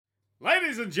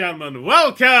Ladies and gentlemen,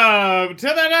 welcome to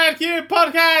the NerdCube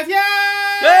Podcast! Yay!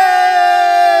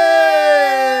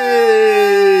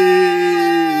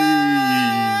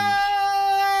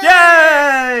 Yay!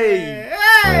 Yay!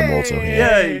 I am also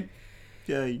here.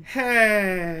 Yay!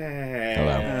 Hey!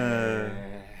 Hello.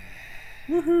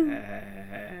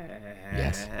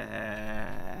 Yes.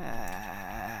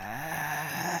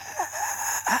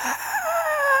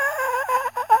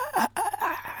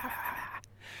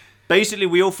 Basically,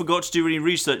 we all forgot to do any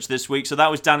research this week, so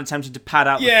that was Dan attempting to pad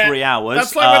out the 3 hours.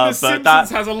 That's like when The Simpsons but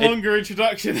has a longer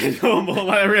introduction than normal,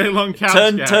 like a really long couch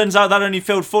gag. turns out that only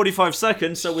filled 45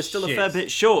 seconds, so we're still Shit. a fair bit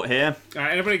short here.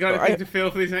 Alright, anybody got anything to feel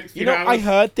for these next few You know, hours? I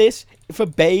heard this for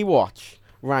Baywatch.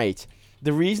 Right.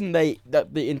 The reason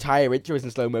that the entire intro is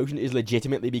in slow motion is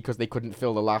legitimately because they couldn't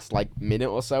fill the last minute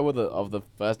or so of the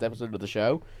first episode of the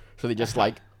show, so they just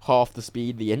half the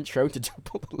speed the intro to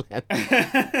double the length.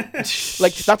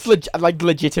 That's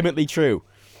legitimately true.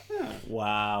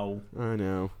 Wow. I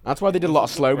know. That's why they did a lot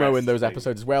of slow mo in those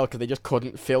episodes as well, because they just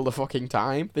couldn't fill the fucking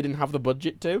time. They didn't have the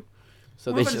budget to.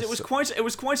 So Well, it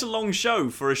was quite a long show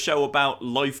for a show about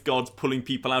lifeguards pulling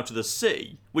people out of the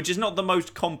sea, which is not the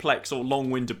most complex or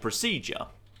long-winded procedure.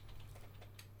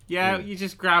 Yeah, you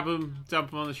just grab them,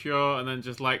 dump them on the shore, and then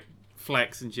just,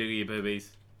 flex and jiggle your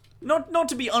boobies. Not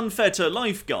to be unfair to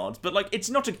lifeguards, but it's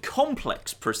not a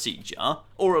complex procedure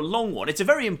or a long one. It's a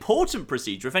very important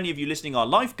procedure. If any of you listening are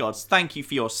lifeguards, thank you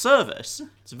for your service.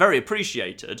 It's very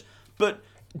appreciated. But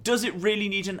does it really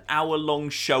need an hour-long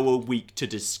show a week to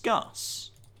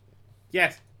discuss?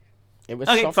 Yes. It was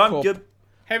Okay, soft fine, core- good.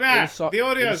 Hey Matt, was so- the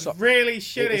audio's it was so- really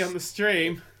shitty was- on the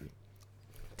stream.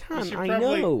 Dan, should I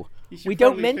probably- know. you should We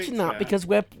don't probably mention fix that that. because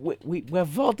we're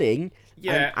VODing.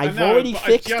 Yeah, and I've I know, already but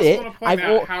fixed I just it. want to point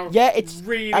out how it's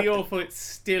really awful it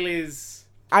still is.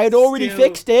 I had already still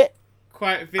fixed it.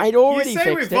 Quite. I'd already you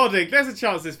say fixed we're it. VODing. There's a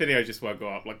chance this video just won't go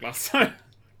up like last time.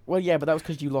 Well, yeah, but that was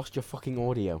because you lost your fucking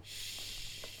audio.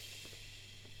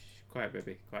 Quiet,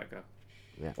 baby. Quiet, girl.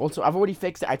 Yeah. Also, I've already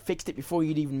fixed it. I fixed it before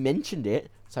you'd even mentioned it,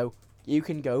 so you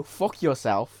can go fuck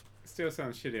yourself. It still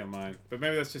sounds shitty on mine, but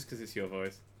maybe that's just because it's your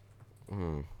voice.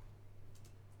 Mm.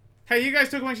 Hey, you guys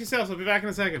talk amongst yourselves. I'll be back in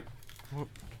a second.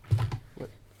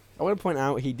 I want to point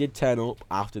out he did turn up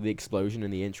after the explosion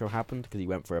and the intro happened because he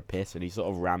went for a piss and he sort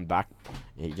of ran back.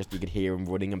 You could hear him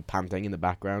running and panting in the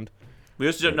background. We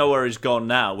also don't know where he's gone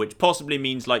now, which possibly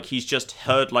means he's just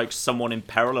heard someone in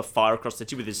peril of fire across the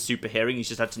city with his super hearing. He's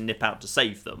just had to nip out to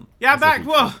save them. Yeah, I'm back.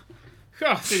 Whoa.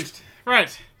 Oh, finished.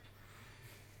 Right.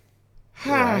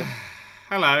 Right.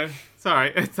 Hello.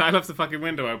 Sorry, I left the fucking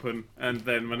window open, and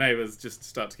then my neighbours just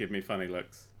start to give me funny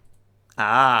looks.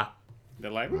 Ah. They're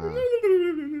like,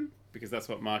 because that's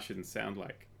what Martians sound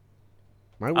like.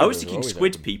 My I was windows are thinking always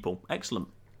squid open. people. Excellent.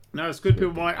 No, it's good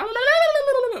people more like,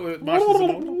 Martians are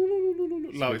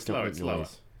lower, Squids don't make slower.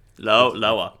 noise. Lower.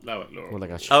 Lower. More like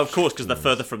a Oh, of course, because they're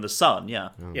further from the sun, yeah.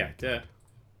 Oh, Yeah, duh.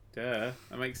 That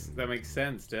makes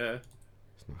sense, duh. That's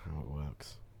not how it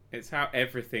works. It's how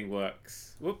everything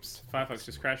works. Whoops, Firefox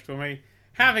just crashed for me.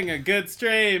 Having a good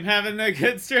stream.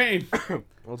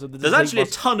 Also, There's actually a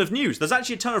ton of news. There's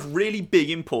actually a ton of really big,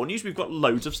 important news. We've got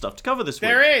loads of stuff to cover this week.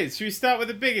 There is. Should we start with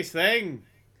the biggest thing?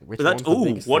 Which But one's the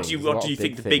biggest what thing? do you There's a lot what do you of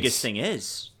think big the biggest things. thing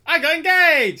is? I got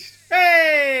engaged!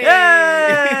 Hey!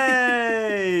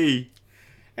 Yay!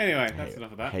 Anyway, that's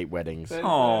enough of I that. hate weddings.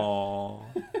 Aww.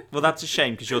 Well, that's a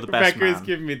shame because you're the best Rebecca is man.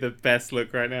 giving me the best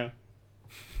look right now.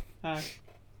 Hi.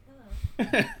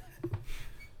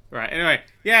 Right, anyway.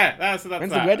 Yeah, that's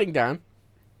When's that. the wedding, Dan?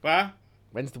 Well,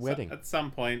 When's the wedding? at some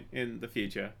point in the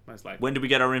future, most likely. When do we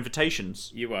get our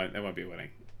invitations? You won't. There won't be a wedding.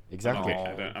 Exactly.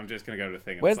 Oh. I'm just going to go to the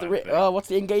thing. Where's the outside what's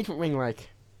the engagement ring like?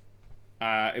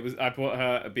 I bought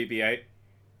her a BB-8.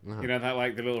 Uh-huh. You know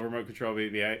that, the little remote control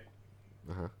BB-8?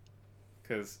 Uh-huh.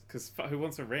 Because who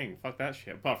wants a ring? Fuck that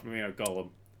shit. Apart from, Gollum.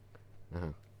 Uh-huh.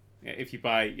 Yeah, if you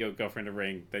buy your girlfriend a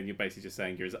ring, then you're basically just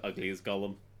saying you're as ugly as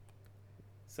Gollum.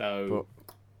 So,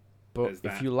 But There's if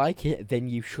that. you like it, then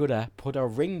you should have put a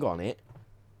ring on it.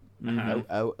 uh-huh.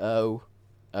 Oh.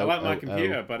 I like my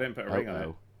computer, but I didn't put a ring on it.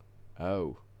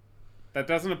 Oh. That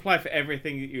doesn't apply for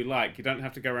everything that you like. You don't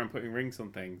have to go around putting rings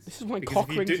on things. This is why Because cock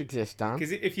if you rings do- exist, Dan.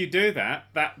 Because if you do that,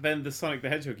 then the Sonic the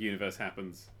Hedgehog universe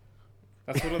happens.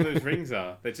 That's what all those rings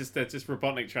are. They're just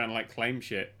Robotnik trying to claim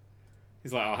shit.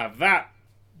 He's like, I'll have that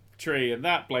tree and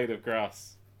that blade of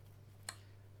grass.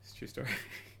 It's a true story.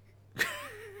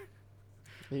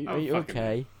 Are you, Oh, are you fucking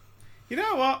okay? You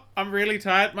know what? I'm really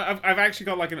tired. I've actually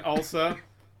got an ulcer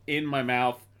in my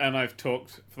mouth, and I've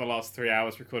talked for the last 3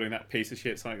 hours recording that piece of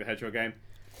shit Sonic the Hedgehog game.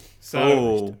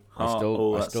 So,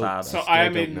 That's sad. so still I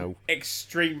am don't in know.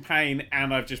 extreme pain,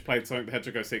 and I've just played Sonic the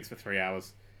Hedgehog 06 for 3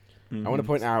 hours. I want to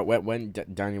point out when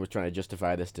Daniel was trying to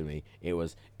justify this to me, it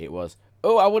was.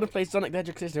 Oh, I want to play Sonic the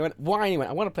Hedgehog 6. I went, why? And he went,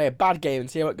 I want to play a bad game and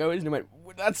see how it goes. And he went,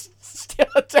 that's still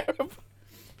terrible.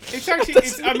 It's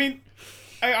actually.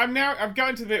 I've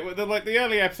gotten to the bit where the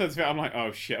early episodes of it. I'm like,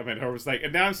 oh shit, I made a horrible mistake,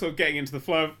 and now I'm sort of getting into the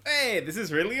flow of, hey, this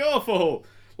is really awful.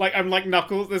 Like I'm like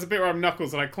Knuckles. There's a bit where I'm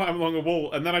Knuckles and I climb along a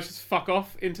wall, and then I just fuck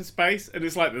off into space, and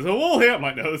it's like there's a wall here. I'm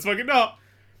like, no, there's fucking not.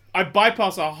 I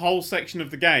bypass a whole section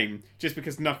of the game just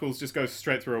because Knuckles just goes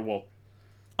straight through a wall.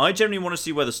 I generally want to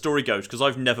see where the story goes because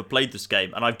I've never played this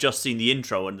game and I've just seen the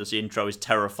intro and the intro is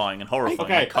terrifying and horrifying.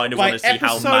 Okay, I kind of want to see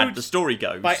how mad the story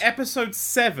goes. By episode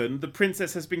 7, the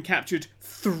princess has been captured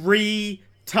 3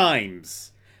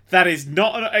 times. That is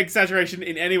not an exaggeration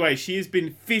in any way. She has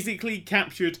been physically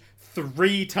captured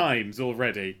 3 times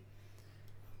already.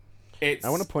 I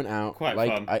want to point out, quite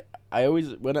like, fun. I always,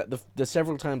 the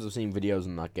several times I've seen videos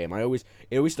in that game, it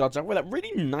always starts out with that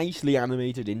really nicely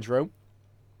animated intro.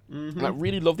 Mm-hmm. I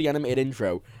really love the animated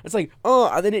intro. It's like,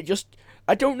 and then it just,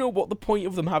 I don't know what the point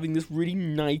of them having this really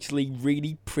nicely,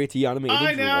 really pretty animated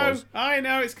intro was. I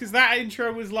know, it's because that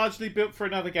intro was largely built for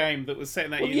another game that was set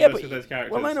in that universe with those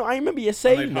characters. Well, I know, I remember you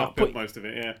saying that, built most of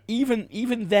it, yeah.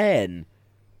 Even then,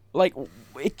 like,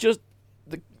 it just,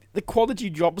 the quality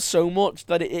drops so much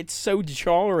that it's so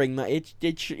jarring that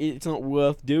it's not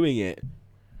worth doing it.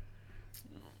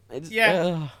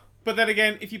 But then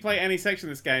again, if you play any section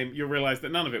of this game, you'll realise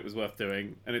that none of it was worth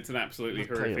doing, and it's an absolutely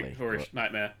horrific, horish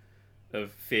nightmare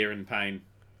of fear and pain.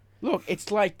 Look, it's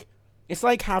like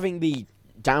having the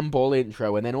damn ball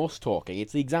intro and then us talking.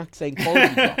 It's the exact same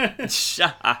quality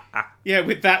drop. Yeah,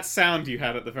 with that sound you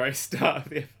had at the very start of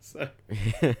the episode.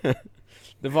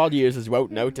 The VOD users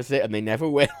won't notice it, and they never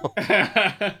will.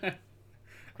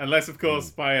 Unless, of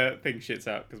course, my thing shits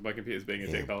out because my computer's being a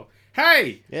dickhole.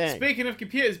 Hey! Yeah. Speaking of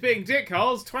computers being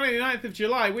dickholes, 29th of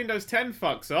July, Windows 10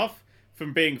 fucks off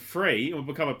from being free and will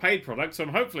become a paid product, so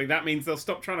hopefully that means they'll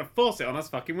stop trying to force it on us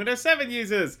fucking Windows 7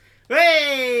 users.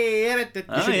 Hey!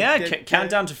 Oh, yeah,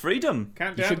 countdown to freedom.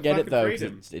 You should get it, though,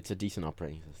 because it's a decent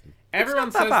operating system.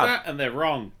 Everyone says that, and they're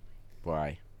wrong.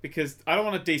 Why? Because I don't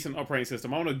want a decent operating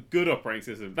system. I want a good operating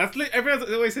system.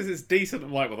 Everyone always says it's decent.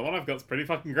 I'm like, well, the one I've got is pretty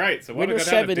fucking great. So Windows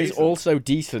 7 is also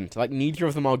decent. Like, neither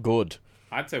of them are good.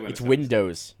 I'd say Windows 7. It's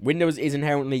Windows. Windows is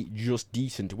inherently just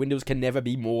decent. Windows can never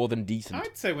be more than decent.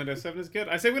 I'd say Windows 7 is good.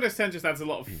 I say Windows 10 just adds a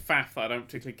lot of faff that I don't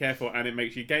particularly care for, and it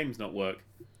makes your games not work.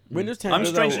 Windows 10. I'm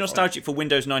strangely nostalgic for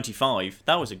Windows 95.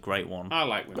 That was a great one. I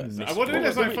like Windows 10. What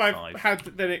Windows 95 had,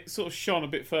 then it sort of shone a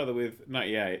bit further with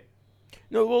 98.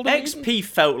 No, well, XP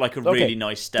felt like a really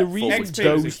nice step forward.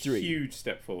 XP was a huge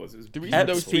step forward. The reason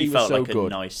those three were so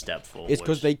good, a nice step forward. It's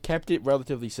because they kept it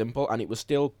relatively simple, and it was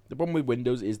still the problem with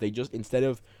Windows is they just, instead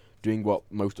of doing what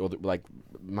most other like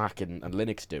Mac and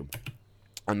Linux do,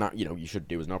 and that you should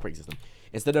do as an operating system,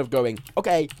 instead of going,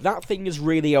 okay, that thing is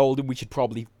really old and we should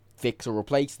probably fix or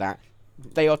replace that,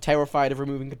 they are terrified of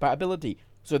removing compatibility,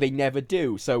 so they never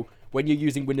do. So when you're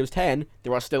using Windows 10,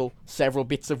 there are still several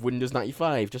bits of Windows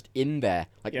 95 just in there,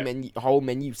 like whole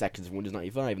menu sections of Windows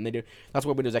 95, and they do. That's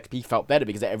why Windows XP felt better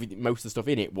because most of the stuff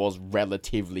in it was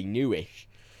relatively newish.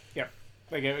 Yeah,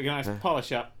 they get a nice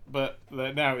polish up, but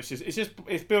now it's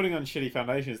building on shitty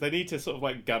foundations. They need to sort of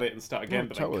like gut it and start again,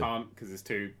 but they can't because it's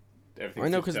too. I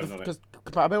know because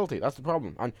compatibility. That's the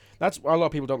problem, and that's why a lot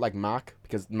of people don't like Mac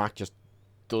because Mac just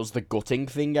does the gutting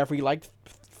thing every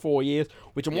 4 years,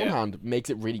 which on one hand makes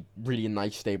it really, really a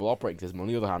nice, stable operating system. On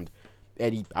the other hand,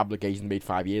 any application made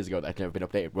 5 years ago that's never been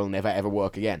updated will never, ever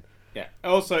work again. Yeah.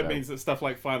 Also, it means that stuff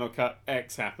like Final Cut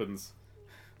X happens,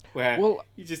 where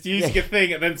you just use your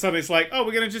thing and then suddenly it's like, oh,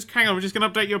 we're going to just, hang on, we're just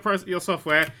going to update your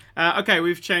software. Okay,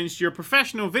 we've changed your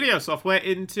professional video software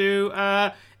into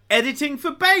editing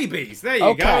for babies. There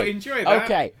you go. Enjoy that.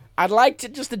 Okay, I'd like to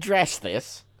just address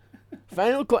this.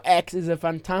 Final Cut X is a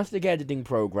fantastic editing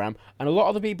program, and a lot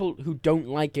of the people who don't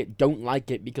like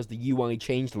it because the UI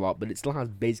changed a lot, but it still has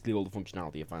basically all the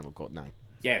functionality of Final Cut now.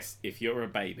 Yes, if you're a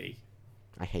baby.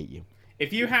 I hate you.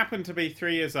 If you happen to be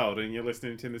 3 years old and you're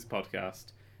listening to this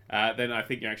podcast, then I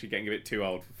think you're actually getting a bit too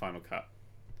old for Final Cut.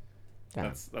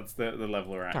 Damn. That's the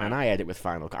level we're at. And I edit with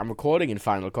Final Cut. I'm recording in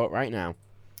Final Cut right now.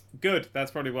 Good.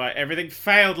 That's probably why everything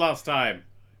failed last time.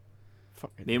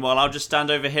 Meanwhile, I'll just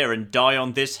stand over here and die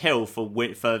on this hill for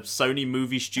Sony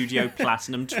Movie Studio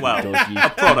Platinum 12, a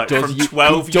product from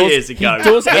 12 years ago. He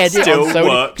does edit still on Sony.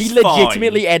 Works he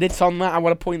legitimately edits on that. I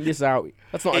want to point this out.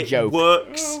 That's not a joke. It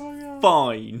works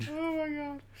fine. Oh my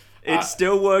god. It's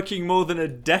still working more than a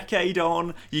decade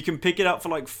on. You can pick it up for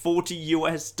like $40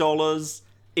 US.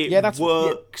 It Yeah, that's-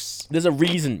 works. There's a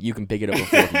reason you can pick it up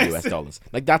for $40 US.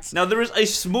 Like that's Now there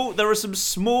are some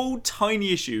small,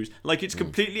 tiny issues. Like it's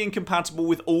completely incompatible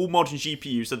with all modern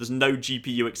GPUs, so there's no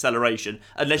GPU acceleration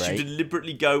unless Right. you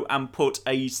deliberately go and put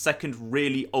a second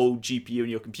really old GPU in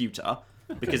your computer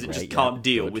because it just Right, yeah, can't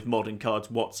deal good. with modern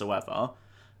cards whatsoever.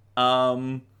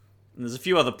 And there's a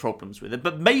few other problems with it,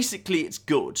 but basically it's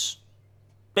good.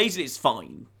 Basically it's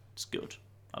fine. It's good.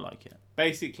 I like it.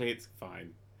 Basically, it's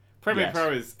fine. Premiere Yes.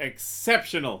 Pro is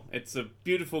exceptional. It's a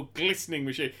beautiful, glistening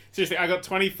machine. Seriously, I got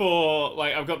 24.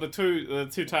 Like, I've got the two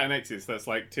Titan X's. That's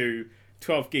like two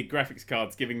 12 gig graphics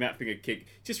cards, giving that thing a kick.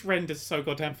 Just renders so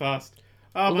goddamn fast.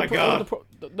 Oh my god.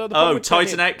 Oh,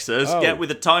 Titan X's, Oh. get with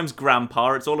the times,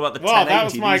 Grandpa. It's all about the Well, 1080 that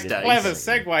was my these days. clever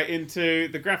segue into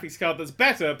the graphics card that's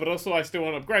better, but also I still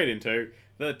want to upgrade into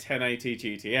the 1080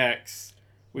 GTX,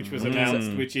 which was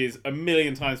announced, which is a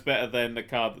million times better than the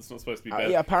card that's not supposed to be better.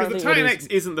 yeah, Because apparently the Titan it X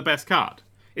isn't the best card.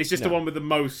 It's just the No. one with the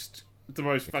most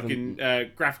fucking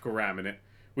graphical RAM in it,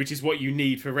 which is what you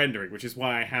need for rendering, which is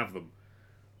why I have them.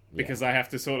 Because I have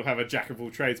to sort of have a jack of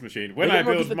all trades machine. When Yeah, I no,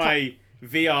 'cause build the my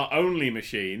VR only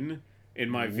machine in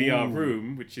my VR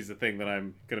room, which is a thing that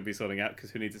I'm going to be sorting out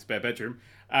because who needs a spare bedroom,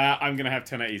 I'm going to have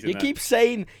 1080s in You there. keep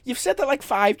saying you've said that like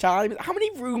 5 times. How many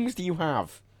rooms do you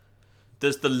have?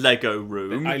 There's the Lego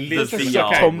room, I the literally- VR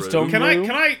okay. room. Tum-tum. Can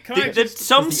I The just...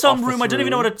 Tsum the Tsum office room, I don't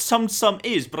even know room. what a Tsum Tsum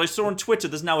is, but I saw on Twitter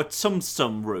there's now a Tsum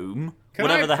Tsum room. Can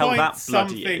Whatever I the hell point that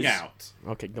bloody something is. out?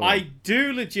 Okay, go I on.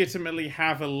 do legitimately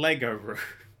have a Lego room.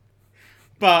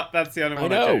 But that's the only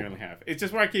one I know. genuinely have. It's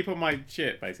just where I keep all my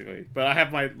shit, basically. But I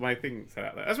have my thing set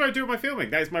out there. That's where I do all my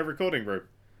filming. That is my recording room.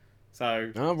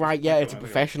 So... Oh right, yeah, it's a Anyway.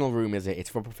 professional room, is it?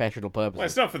 It's for professional Well, it's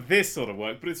purposes. not for this sort of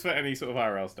work, but it's for any sort of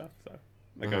IRL stuff. So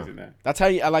that goes in there. That's how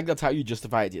you. I like that's how you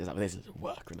justify it. It's like, this is a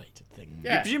work-related thing.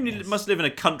 Yeah. You presumably must live in a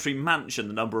country mansion,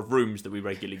 the number of rooms that we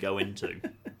regularly go into.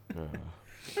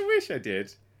 I wish I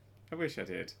did.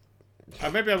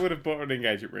 Maybe I would have bought an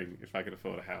engagement ring if I could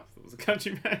afford a house that was a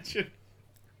country mansion.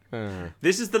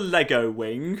 This is the Lego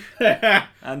wing, Dreams.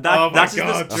 and Oh my that is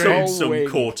God, the dreams. Tsum Wing. Tsum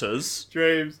quarters.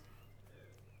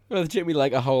 Well, it's me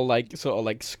like a whole like sort of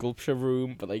like sculpture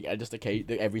room, but like just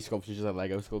every sculpture is just a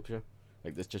Lego sculpture.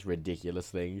 Like this just ridiculous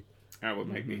thing. That would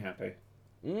make me happy.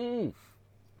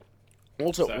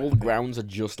 Also, So- all the grounds are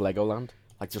just Legoland.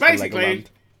 Like just Basically, Legoland.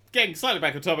 getting slightly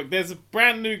back on topic, there's a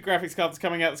brand new graphics card that's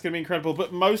coming out that's going to be incredible,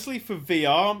 but mostly for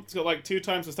VR. It's got like 2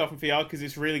 times the stuff in VR because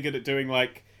it's really good at doing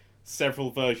like several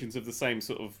versions of the same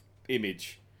sort of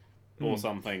image or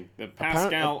something. The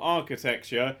Pascal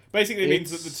architecture basically means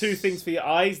that the 2 things for your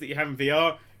eyes that you have in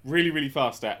VR really, really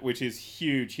fast at, which is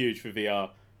huge for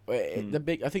VR.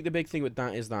 I think the big thing with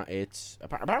that is that it's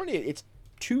apparently it's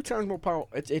 2 times more powerful.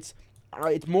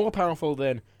 It's more powerful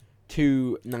than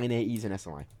 2 980s in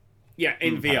SLI. Yeah,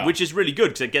 in VR. Which is really good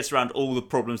because it gets around all the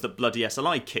problems that bloody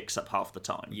SLI kicks up half the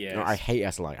time. yes. No, I hate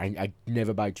SLI. I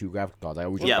never buy 2 graphic cards. I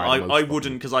always Yeah, buy the most I fucking-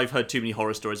 wouldn't because I've heard too many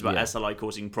horror stories about Yeah. SLI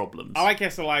causing problems. I like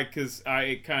SLI because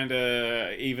it kind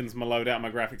of evens my load out on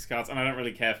my graphics cards, and I don't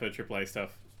really care for AAA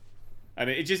stuff. And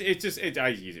I use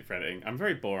it for editing. I'm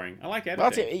very boring. I like editing. Well,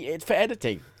 that's it. It's for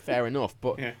editing, fair enough.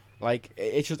 But Yeah. like,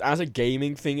 it's just as a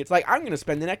gaming thing. It's like I'm gonna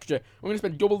spend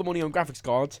double the money on graphics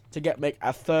cards to make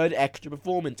a third extra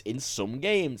performance in some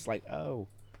games. Like, oh,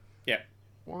 Yeah.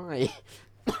 why?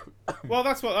 Well,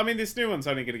 that's what I mean. This new one's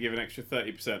only going to give an extra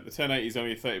 30%. The 1080 is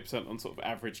only 30% on sort of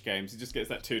average games. It just gets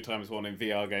that 2 times 1 in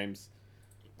VR games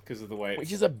because of the way.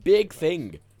 Which is a big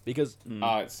thing because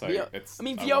It's so. VR, It's, I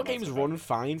mean, I VR love that games stuff. run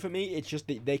fine for me. It's just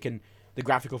that the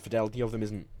graphical fidelity of them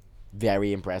isn't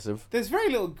very impressive. There's very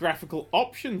little graphical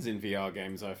options in VR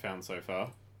games I've found so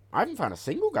far. I haven't found a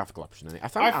single graphical option in it. I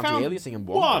found anti-aliasing in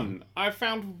one. I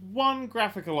found one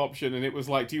graphical option, and it was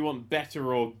like, do you want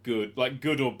better or good? Like,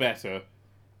 good or better?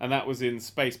 And that was in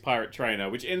Space Pirate Trainer,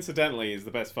 which incidentally is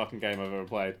the best fucking game I've ever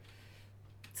played.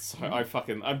 So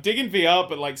I'm digging VR,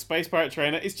 but like Space Pirate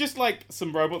Trainer, it's just like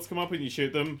some robots come up and you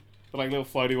shoot them. They're like little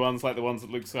floaty ones, like the ones that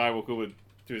Luke Skywalker would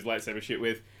do his lightsaber shit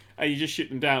with. And you just shoot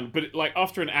them down. But like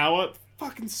after an hour,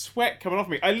 fucking sweat coming off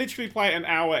me. I literally play an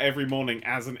hour every morning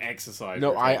as an exercise.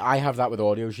 No, routine. I have that with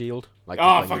Audio Shield. Like, Oh,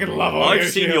 I just playing fucking the love game. Audio I've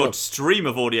seen Shield. your stream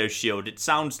of Audio Shield. It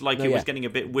sounds like No, it was yeah. getting a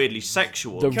bit weirdly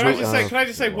sexual. The- Can I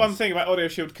just say it one was. thing about Audio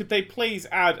Shield? Could they please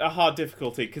add a hard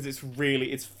difficulty? Because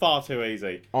it's far too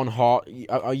easy. On hard,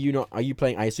 are you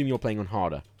playing? I assume you're playing on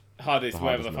harder. Hardest,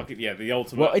 whatever the hardest fucking the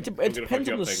ultimate. Well, it I'm gonna depends fuck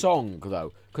you on the up thing. song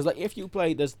though, because like if you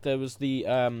play, there was the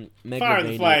Mega Fire in the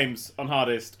Mania- Flames on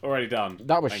hardest already done.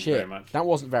 That was Thank you shit. very much. That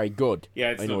wasn't very good.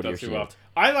 Yeah, it's in not Audio done too Shield. well.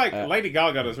 I like Lady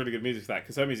Gaga does really good music for that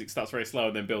because her music starts very slow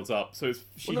and then builds up. So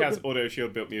she Well, no, has but- Audio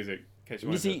Shield built music case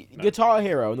You see, Guitar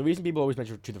Hero, and the reason people always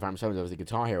mention Truth of Phantom Stones is the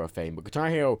Guitar Hero fame, but Guitar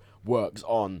Hero works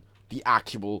on the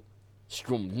actual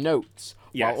strummed notes,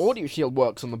 Yes. while Audio Shield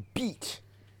works on the beat,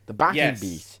 the backing Yes.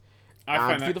 beat. I And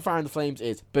find Through that... the Fire and the Flames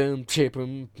is boom, chip,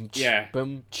 boom, Yeah.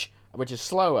 boom, which is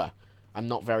slower and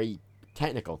not very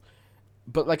technical.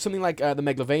 But like something like the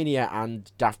Megalovania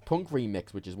and Daft Punk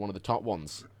remix, which is one of the top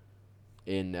ones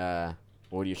in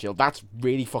Audio Shield, that's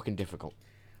really fucking difficult.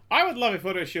 I would love if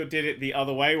Audio Shield did it the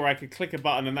other way, where I could click a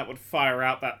button and that would fire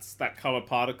out that color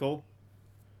particle.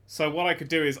 So what I could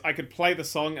do is I could play the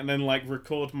song and then like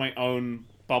record my own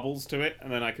bubbles to it, and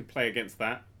then I could play against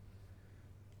that.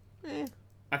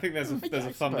 I think there's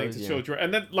a fun thing to show draw,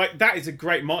 and then like that is a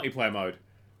great multiplayer mode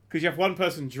because you have one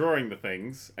person drawing the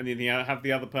things, and then you have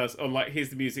the other person. Oh, like here's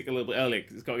the music a little bit earlier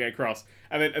because it's got to get across,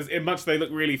 and then as much they look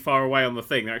really far away on the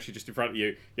thing, they're actually just in front of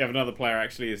you. You have another player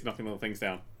actually is knocking all the things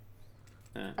down.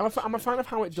 I'm a fan of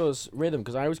how it does rhythm,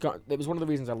 because it was one of the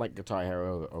reasons I like Guitar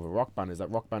Hero over Rock Band, is that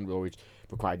Rock Band will always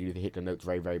required you to hit the notes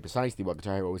very, very precisely, while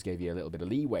Guitar Hero always gave you a little bit of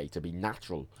leeway to be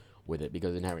natural with it,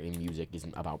 because inherently music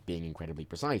isn't about being incredibly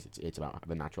precise, it's about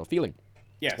the natural feeling.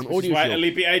 Yes, And which is why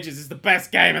Elite Beat Ages is the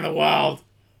best game in the world!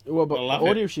 Well, but I love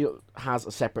Audio Shield has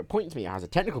a separate points meter, it has a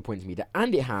technical points meter,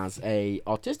 and it has a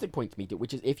artistic points meter,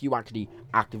 which is if you actually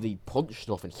actively punch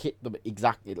stuff and hit them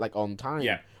exactly, like, on time.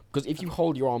 Yeah. Because if you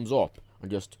hold your arms up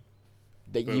and just...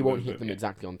 you won't hit them yeah.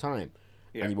 exactly on time,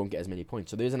 Yeah. and you won't get as many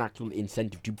points. So there's an actual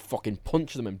incentive to fucking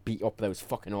punch them and beat up those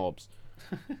fucking orbs.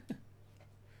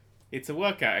 It's a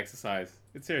workout exercise.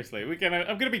 It's seriously.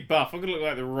 I'm gonna be buff. I'm gonna look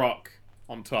like The Rock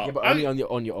on top. Yeah, but only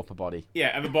on your upper body. Yeah,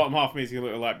 and the bottom half of me is gonna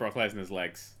look like Brock Lesnar's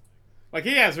legs. Like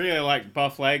he has really like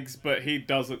buff legs, but he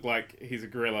does look like he's a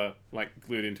gorilla, like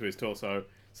glued into his torso.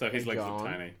 So his legs look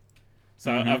tiny.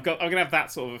 So I'm gonna have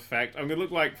that sort of effect. I'm gonna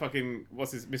look like fucking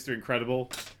Mr.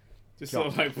 Incredible, just sort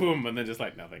of like boom, and then just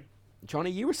like nothing. John, are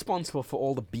you responsible for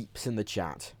all the beeps in the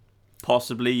chat?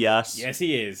 Possibly, yes. Yes,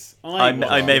 he is. I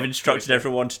may have instructed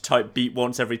everyone to type beep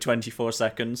once every 24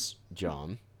 seconds.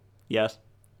 John, Yes.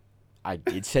 I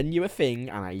did send you a thing,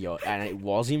 and it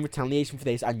was in retaliation for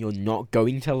this, and you're not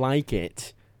going to like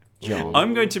it, John.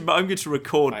 I'm going to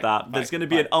record that. There's going to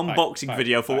be an unboxing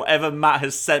video for whatever Matt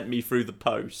has sent me through the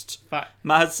post.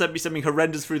 Matt has sent me something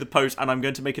horrendous through the post, and I'm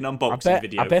going to make an unboxing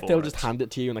video. I bet for they'll it. just hand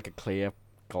it to you in like a clear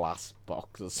glass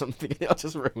box or something. It'll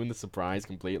just ruin the surprise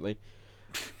completely.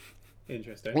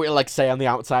 Interesting. We'll like say on the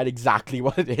outside exactly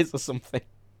what it is or something.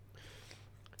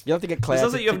 You'll have to get Claire. It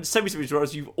sounds like you haven't sent me something,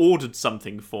 whereas you've ordered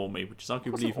something for me, which is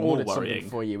arguably even more worrying.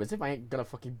 For you, as if I ain't gonna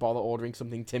fucking bother ordering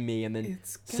something to me and then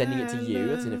sending it to you.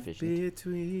 That's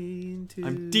inefficient.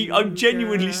 I'm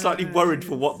genuinely slightly worried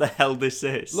for what the hell this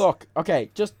is. Look,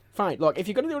 okay, just fine. Look, if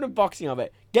you're gonna do an unboxing of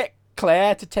it, get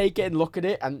Claire to take it and look at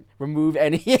it and remove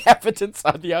any evidence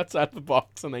on the outside of the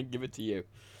box and then give it to you.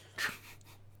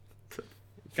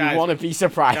 If you want to be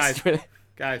surprised with it.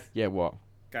 Guys. Yeah, what?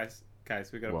 Guys,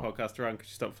 we've got a podcast to run. Could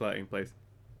you stop flirting, please?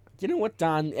 You know what,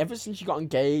 Dan? Ever since you got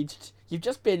engaged, you've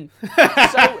just been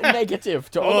so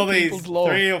negative to all other these people's love.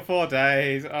 3 or 4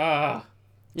 days. Ah.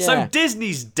 Yeah. So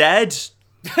Disney's dead.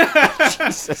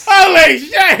 Jesus. Holy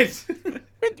shit!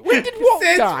 When did what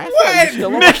Since die? I thought he was still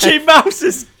alive. Mickey Mouse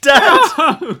is dead.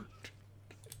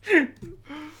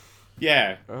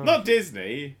 Yeah, not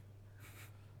Disney.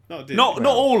 Not Disney. Not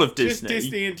all of Disney.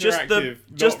 Just Disney Just Interactive.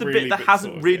 just the not really, bit that but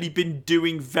hasn't sort of, really yeah. been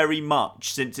doing very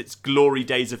much since its glory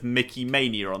days of Mickey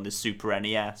Mania on the Super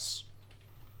NES.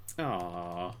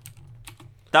 Aww.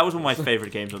 That was one of my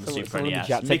favourite games on the Super Someone in the NES.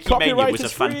 chat said, Mickey Mania "Copyright was a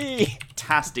is free."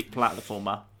 fantastic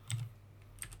platformer.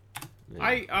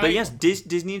 I But yes,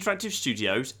 Disney Interactive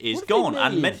Studios is What have they gone,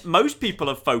 and made? most people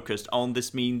have focused on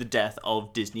this meaning the death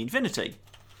of Disney Infinity.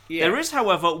 yeah. There is,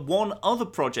 however, one other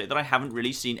project that I haven't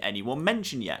really seen anyone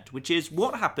mention yet, which is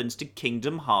what happens to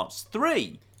Kingdom Hearts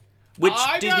 3, which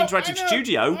I Disney know, Interactive I know,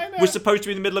 Studio I know. was supposed to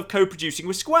be in the middle of co-producing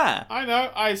with Square. I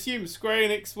know. I assume Square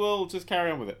Enix will just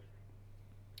carry on with it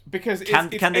because Can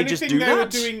it's they just anything do they were that?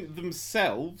 doing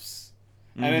themselves.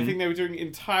 And anything they were doing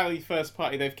entirely first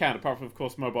party, they've canned, apart from, of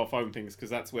course, mobile phone things, because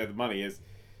that's where the money is.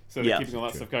 So they're Yeah. keeping all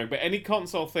that stuff going. But any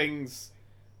console things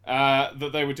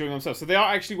that they were doing themselves. So they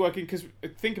are actually working, because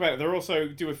think about it, they also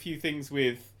do a few things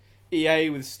with EA,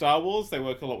 with Star Wars. They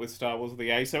work a lot with Star Wars with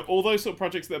EA. So all those sort of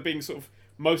projects that are being sort of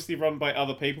mostly run by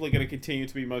other people are going to continue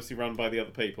to be mostly run by the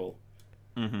other people.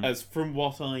 As from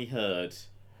what I heard.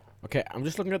 Okay, I'm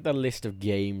just looking at the list of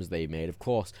games they made. Of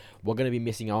course, we're going to be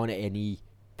missing out on any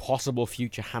possible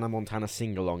future Hannah Montana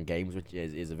sing-along games, which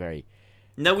is a very...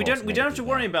 No, we course, don't. We don't have to negative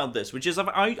worry there. about this. Which is,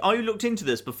 I looked into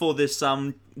this before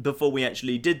before we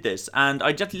actually did this, and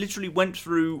I just literally went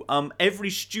through every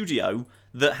studio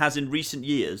that has in recent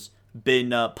years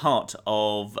been part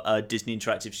of Disney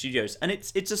Interactive Studios, and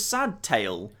it's a sad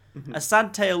tale, a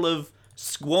sad tale of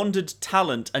squandered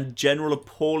talent and general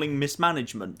appalling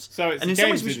mismanagement. So it's and a in some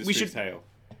games ways industry we should tale.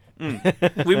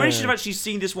 we really should have actually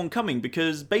seen this one coming,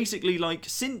 because basically, like,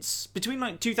 since between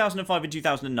like 2005 and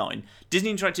 2009,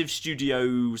 Disney Interactive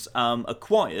Studios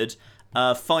acquired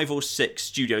 5 or 6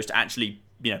 studios to actually,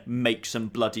 make some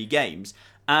bloody games.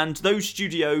 And those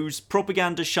studios,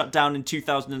 Propaganda shut down in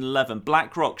 2011,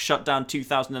 BlackRock shut down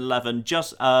 2011,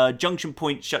 Junction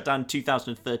Point shut down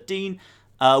 2013,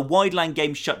 Wideland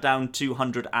Games shut down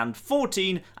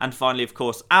 214, and finally, of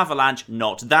course, Avalanche,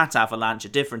 not that Avalanche, a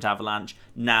different Avalanche,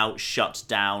 now shut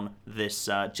down this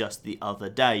just the other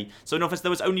day. So in office,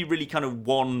 there was only really kind of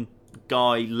one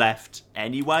guy left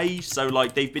anyway, so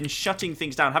like they've been shutting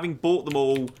things down. Having bought them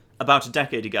all about a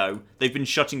decade ago, they've been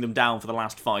shutting them down for the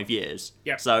last 5 years.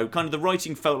 Yep. So kind of the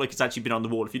writing felt like it's actually been on the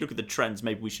wall. If you look at the trends,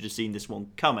 maybe we should have seen this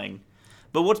one coming.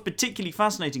 But what's particularly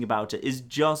fascinating about it is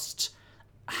just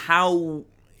how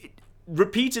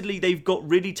repeatedly they've got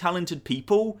really talented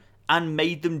people and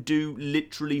made them do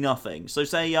literally nothing. So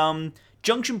say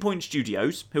Junction Point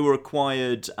Studios, who were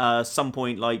acquired some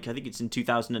point, like I think it's in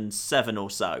 2007 or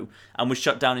so, and was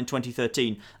shut down in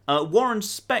 2013. Warren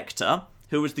Spector,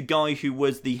 who was the guy who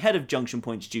was the head of Junction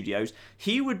Point Studios,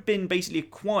 he had been basically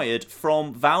acquired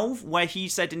from Valve, where he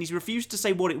said, and he's refused to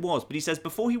say what it was, but he says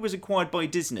before he was acquired by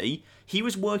Disney, he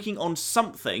was working on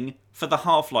something for the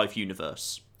Half-Life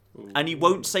universe. Ooh. And he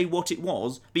won't say what it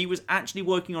was, but he was actually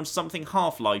working on something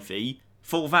Half-Life-y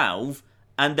for Valve,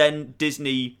 and then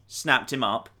Disney snapped him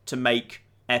up to make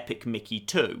Epic Mickey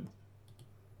 2.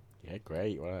 Yeah,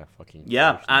 great. What a fucking...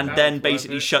 Yeah, and That then was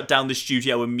basically worth it. shut down the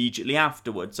studio immediately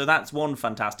afterwards. So that's one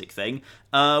fantastic thing.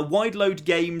 Wide Load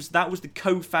Games, that was the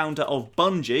co-founder of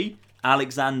Bungie,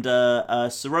 Alexander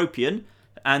Seropian,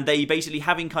 and they basically,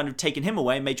 having kind of taken him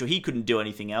away and made sure he couldn't do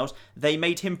anything else, they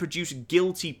made him produce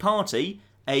Guilty Party,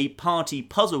 a party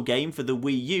puzzle game for the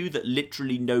Wii U that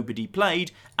literally nobody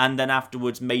played, and then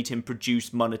afterwards made him produce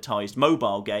monetized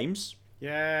mobile games.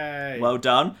 Yay. Well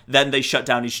done. Then they shut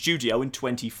down his studio in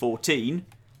 2014,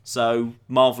 so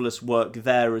marvellous work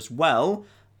there as well.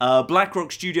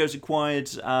 BlackRock Studios acquired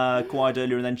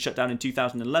earlier and then shut down in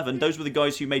 2011. Those were the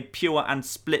guys who made Pure and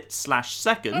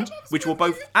Split/Second, which were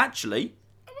both actually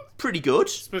pretty good.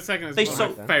 Split Second is They one of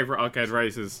sold- my favourite arcade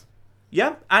races.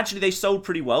 Yeah, actually they sold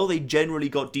pretty well. They generally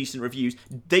got decent reviews.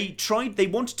 They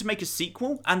wanted to make a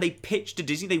sequel, and they pitched to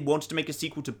Disney. They wanted to make a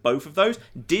sequel to both of those.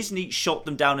 Disney shot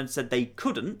them down and said they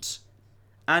couldn't.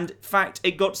 And in fact,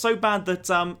 it got so bad that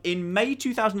in May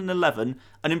 2011,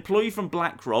 an employee from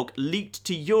BlackRock leaked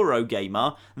to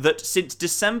Eurogamer that since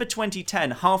December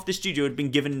 2010, half the studio had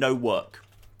been given no work.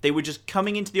 They were just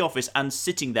coming into the office and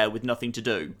sitting there with nothing to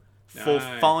do for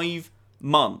Nice. 5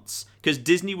 months, because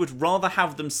Disney would rather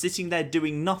have them sitting there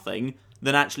doing nothing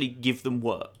than actually give them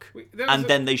work. And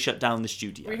then they shut down the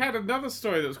studio. We had another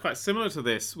story that was quite similar to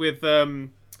this with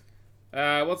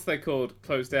what's they called?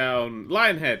 Closed down.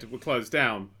 Lionhead were closed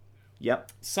down.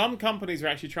 Yep. Some companies were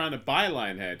actually trying to buy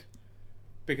Lionhead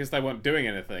because they weren't doing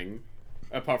anything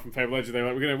apart from Fable Legend. They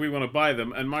were like, we want to buy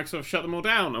them, and Microsoft shut them all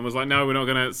down and was like, no, we're not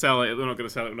going to sell it. We're not going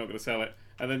to sell it. We're not going to sell it,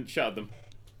 and then shut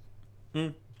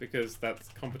them. Because that's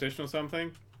competition or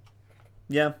something.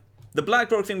 Yeah. The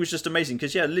BlackRock thing was just amazing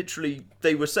because, yeah, literally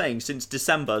they were saying since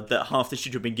December that half the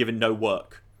studio had been given no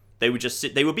work. They would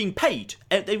just they were being paid.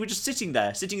 They were just sitting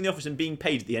there, sitting in the office and being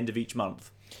paid at the end of each month.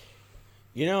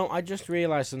 You know, I just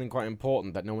realised something quite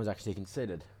important that no one's actually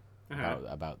considered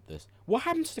about this. What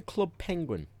happens to Club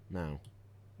Penguin now?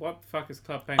 What the fuck is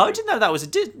Club Penguin? Oh, I didn't know that was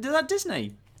that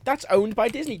Disney. That's owned by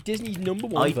Disney. Disney's number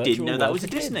one. I virtual didn't know that world was for a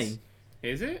kids. Disney.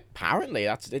 Is it? Apparently,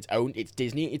 it's owned. It's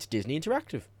Disney. It's Disney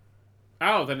Interactive.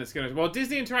 Oh, then it's going to... Well,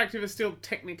 Disney Interactive is still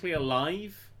technically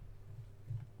alive,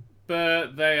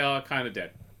 but they are kind of dead.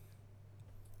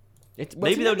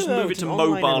 Maybe they'll just move it to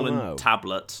mobile MMO. and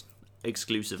tablet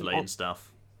exclusively and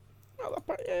stuff. Well,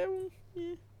 yeah.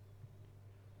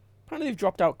 Apparently, they've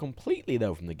dropped out completely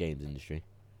though from the games industry.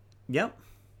 Yep.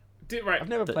 Right. I've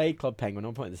never played Club Penguin.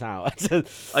 I'm pointing this out.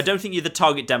 I don't think you're the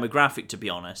target demographic, to be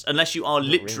honest, unless you are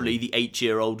literally really. the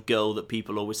 8-year-old girl that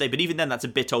people always say. But even then, that's a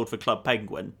bit old for Club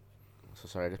Penguin. So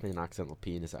sorry, I just made an accidental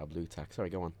penis out of blue tack. Sorry,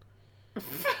 go on.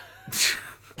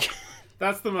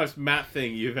 That's the most Matt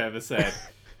thing you've ever said.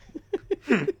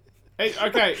 Hey,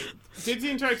 okay,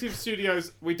 Disney Interactive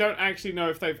Studios, we don't actually know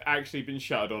if they've actually been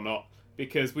shuttered or not,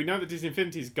 because we know that Disney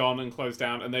Infinity's gone and closed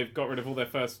down, and they've got rid of all their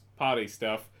first-party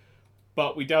stuff,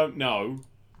 but we don't know,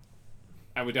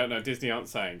 and we don't know. Disney aren't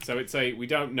saying, so it's a we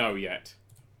don't know yet.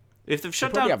 If they've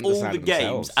shut probably down haven't all decided the games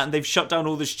themselves. and they've shut down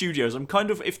all the studios, I'm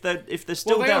kind of if they're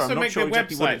still Well, they there, also I'm not make sure their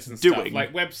exactly what websites it's and doing. stuff,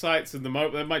 like websites and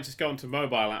they might just go onto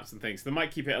mobile apps and things. They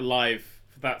might keep it alive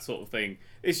for that sort of thing.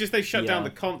 It's just they shut down Yeah.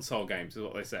 the console games, is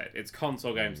what they said. It's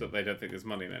console games that they don't think there's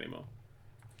money in anymore.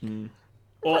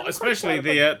 Or especially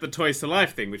the Toys to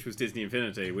Life thing, which was Disney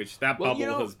Infinity, which that Well, bubble you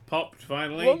know- has popped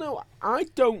finally. Well, no, I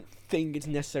don't think it's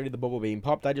necessarily the bubble being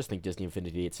popped. I just think Disney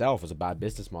Infinity itself is a bad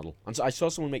business model. And so I saw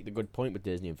someone make the good point with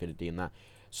Disney Infinity in that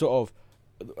sort of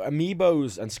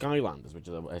Amiibos and Skylanders, which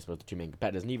are, I suppose, the two main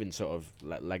competitors, and even sort of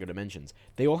Lego Dimensions,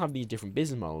 they all have these different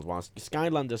business models. Whilst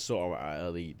Skylanders sort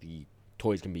of the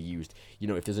toys can be used. You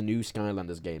know, if there's a new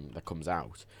Skylanders game that comes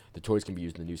out, the toys can be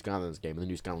used in the new Skylanders game, and the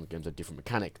new Skylanders games have different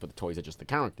mechanics, but the toys are just the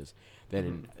characters.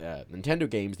 Then in Nintendo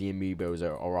games, the Amiibos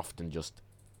are often just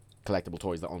collectible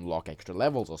toys that unlock extra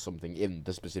levels or something in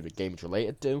the specific game it's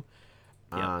related to.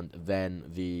 Yeah. And then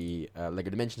the Lego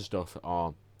Dimension stuff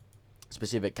are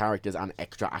specific characters and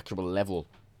extra actual level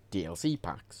DLC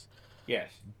packs. Yes.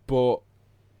 But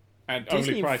And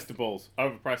Disney only priced to balls.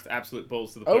 Overpriced to absolute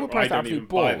balls to the point where I overpriced don't absolute even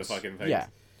buy the balls. fucking things. Yeah,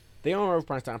 they are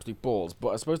overpriced to absolute balls. But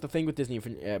I suppose the thing with Disney,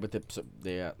 with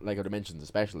the Lego Dimensions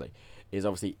especially, is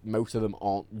obviously most of them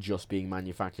aren't just being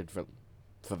manufactured for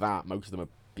that. Most of them are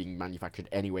being manufactured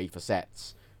anyway for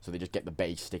sets. So they just get the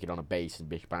base, stick it on a base, and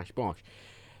bish bash bosh.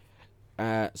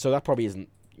 So that probably isn't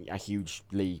a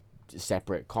hugely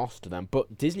separate cost to them.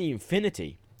 But Disney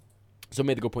Infinity, so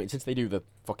made a good point, since they do the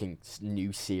fucking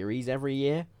new series every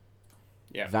year.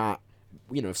 Yeah. That,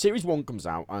 you know, if Series 1 comes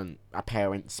out and a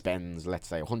parent spends, let's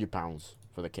say, £100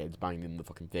 for the kids, buying them the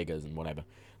fucking figures and whatever,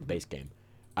 the base game,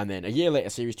 and then a year later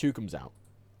Series 2 comes out,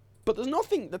 but there's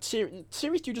nothing that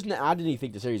Series 2 doesn't add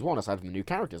anything to Series 1 aside from the new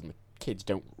characters, and the kids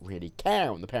don't really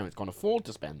care, and the parents can't afford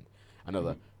to spend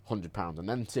another £100, and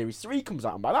then Series 3 comes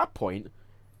out, and by that point,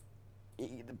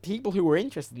 the people who are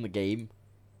interested in the game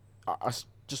are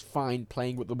just fine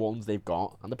playing with the ones they've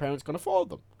got, and the parents can afford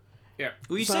them. Yeah.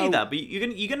 Well, you So- say that, but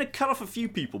you're gonna cut off a few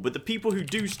people. But the people who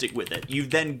do stick with it,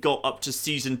 you've then got up to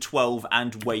season 12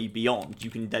 and way beyond. You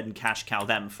can then cash cow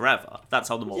them forever. That's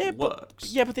how the model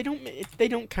works. But they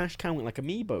don't cash cow it like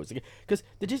Amiibos, because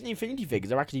the Disney Infinity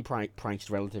figures are actually priced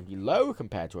relatively low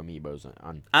compared to Amiibos,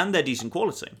 and they're decent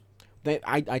quality.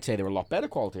 I'd say they're a lot better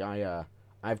quality.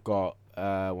 I've got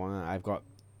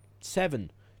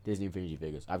 7 Disney Infinity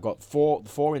figures. I've got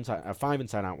 5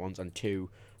 Inside Out ones and 2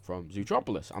 from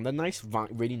Zootropolis, and they're nice,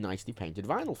 really nicely painted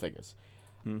vinyl figures.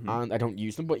 And I don't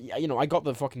use them, but you know, I got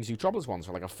the fucking Zootropolis ones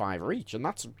for like $5 each, and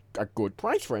that's a good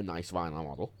price for a nice vinyl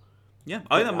model. Yeah,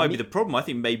 I think that might be the problem. I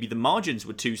think maybe the margins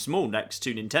were too small next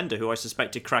to Nintendo, who I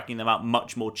suspect are cracking them out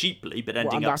much more cheaply, but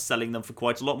ending up selling them for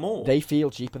quite a lot more. They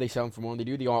feel cheaper. They sell them for more. And they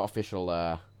do the artificial.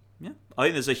 Yeah, I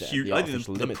think there's a huge. I think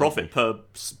the profit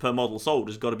per model sold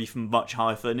has got to be much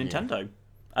higher for Nintendo,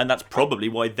 and that's probably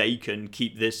why they can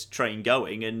keep this train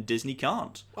going and Disney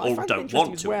can't, I or find it don't interesting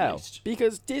want as to well, at least.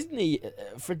 because Disney,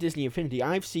 for Disney Infinity,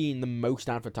 I've seen the most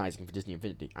advertising for Disney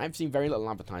Infinity. I've seen very little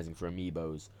advertising for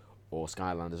Amiibos or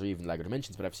Skylanders or even Lego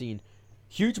Dimensions, but I've seen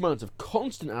huge amounts of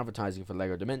constant advertising for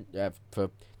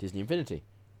for Disney Infinity,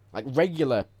 like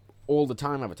regular, all the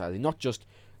time advertising. Not just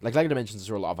like Lego Dimensions.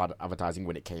 There were a lot of advertising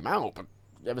when it came out, but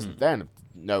ever since then,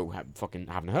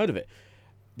 haven't heard of it.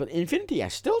 But Infinity, I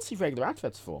still see regular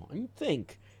adverts for. And you'd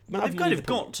think They've kind of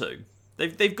got to.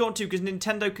 They've got to, because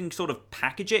Nintendo can sort of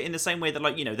package it in the same way that,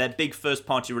 like, you know, their big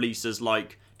first-party releases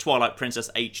like Twilight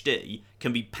Princess HD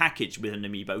can be packaged with an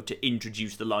Amiibo to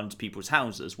introduce the line to people's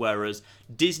houses, whereas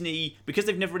Disney, because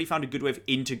they've never really found a good way of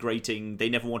integrating, they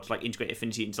never wanted to like integrate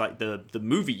Infinity into like the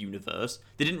movie universe,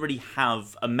 they didn't really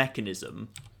have a mechanism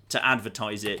to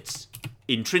advertise it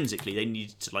intrinsically. They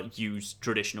needed to like use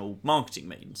traditional marketing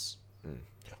means.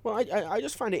 Well, I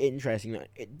just find it interesting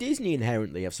that Disney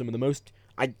inherently have some of the most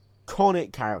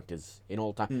iconic characters in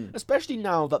all time, especially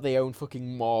now that they own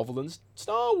fucking Marvel and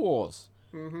Star Wars.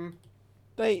 Mm-hmm.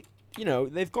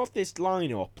 They've got this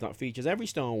lineup that features every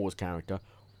Star Wars character,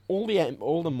 all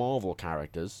the Marvel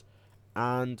characters,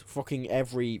 and fucking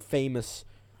every famous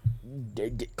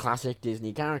classic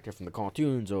Disney character from the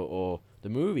cartoons or the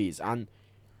movies, and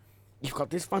you've got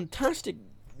this fantastic,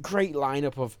 great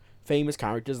lineup of famous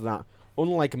characters that,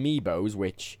 unlike Amiibos,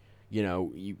 which, you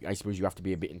know, I suppose you have to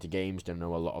be a bit into games to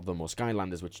know a lot of them, or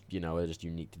Skylanders, which, you know, are just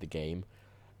unique to the game,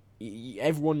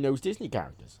 everyone knows Disney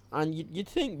characters. And you'd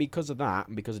think because of that,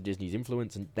 and because of Disney's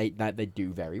influence, and they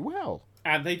do very well.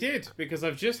 And they did, because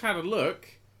I've just had a look,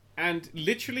 and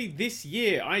literally this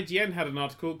year, IGN had an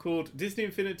article called Disney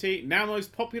Infinity, now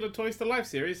most popular Toys to Life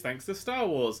series thanks to Star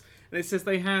Wars. And it says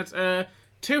they had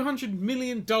 $200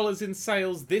 million in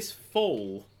sales this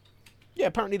fall. Yeah,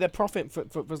 apparently their profit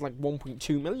was like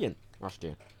 1.2 million last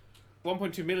year.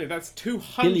 1.2 million. That's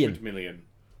 200 million.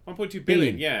 1.2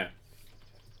 billion. Yeah.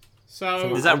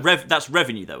 So Is that that's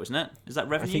revenue though, isn't it? Is that I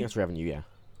revenue? think that's revenue, yeah.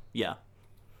 Yeah.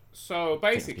 So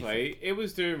basically, it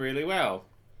was doing really well.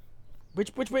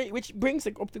 Which brings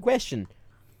up the question: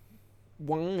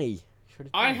 why should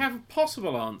it? I have a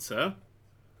possible answer.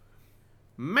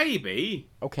 Maybe,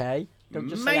 Okay. Don't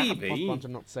just say I have a Maybe. possible answer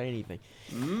and not say anything.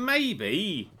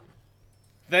 maybe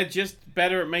they're just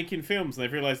better at making films, and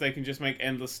they've realised they can just make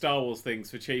endless Star Wars things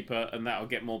for cheaper, and that'll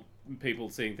get more people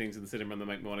seeing things in the cinema, and they'll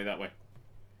make more money that way.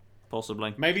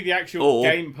 Possibly. Maybe the actual Or-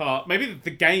 game part, maybe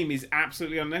the game is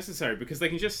absolutely unnecessary because they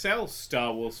can just sell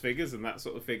Star Wars figures and that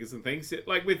sort of figures and things.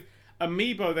 Like with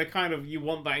Amiibo, they're kind of, you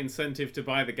want that incentive to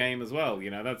buy the game as well. You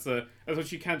know, that's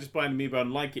what you can't just buy an Amiibo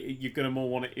and like it. You're gonna more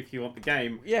want it if you want the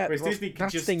game. Yeah, Whereas well, Disney can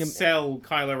that's just the thing, sell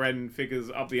Kylo Ren figures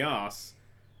up the arse.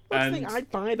 That's And the thing,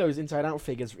 I'd buy those Inside Out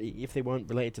figures if they weren't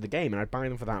related to the game, and I'd buy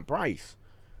them for that price.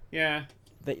 yeah,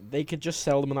 They could just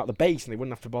sell them without the base, and they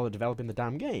wouldn't have to bother developing the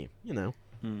damn game. You know.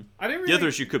 I didn't really. The other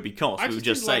issue could be cost. I We were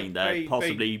just just didn't saying like that they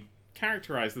possibly.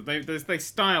 characterized that they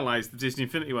stylized the Disney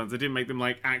Infinity ones. They didn't make them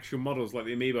like actual models like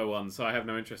the Amiibo ones, so I have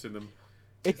no interest in them.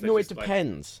 It They're just, like-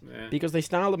 depends Yeah. because they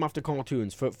style them after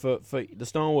cartoons. For the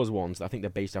Star Wars ones, I think they're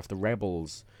based off the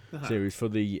Rebels series. For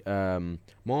the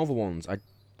Marvel ones,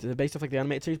 they're based off like the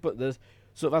animated series. But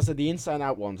that's the Inside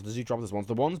Out ones, the Zootropolis ones,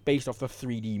 the ones based off the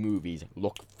 3D movies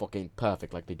look fucking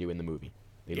perfect like they do in the movie.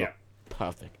 They look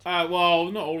perfect.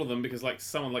 Well, not all of them because like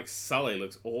someone like Sully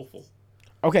looks awful.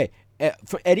 Okay,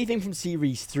 for anything from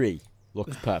Series 3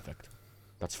 looks perfect.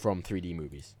 That's from 3D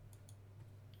movies.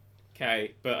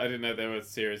 Okay, but I didn't know there were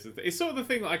serious. It's sort of the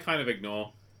thing that I kind of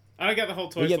ignore. I don't get the whole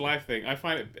Toys Yeah. to Life thing. I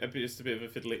find it just a bit of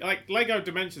a fiddly. Like Lego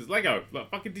Dimensions. Lego. Look,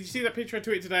 fucking, did you see that picture I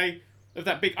tweeted today of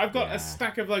that big? I've got Yeah. a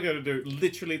stack of Lego to do,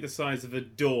 literally the size of a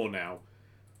door now.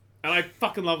 And I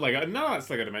fucking love Lego. And none of that's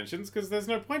Lego Dimensions because there's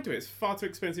no point to it. It's far too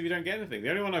expensive. You don't get anything. The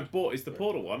only one I've bought is the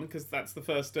Portal one because that's the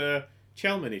first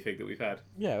Chell minifig that we've had.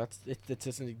 Yeah, it's the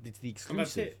And exclusive.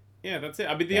 that's it. Yeah, that's it.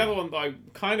 I mean, the Yeah. other one that I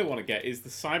kind of want to get is the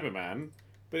Cyberman,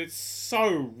 but it's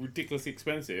so ridiculously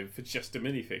expensive for just a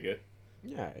minifigure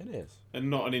Yeah, it is. and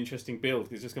not an interesting build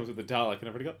because it just comes with the Dalek, and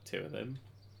I've already got 2 of them.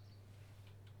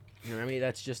 You know what I mean?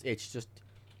 It's just.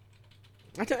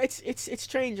 I don't, it's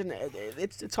strange and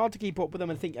it's hard to keep up with them.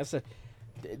 I think as a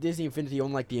Disney Infinity,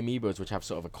 unlike the Amiibos, which have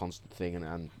sort of a constant thing,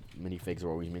 and minifigs are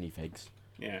always minifigs.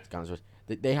 Yeah. It's kind of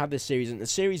they had this series, and the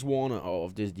series 1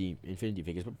 of Disney Infinity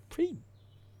figures were pretty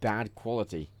bad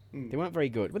quality. They weren't very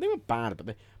good, but they weren't bad.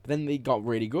 But then they got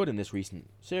really good in this recent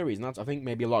series, and that's, I think,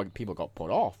 maybe a lot of people got put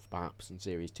off perhaps in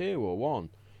series 2 or 1.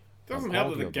 Doesn't help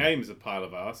that the Arguably. game's a pile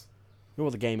of arse. Well,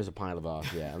 the game is a pile of art.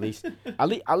 Yeah,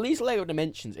 at least Lego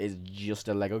Dimensions is just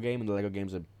a Lego game, and the Lego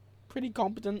games are pretty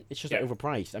competent. It's just Yeah.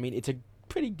 overpriced. I mean, it's a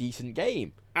pretty decent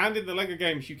game. And in the Lego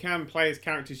games, you can play as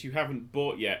characters you haven't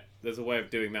bought yet. There's a way of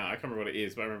doing that. I can't remember what it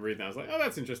is, but I remember reading that. I was like, oh,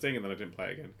 that's interesting, and then I didn't play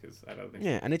it again because I don't think.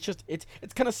 Yeah, and it's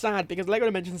kind of sad because Lego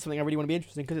Dimensions is something I really want to be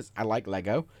interested in because I like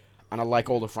Lego, and I like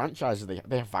all the franchises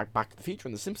they have Back to the Future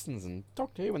and The Simpsons and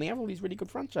Doctor Who, and they have all these really good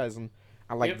franchises, and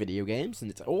I like Yep. video games, and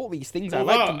it's all these things I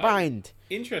Although, like combined.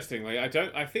 Interestingly, I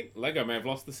think Lego may have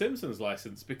lost the Simpsons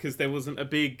license because there wasn't a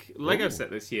big Lego Ooh. set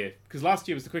this year. Because last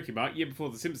year was the Quickie Mart, year before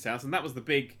the Simpsons house, and that was the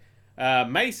big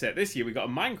May set. This year we got a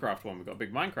Minecraft one. We got a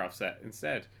big Minecraft set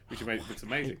instead, which looks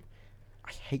amazing.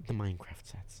 I hate the Minecraft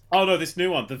sets. Oh no, this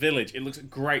new one, the village. It looks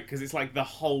great because it's like the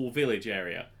whole village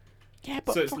area. Yeah,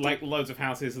 but So it's fucking- like loads of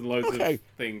houses and loads Okay, of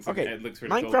things. And okay. it looks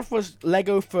really Minecraft cool. was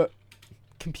Lego for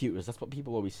computers. That's what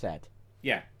people always said.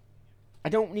 Yeah. I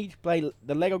don't need to play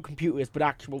the Lego computers, but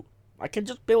actual. I can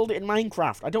just build it in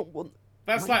Minecraft. I don't want.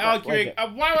 That's like Minecraft arguing,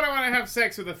 Lego. why would I want to have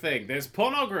sex with a thing? There's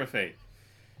pornography.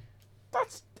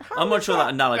 That's. I'm not sure that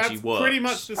analogy That's works. pretty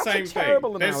much the That's a same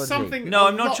terrible thing. There's analogy. something No, a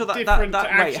I'm not lot sure that- different that- to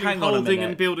wait, actually hang on a holding minute.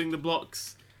 and building the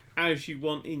blocks as you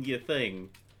want in your thing.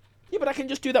 Yeah, but I can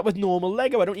just do that with normal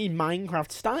Lego. I don't need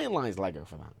Minecraft stylized Lego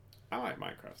for that. I like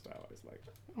Minecraft stylized Lego.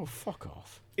 Oh, fuck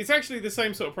off. It's actually the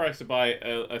same sort of price to buy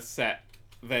a set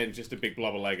than just a big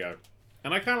blob of Lego.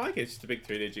 And I kind of like it. It's just a big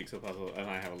 3D jigsaw puzzle, and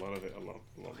I have a lot of it. A lot of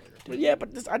Lego. But yeah, but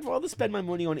I'd rather spend my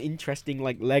money on interesting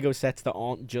like Lego sets that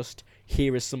aren't just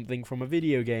here is something from a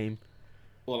video game.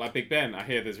 Well, like Big Ben. I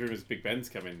hear there's rumours Big Ben's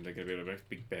coming. They're going to build a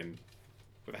Big Ben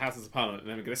with a house as a parliament, and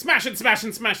then we're going to smash and smash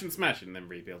and smash and smash, and then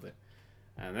rebuild it.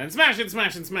 And then smash and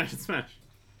smash and smash and smash.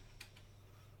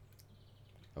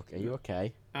 Okay, you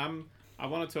okay? I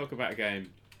want to talk about a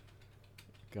game.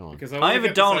 Go on. Because I wanna have a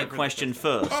get this over Dalek in the question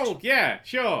first- first. Oh, yeah,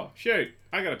 sure, shoot.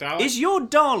 I got a Dalek. Is your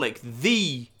Dalek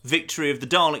the victory of the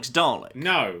Daleks' Dalek?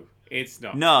 No, It's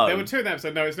not. No. There were 2 in the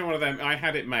episode. No, it's not one of them. I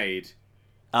had it made.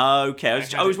 Okay,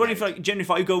 I was wondering made. if, generally, if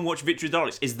I go and watch Victory of the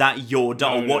Daleks, is that your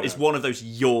Dalek? No, What is no. one of those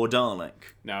your Dalek?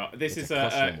 No, this It's is a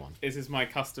custom one. This is my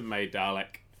custom-made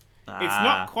Dalek. Ah. It's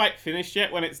not quite finished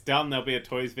yet. When it's done, there'll be a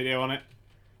toys video on it.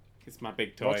 It's my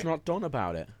big toy. What's not done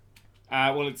about it?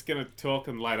 Well, it's gonna talk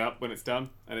and light up when it's done,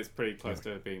 and it's pretty close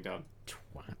to being done.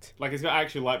 Twat. Like, it's got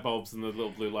actual light bulbs and the little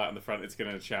blue light on the front. It's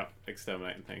gonna shout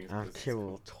exterminate and things.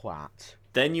 Actual twat.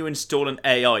 Then you install an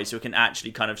AI so it can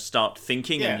actually kind of start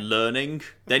thinking Yeah. and learning.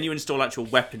 Then you install actual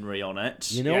weaponry on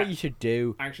it. You know Yeah. what you should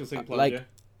do? Actual sync plunger.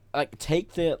 Like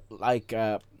take the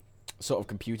sort of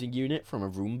computing unit from a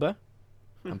Roomba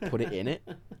and put it in it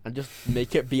and just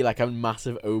make it be like a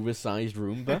massive oversized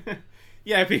Roomba.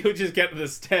 Yeah, people just get to the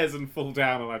stairs and fall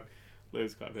down, and I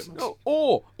lose quite a bit. No,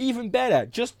 or even better,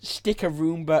 just stick a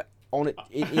Roomba on it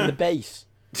in the base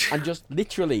and just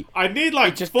literally I need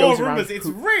like It just 4 goes around Roombas. It's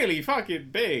really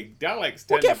fucking big. Daleks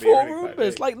we'll tend get to be 4 really quite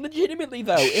Roombas. big. Like legitimately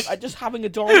though, if I just having a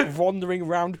dog wandering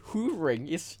around hoovering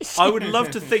is I would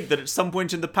love to think that at some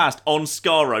point in the past, on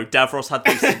Skaro, Davros had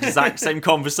this exact same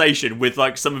conversation with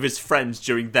like some of his friends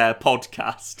during their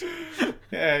podcast.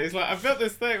 Yeah, it's like, I've built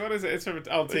this thing. What is it? It's from an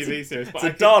old TV series. It's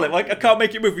a Dalek. Like, I can't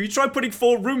make it move. You try putting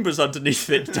 4 Roombas underneath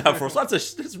it, Davros.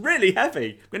 That's really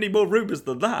heavy. We need more Roombas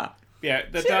than that. Yeah,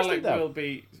 the Seriously, Dalek though. will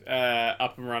be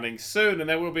up and running soon, and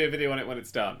there will be a video on it when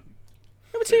it's done.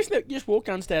 No, but seriously, you just walk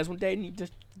downstairs one day and you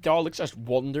just Dalek's just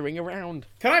wandering around.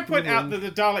 Can I point out that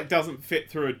the Dalek doesn't fit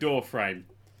through a door frame?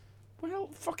 Well,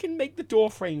 fucking make the door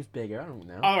frames bigger. I don't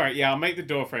know. Alright, yeah, I'll make the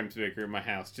door frames bigger in my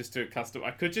house, just to custom. I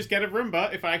could just get a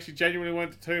Roomba if I actually genuinely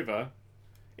wanted to Tuva.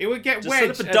 It would get Just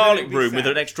wedged. set up a and then it Dalek would be room with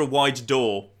set. an extra wide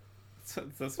door.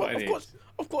 That's what I need.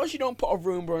 Of course, you don't put a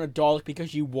Roomba on a Dalek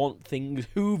because you want things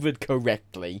hoovered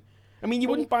correctly. I mean, you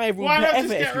wouldn't buy a Why Roomba not ever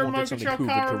just if get a you remote wanted something control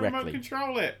hoovered car and remote correctly.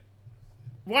 control it?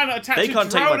 Why not attach They a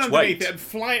can't take drone much underneath weight. it and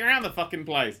fly it around the fucking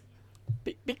place?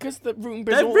 Because the Roomba's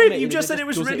They're automated, really, you just said it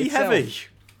was does really itself. heavy.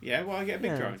 Yeah, well, I get a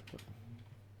big Yeah. drone.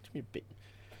 Just be a bit-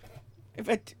 If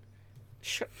it...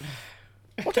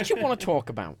 What did you want to talk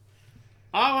about?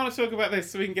 I want to talk about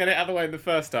this so we can get it out of the way in the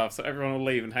first half, so everyone will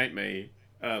leave and hate me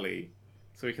early,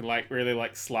 so we can really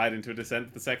slide into a descent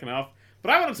for the second half.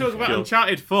 But I want to talk about Cool.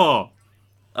 Uncharted 4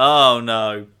 Oh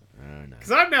no. Oh, no.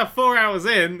 because I'm now 4 hours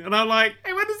in, and I'm like,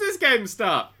 hey, when does this game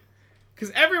start?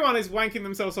 Because everyone is wanking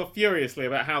themselves off furiously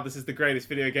about how this is the greatest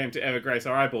video game to ever grace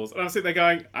our eyeballs, and I'm sitting there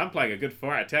going, I'm playing a good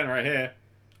 4 out of 10 right here.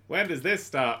 When does this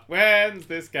start? When's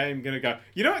this game gonna go?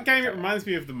 You know what game it reminds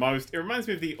me of the most? It reminds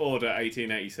me of The Order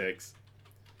 1886.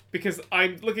 Because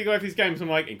I'm looking over these games, I'm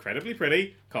like, incredibly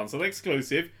pretty, console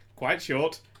exclusive, quite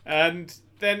short, and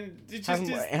then it just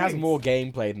It has more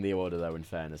gameplay than The Order, though, in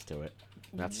fairness to it.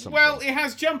 That's something. Well, it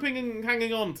has jumping and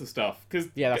hanging on to stuff, because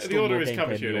yeah, that's The still Order more is gameplay cover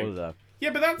than The shooting. Order, though. Yeah,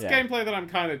 but that's Yeah. gameplay that I'm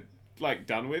kind of,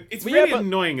 done with. It's Well, yeah, really but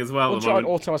annoying as well at the Uncharted moment.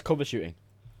 also has cover shooting.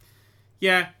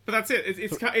 Yeah, but that's it.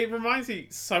 It reminds me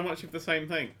so much of the same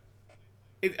thing.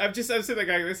 I'm sitting there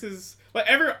going, this is like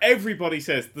everybody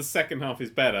says the second half is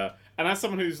better, and as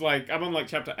someone who's like, I'm on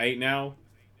chapter 8 now.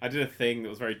 I did a thing that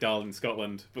was very dull in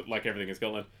Scotland, but like everything in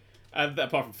Scotland, and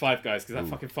apart from Five Guys, because that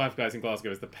fucking Five Guys in Glasgow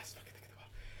is the best fucking thing in the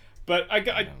world. But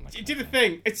I did a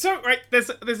thing. It's so right. There's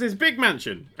this big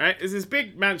mansion, right? There's this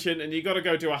big mansion, and you got to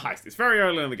go do a heist. It's very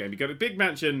early in the game. You got a big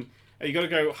mansion, and you got to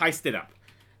go heist it up.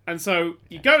 And so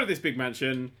you go to this big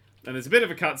mansion, and there's a bit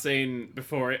of a cutscene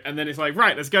before it, and then it's like,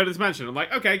 right, let's go to this mansion. I'm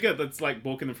like, okay, good. Let's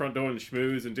walk in the front door and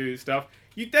schmooze and do stuff.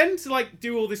 You then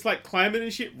do all this climbing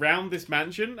and shit round this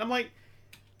mansion. I'm like,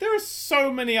 there are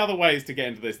so many other ways to get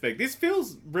into this thing. This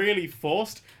feels really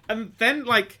forced. And then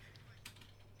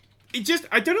it just,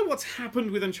 I don't know what's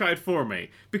happened with Uncharted 4 me,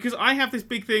 because I have this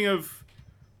big thing of.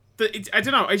 I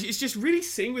don't know, it's just really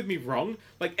sitting with me wrong.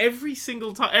 Every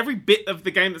single time, every bit of the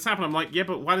game that's happened, I'm like, yeah,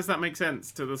 but why does that make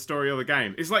sense to the story of the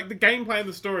game? It's like the gameplay and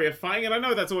the story are fine, and I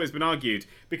know that's always been argued,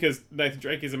 because Nathan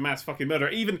Drake is a mass fucking murderer.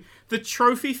 Even the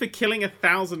trophy for killing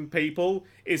 1,000 people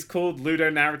is called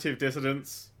Ludonarrative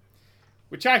Dissidence,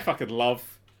 which I fucking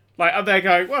love. I'm there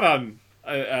going, well done,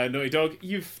 Naughty Dog,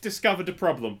 you've discovered a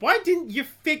problem. Why didn't you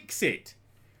fix it?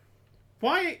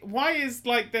 Why is,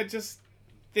 they're just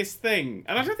this thing?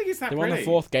 And I don't think it's that They're on pretty. the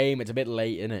fourth game. It's a bit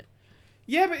late, isn't it?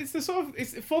 Yeah, but it's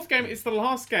it's the fourth game, it's the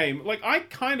last game. I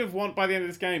kind of want, by the end of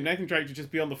this game, Nathan Drake to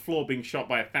just be on the floor being shot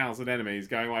by 1,000 enemies,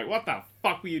 going what the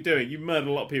fuck were you doing? You murdered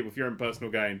a lot of people for your own personal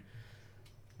gain.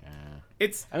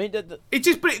 It's... I mean, but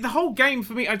the whole game,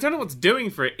 for me, I don't know what's doing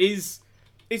for it,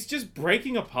 it's just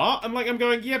breaking apart. And, I'm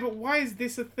going, yeah, but why is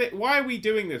this a thing? Why are we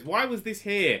doing this? Why was this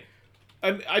here?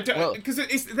 And I don't... Because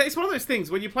it's one of those things,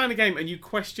 when you're playing a game and you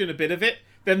question a bit of it,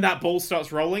 then that ball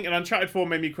starts rolling, and Uncharted 4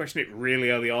 made me question it really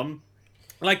early on.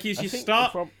 Like, you I think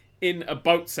start from- in a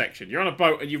boat section. You're on a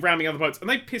boat, and you're ramming other boats, and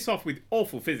they piss off with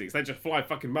awful physics. They just fly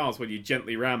fucking miles when you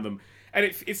gently ram them. And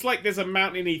it's like there's a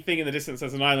mountainy thing in the distance,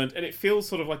 there's an island, and it feels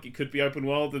sort of like it could be open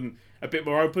world and a bit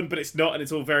more open, but it's not, and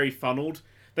it's all very funneled.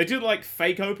 They do, like,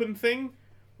 fake open thing,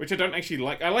 which I don't actually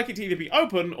like. I like it to either be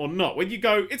open or not. When you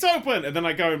go, it's open, and then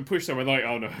I go and push somewhere, like,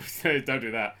 oh no, don't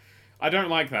do that. I don't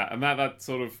like that, and that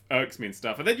sort of irks me and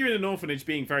stuff. And then you're in an orphanage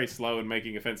being very slow and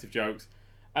making offensive jokes.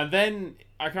 And then,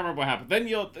 I can't remember what happened.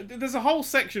 Then there's a whole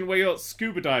section where you're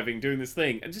scuba diving, doing this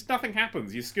thing, and just nothing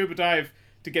happens. You scuba dive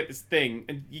to get this thing,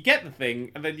 and you get the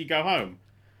thing, and then you go home.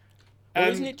 Well,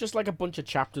 isn't it just like a bunch of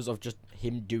chapters of just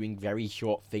him doing very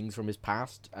short things from his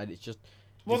past, and it's just...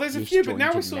 Well, there's a few, but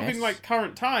now we're sort of in, like,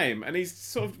 current time, and he's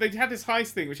sort of... They had this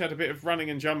heist thing, which had a bit of running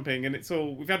and jumping, and it's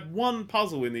all... We've had one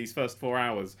puzzle in these first 4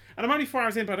 hours. And I'm only 4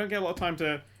 hours in, but I don't get a lot of time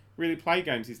to really play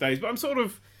games these days. But I'm sort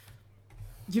of...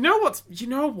 You know what? You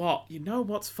know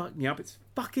what's fucked me up? It's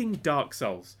fucking Dark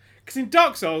Souls. Because in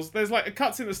Dark Souls, there's like a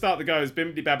cutscene at the start that goes,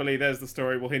 bimbidi babbly, there's the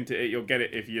story, we'll hint at it, you'll get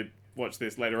it if you watch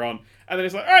this later on. And then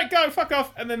it's like, alright, go, fuck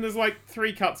off. And then there's like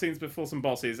 3 cutscenes before some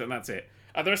bosses, and that's it.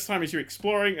 The rest of the time is you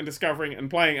exploring and discovering and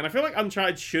playing. And I feel like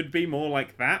Uncharted should be more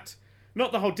like that.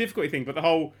 Not the whole difficulty thing, but the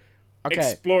whole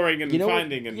exploring and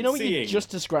finding and seeing. You know what you just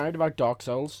described about Dark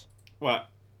Souls? What?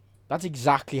 That's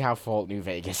exactly how Fallout New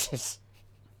Vegas is.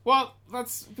 Well,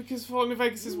 that's because Fallout New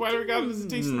Vegas is widely regarded as a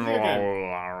decent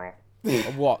video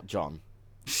game. What, John?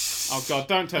 Oh god,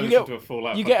 don't turn this into a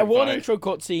Fallout. You get a one fight. intro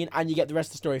cutscene, and you get the rest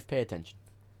of the story if you pay attention.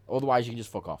 Otherwise, you can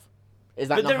just fuck off. Is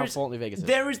that not how Fallout New Vegas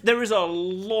is? There is a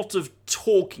lot of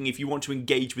talking if you want to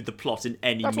engage with the plot in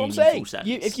any That's meaningful what I'm saying. sense.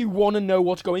 If you want to know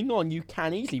what's going on, you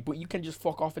can easily, but you can just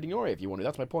fuck off and ignore it if you want to.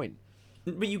 That's my point.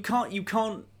 But you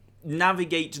can't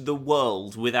navigate the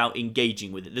world without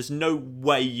engaging with it. There's no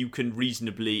way you can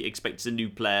reasonably expect as a new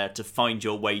player to find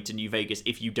your way to New Vegas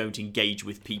if you don't engage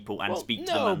with people and speak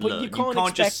to them and learn. You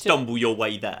can't just stumble your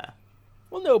way there.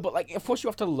 Well, no, but like, of course you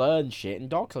have to learn shit. In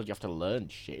Dark Souls, you have to learn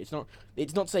shit.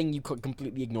 It's not saying you could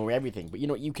completely ignore everything, but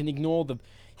you can ignore the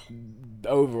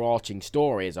overarching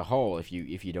story as a whole if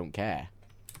you don't care.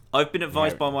 I've been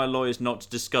advised by my lawyers not to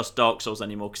discuss Dark Souls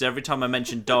anymore because every time I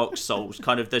mention Dark Souls,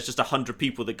 there's just 100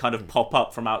 people that kind of pop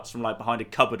up from like behind a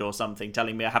cupboard or something,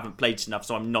 telling me I haven't played it enough,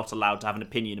 so I'm not allowed to have an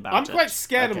opinion about it. I'm quite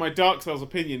scared of my Dark Souls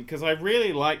opinion because I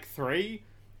really like 3,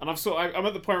 and I'm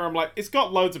at the point where I'm like, it's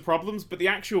got loads of problems, but the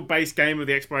actual base game of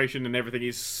the exploration and everything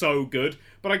is so good.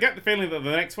 But I get the feeling that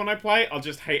the next one I play, I'll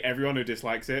just hate everyone who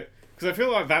dislikes it because I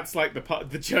feel like that's like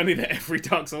the journey that every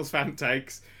Dark Souls fan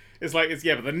takes. It's like,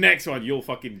 but the next one, you'll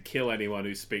fucking kill anyone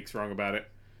who speaks wrong about it.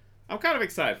 I'm kind of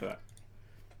excited for that.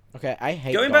 Okay, I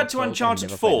hate Going back to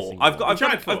Uncharted 4, I've got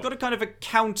a kind of a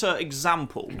counter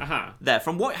example there.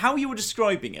 From how you were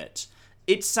describing it,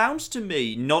 it sounds to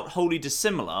me not wholly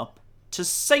dissimilar to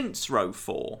Saints Row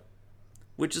 4,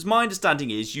 which, as my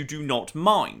understanding is, you do not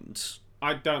mind.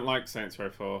 I don't like Saints Row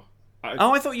 4.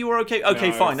 I thought you were okay. Okay,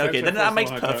 no, fine. Okay, then that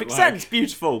makes perfect sense.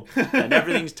 Beautiful. And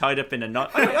everything's tied up in a knot.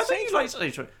 I think you like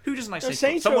Saints Row. Who doesn't like Saints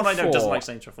Row? Someone I know doesn't like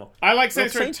Saints Row 4. I like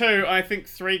Saints Row 2. I think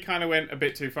 3 kind of went a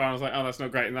bit too far. I was like, oh, that's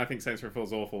not great. And I think Saints Row 4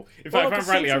 is awful. In fact, if I'm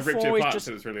rightly, I ripped it apart because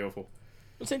it's really awful.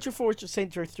 Well, Saints Row 4 is just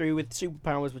Saints Row 3 with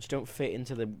superpowers which don't fit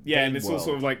into the and it's all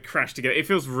sort of like crashed together. It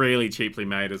feels really cheaply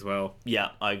made as well. Yeah,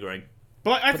 I agree.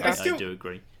 But I do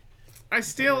agree. I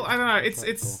don't know.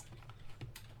 It's.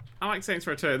 I like Saints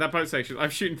Row 2. That boat section,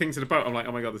 I'm shooting things in a boat. I'm like,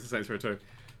 oh my god, this is Saints Row 2.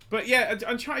 But yeah,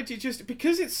 Uncharted,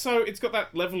 because it's got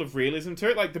that level of realism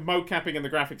to it. Like the mocapping and the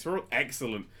graphics are all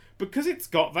excellent. Because it's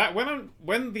got that,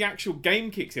 when the actual game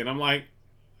kicks in, I'm like,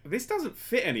 this doesn't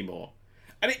fit anymore.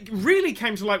 And it really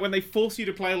came to light when they force you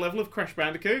to play a level of Crash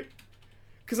Bandicoot.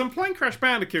 Because I'm playing Crash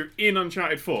Bandicoot in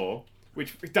Uncharted 4,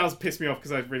 which does piss me off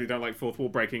because I really don't like fourth wall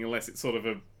breaking unless it's sort of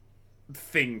a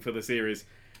thing for the series.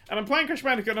 And I'm playing Crash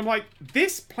Bandicoot and I'm like,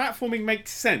 this platforming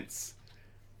makes sense.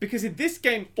 Because in this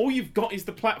game, all you've got is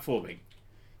the platforming.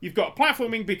 You've got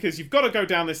platforming because you've got to go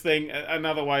down this thing, and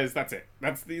otherwise that's it.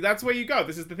 That's where you go.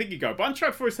 This is the thing you go. But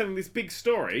Uncharted 4 is telling this big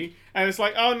story, and it's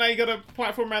like, oh, now you got to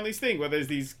platform around these things where there's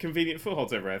these convenient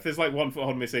footholds everywhere. If there's like one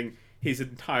foothold missing, his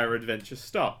entire adventure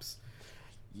stops.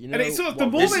 And it's sort of, the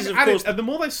more they've added, and the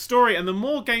more there's story, and the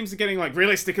more games are getting like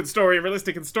realistic and story,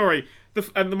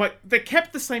 they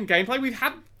kept the same gameplay. We've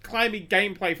had climbing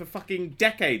gameplay for fucking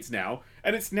decades now,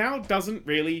 and it's now doesn't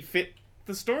really fit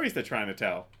the stories they're trying to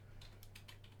tell.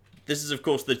 This is, of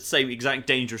course, the same exact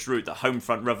dangerous route that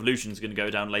Homefront Revolution is going to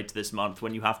go down later this month,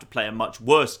 when you have to play a much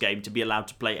worse game to be allowed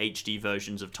to play HD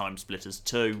versions of Time Splitters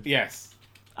 2. Yes.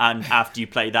 And after you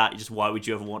play that, why would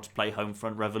you ever want to play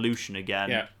Homefront Revolution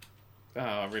again? Yeah.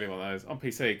 I really want those on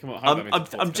PC. Come on,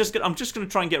 I'm just gonna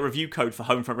try and get a review code for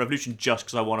Homefront Revolution just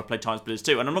because I want to play Time Splitters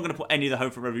 2, and I'm not gonna put any of the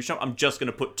Homefront Revolution up. I'm just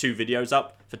gonna put 2 videos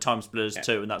up for Time Splitters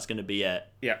 2, and that's gonna be it.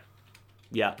 Yeah.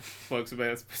 Yeah. Folks,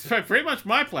 that's pretty much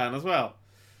my plan as well.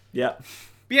 Yeah.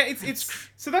 But yeah, it's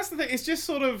so that's the thing. It's just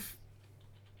sort of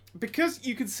because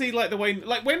you could see like the way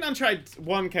like when Uncharted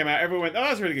 1 came out, everyone went, "Oh,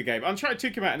 that's a really good game." Uncharted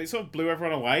 2 came out and it sort of blew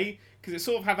everyone away because it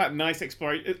sort of had that nice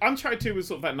exploration. Uncharted 2 was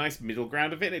sort of that nice middle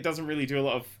ground of it. It doesn't really do a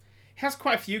lot of. It has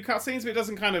quite a few cutscenes, but it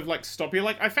doesn't kind of like stop you.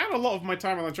 Like I found a lot of my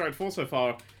time on Uncharted 4 so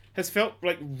far has felt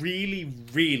like really,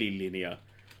 really linear.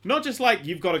 Not just like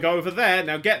you've got to go over there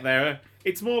now, get there.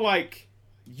 It's more like.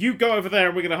 You go over there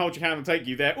and we're going to hold your hand and take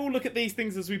you there. Oh, look at these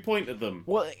things as we point at them.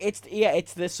 Well, it's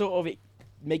the sort of, it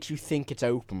makes you think it's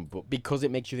open, but because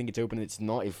it makes you think it's open, it's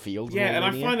not. It feels yeah, and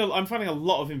linear. I'm finding a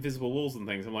lot of invisible walls and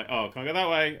things. I'm like, oh, can't go that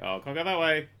way. Oh, can't go that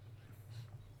way.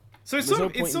 So it's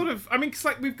sort of. I mean, 'cause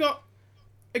like we've got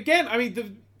again. I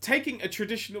mean, taking a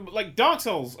traditional like Dark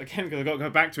Souls again. Because I've got to go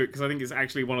back to it because I think it's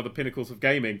actually one of the pinnacles of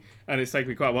gaming, and it's taken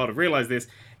me quite a while to realize this.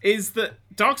 Is that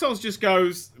Dark Souls just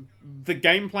goes the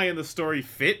gameplay and the story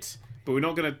fit, but we're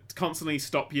not going to constantly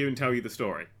stop you and tell you the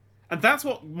story. And that's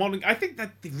what modern. I think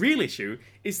that the real issue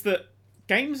is that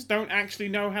games don't actually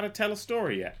know how to tell a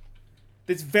story yet.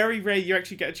 It's very rare you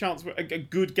actually get a chance with a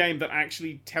good game that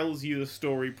actually tells you the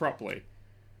story properly.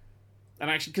 And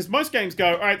actually, because most games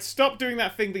go, all right, stop doing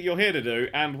that thing that you're here to do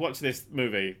and watch this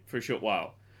movie for a short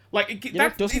while. Like,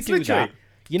 it doesn't do that.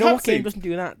 You know what game doesn't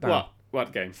do that, Dan?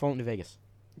 What game? Fallout New Vegas.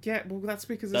 Yeah, well, that's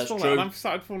because it's That's Fallout, true. and I've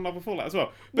started falling in love with Fallout as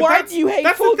well. But Why do you hate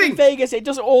Fallout New Vegas? It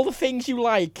does all the things you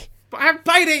like. But I haven't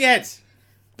played it yet!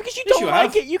 Because you don't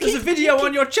like it. There's a video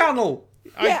on your channel.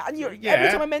 Yeah, and every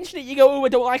time I mention it, you go, "Oh, I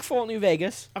don't like Fallout New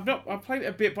Vegas." I've played it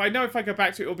a bit, but I know if I go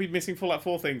back to it, it'll be missing Fallout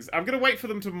 4 things. I'm going to wait for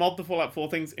them to mod the Fallout 4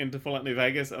 things into Fallout New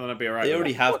Vegas, and then I'll be alright. They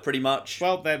already have, pretty much.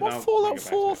 Well, then What I'll Fallout go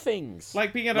back 4 to it. things?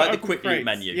 Like being able Like to the open quick loot crates.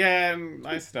 menu. Yeah, and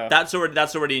nice stuff. That's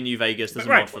already in New Vegas. There's a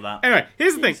mod for that. Anyway,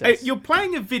 here's the thing. Jesus. You're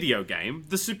playing a video game,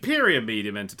 the superior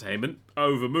medium entertainment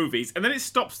over movies, and then it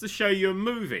stops to show you a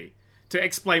movie to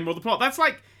explain more of the plot. That's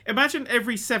like, imagine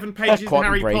every 7 pages of Quantum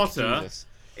Harry Break, Potter. Jesus.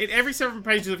 In every 7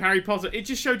 pages of Harry Potter, it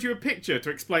just showed you a picture to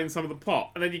explain some of the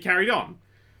plot, and then you carried on.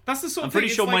 That's the sort I'm of thing.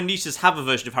 pretty sure my nieces have a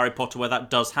version of Harry Potter where that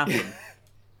does happen.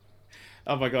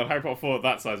 Oh my god, Harry Potter 4 at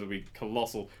that size would be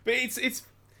colossal. But it's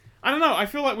I don't know, I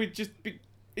feel like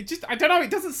I don't know, it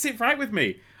doesn't sit right with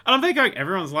me. And I'm there going,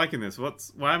 everyone's liking this,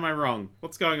 why am I wrong?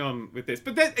 What's going on with this?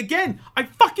 But then, again,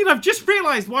 I've just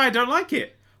realised why I don't like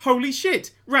it. Holy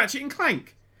shit, Ratchet and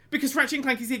Clank. Because Ratchet and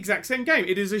Clank is the exact same game.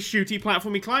 It is a shooty,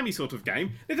 platformy, climby sort of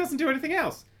game. It doesn't do anything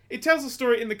else. It tells a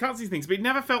story in the cutscene things, but it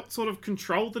never felt sort of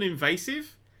controlled and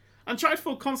invasive. Uncharted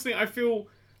 4 constantly, I feel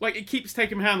like it keeps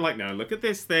taking my hand, like, no, look at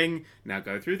this thing, now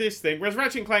go through this thing. Whereas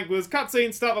Ratchet and Clank was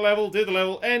cutscene, start the level, do the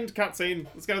level, end, cutscene,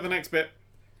 let's go to the next bit.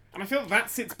 And I feel that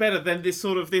sits better than this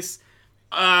sort of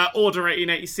Order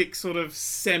 1886 sort of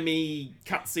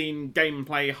semi-cutscene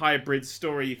gameplay hybrid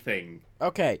story thing.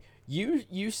 Okay,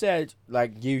 you said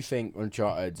like you think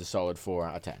Uncharted's a solid 4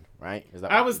 out of 10, right?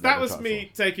 That was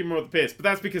me taking more of the piss, but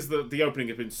that's because the opening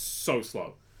has been so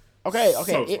slow. Okay. So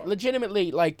slow.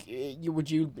 Legitimately, like, would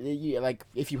you like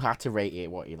if you had to rate it,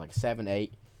 what, like 7,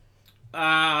 8?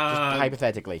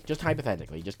 Just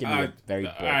hypothetically, just give me a very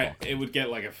ballpark. It would get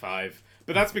like a 5,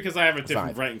 but that's because I have a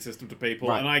different 5. rating system to people,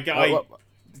 Right. and I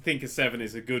think a 7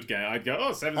 is a good game. I'd go,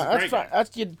 7's a great game.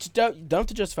 That's you don't have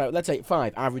to justify it. Let's say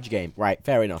 5, average game. Right,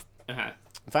 fair enough.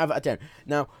 5 out of 10.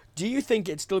 Now, do you think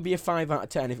it'd still be a 5 out of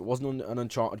 10 if it wasn't an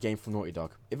Uncharted game from Naughty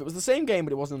Dog? If it was the same game,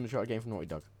 but it wasn't an Uncharted game from Naughty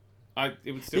Dog?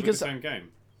 It would still be the same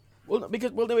game. Well,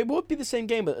 no, it would be the same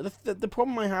game, but the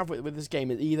problem I have with this game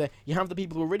is either you have the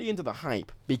people who are really into the hype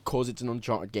because it's an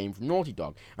Uncharted game from Naughty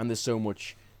Dog, and there's so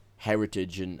much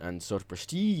heritage and sort of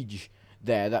prestige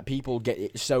there that people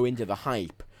get so into the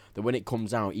hype that when it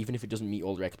comes out, even if it doesn't meet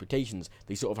all their expectations,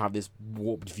 they sort of have this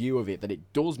warped view of it that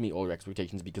it does meet all their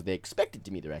expectations because they expect it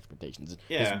to meet their expectations.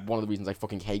 Yeah. That's one of the reasons I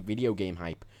fucking hate video game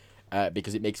hype.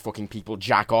 Because it makes fucking people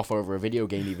jack off over a video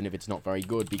game even if it's not very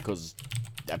good because...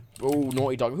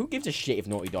 Naughty Dog. Who gives a shit if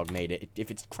Naughty Dog made it? If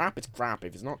it's crap, it's crap.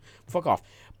 If it's not, fuck off.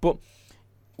 But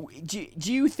do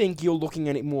you think you're looking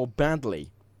at it more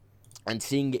badly and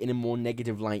seeing it in a more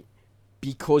negative light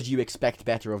because you expect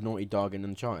better of Naughty Dog and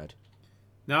Uncharted?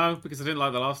 No, because I didn't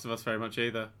like The Last of Us very much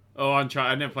either. Oh,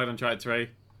 Uncharted. I never played Uncharted 3.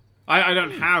 I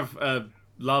don't have a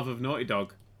love of Naughty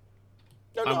Dog.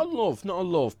 No, not a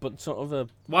love, but sort of a...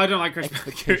 Well, I don't like Crash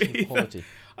Bandicoot either. Quality.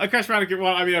 Crash Bandicoot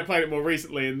 1, I mean, I played it more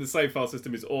recently, and the save file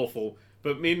system is awful.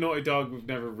 But me and Naughty Dog, we've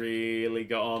never really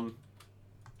got on.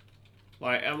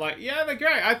 Like, I'm like, yeah, they're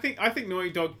great. I think Naughty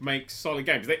Dog makes solid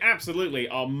games. They absolutely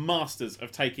are masters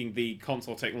of taking the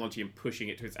console technology and pushing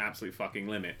it to its absolute fucking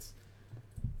limits.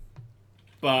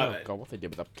 But Oh god, what they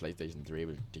did with that PlayStation 3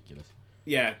 was ridiculous.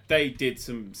 yeah, they did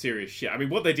some serious shit. I mean,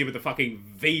 what they did with the fucking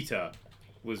Vita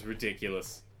was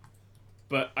ridiculous.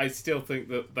 But I still think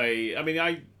that they... I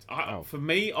mean, for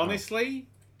me, honestly,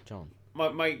 John. my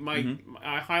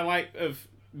highlight of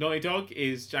Naughty Dog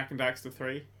is Jak and Daxter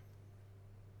 3.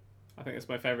 I think it's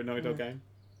my favourite Naughty Dog game.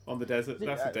 On the desert.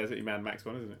 That's the Desert Man Max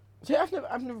one, isn't it? See, I've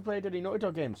never played any Naughty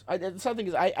Dog games. The sad thing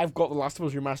is, I've got The Last of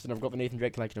Us Remastered and I've got the Nathan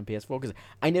Drake collection on PS4 because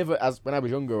I never, when I was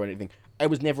younger or anything, I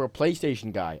was never a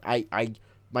PlayStation guy.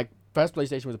 My first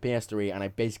PlayStation was a PS3 and I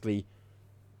basically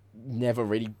never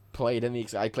really played any.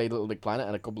 I played Little Big Planet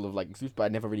and a couple of like exclusives, but I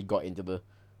never really got into the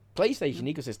PlayStation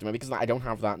ecosystem because I don't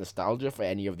have that nostalgia for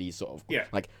any of these sort of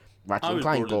like Ratchet and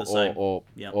Clank or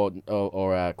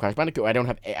Crash Bandicoot. I don't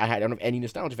have any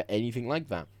nostalgia for anything like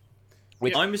that.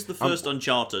 I missed the first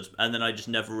Uncharted, and then I just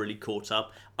never really caught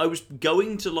up. I was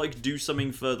going to like do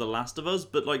something for The Last of Us,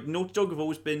 but like Naughty Dog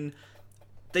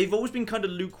they've always been kind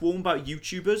of lukewarm about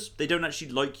YouTubers. They don't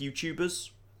actually like YouTubers.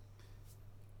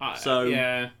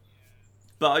 Yeah.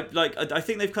 But I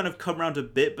think they've kind of come around a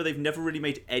bit, but they've never really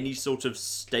made any sort of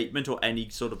statement or any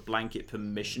sort of blanket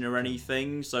permission or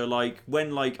anything. So like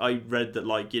when like I read that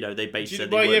like they basically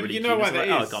said they weren't really why that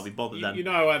is. I can't be bothered then. You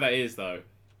know why that is though.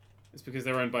 It's because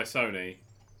they're owned by Sony.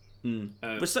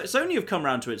 But Sony have come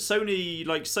around to it.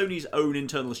 Sony's own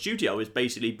internal studio is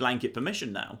basically blanket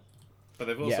permission now. But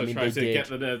they've also tried to get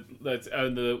them to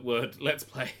own the word Let's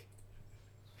Play.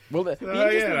 Well, the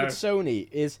interesting thing with Sony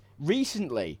is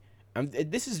recently, and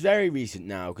this is very recent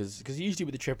now, because usually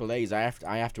with the AAAs,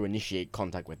 I have to initiate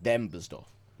contact with them for stuff.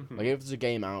 Like if there's a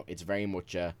game out, it's very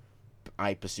much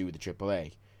I pursue the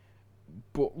AAA.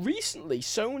 But recently,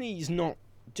 Sony's not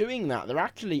doing that. They're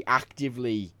actually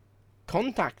actively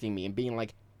contacting me and being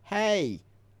like, "Hey,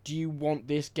 do you want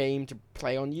this game to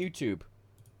play on YouTube?"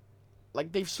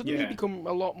 Like they've suddenly become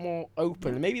a lot more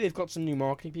open. Maybe they've got some new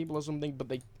marketing people or something, but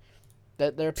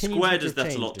their opinions Square have does that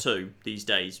changed. a lot too these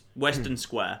days. Western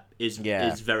Square is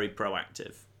very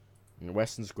proactive. And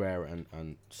Western Square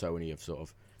and Sony have sort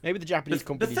of maybe the Japanese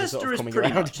companies Bethesda are sort of coming is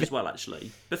pretty around much as well.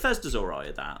 Actually, Bethesda's alright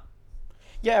at that.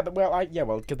 Yeah, but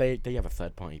cause they have a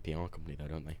third party PR company though,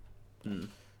 don't they?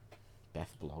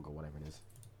 Beth Blog or whatever it is.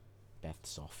 Beth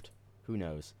Soft. Who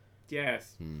knows?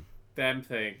 Yes. Them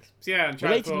things. So yeah, and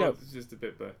Transport is just a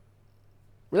bit better.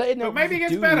 But maybe it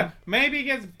gets better. Maybe it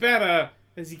gets better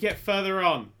as you get further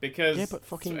on, because... Yeah, but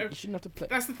fucking, you shouldn't have to play...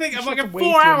 That's the thing, I'm like, at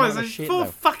 4 hours, 4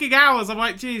 fucking hours, I'm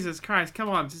like, Jesus Christ, come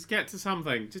on, just get to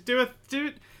something. Just do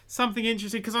something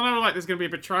interesting, because I know, like, there's going to be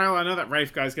a betrayal. I know that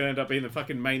Rafe guy's going to end up being the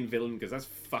fucking main villain, because that's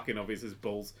fucking obvious as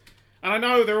balls. And I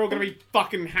know they're all going to be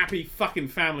fucking happy fucking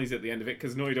families at the end of it,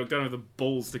 because Naughty Dog don't have the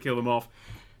balls to kill them off,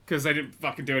 because they didn't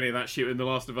fucking do any of that shit in The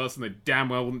Last of Us, and they damn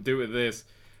well wouldn't do it with this.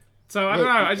 So, I don't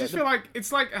know, I just feel like,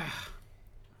 it's like...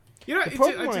 you know, I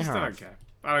don't care.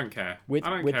 I don't care. I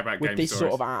don't care about game this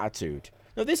stories. sort of attitude.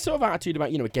 No, this sort of attitude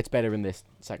about, it gets better in this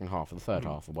second half or the third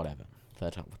half or whatever.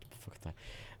 Third half, what the fuck is that?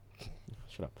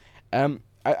 Shut up.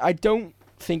 I don't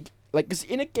think, like, 'cause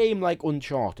in a game like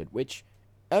Uncharted, which,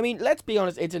 I mean, let's be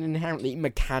honest, it's an inherently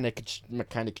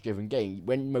mechanics-driven game.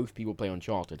 When most people play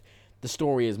Uncharted, the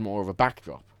story is more of a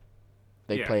backdrop.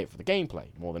 They play it for the gameplay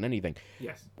more than anything.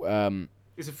 Yes.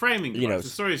 It's a framing device. The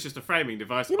story is just a framing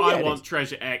device. I want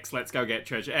Treasure X, let's go get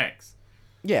Treasure X.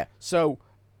 Yeah, so,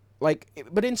 like,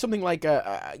 but in something like,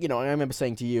 I remember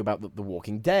saying to you about the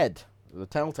Walking Dead, the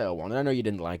Telltale one, and I know you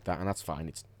didn't like that, and that's fine.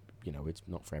 It's, it's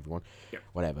not for everyone,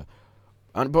 whatever.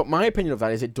 But my opinion of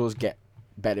that is it does get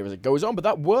better as it goes on, but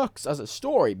that works as a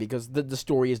story because the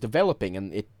story is developing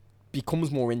and it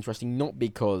becomes more interesting, not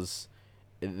because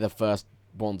the first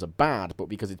ones are bad, but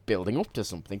because it's building up to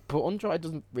something. But Uncharted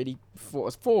doesn't really,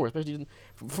 especially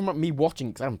from me watching,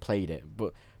 because I haven't played it,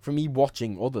 but from me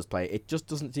watching others play it just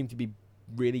doesn't seem to be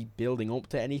really building up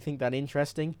to anything that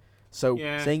interesting. So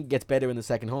saying it gets better in the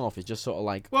second half is just sort of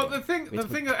like... Well, the thing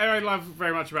that I love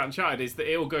very much about Uncharted is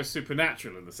that it all goes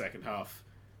supernatural in the second half.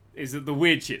 Is that the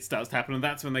weird shit starts to happen, and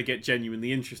that's when they get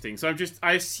genuinely interesting. So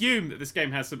I assume that this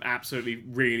game has some absolutely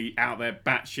really out there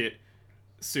batshit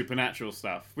supernatural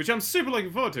stuff, which I'm super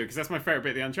looking forward to because that's my favourite bit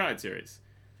of the Uncharted series.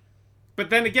 But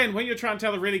then again, when you're trying to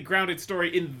tell a really grounded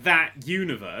story in that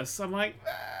universe, I'm like,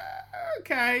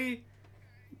 okay,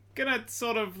 gonna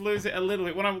sort of lose it a little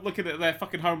bit. When I'm looking at their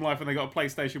fucking home life and they got a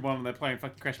PlayStation 1 and they're playing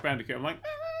fucking Crash Bandicoot, I'm like,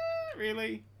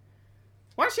 really?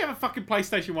 Why does she have a fucking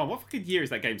PlayStation 1? What fucking year is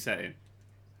that game set in?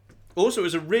 Also, it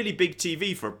was a really big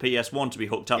TV for a PS1 to be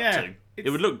hooked up Yeah, to. It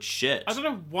it's- would look shit. I don't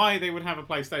know why they would have a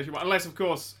PlayStation 1, unless, of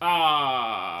course, you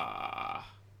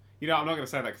know, I'm not going to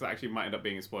say that because that actually might end up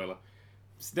being a spoiler.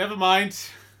 Just never mind.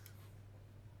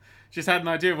 Just had an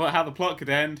idea of how the plot could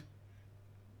end.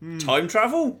 Time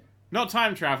travel? Not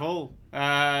time travel.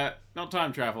 Not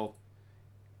time travel.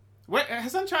 Wait,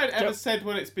 has Uncharted ever said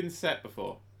when it's been set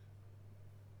before?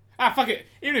 Ah, fuck it.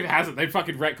 Even if it hasn't, they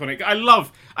fucking retcon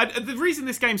it. The reason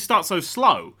this game starts so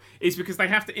slow is because they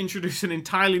have to introduce an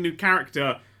entirely new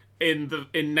character in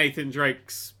Nathan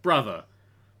Drake's brother.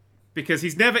 Because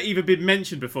he's never even been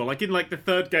mentioned before. Like, in, like, the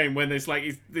third game when there's,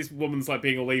 like, this woman's, like,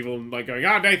 being all evil and, like, going,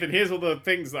 Nathan, here's all the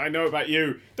things that I know about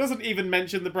you. Doesn't even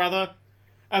mention the brother.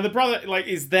 And the brother, like,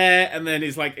 is there, and then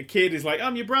is, like, a kid is like,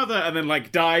 I'm your brother, and then,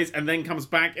 like, dies, and then comes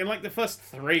back. In, like, the first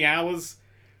 3 hours,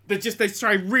 they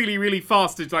try really, really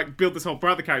fast to, like, build this whole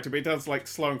brother character, but it does, like,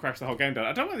 slow and crash the whole game down.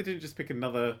 I don't know why they didn't just pick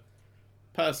another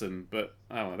person, but,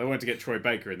 I don't know. They wanted to get Troy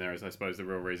Baker in there, is, I suppose, the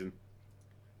real reason.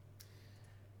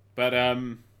 But,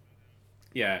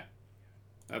 yeah.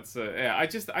 That's, yeah, I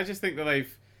just think that I'm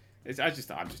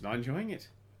just not enjoying it.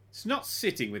 It's not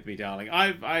sitting with me, darling.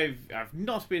 I've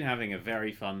not been having a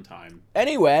very fun time.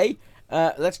 Anyway,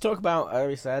 let's talk about,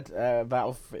 we said,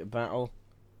 Battlefield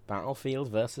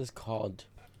versus COD.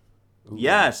 Ooh.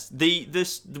 Yes, I think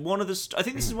this is one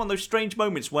of those strange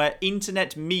moments where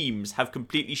internet memes have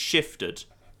completely shifted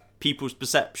people's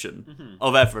perception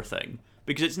of everything,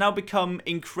 because it's now become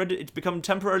it's become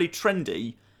temporarily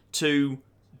trendy to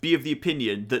be of the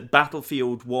opinion that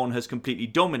Battlefield 1 has completely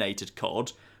dominated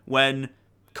COD, when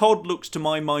COD looks, to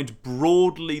my mind,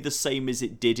 broadly the same as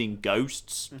it did in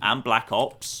Ghosts and Black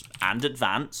Ops and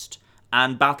Advanced,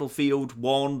 and Battlefield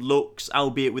 1 looks,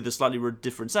 albeit with a slightly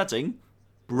different setting,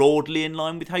 broadly in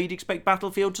line with how you'd expect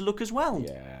Battlefield to look as well.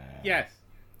 Yeah. Yes.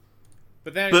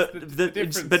 But there's the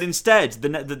difference. But instead,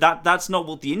 that's not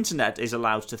what the internet is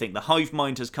allowed to think. The hive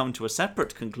mind has come to a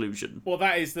separate conclusion. Well,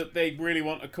 that is that they really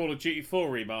want a Call of Duty 4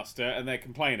 remaster, and they're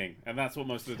complaining, and that's what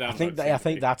most of the downloads. I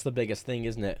think that's the biggest thing,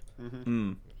 isn't it?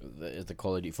 Is the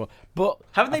Call of Duty 4. But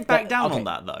haven't they backed down on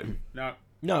that though?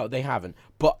 No, they haven't.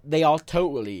 But they are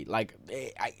totally, like,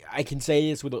 I can say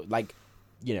this with, like,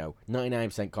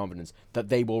 99% confidence that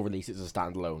they will release it as a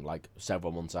standalone, like,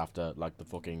 several months after, like, the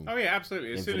fucking. Oh yeah,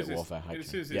 absolutely. As soon as Warfare,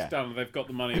 it's done, and they've got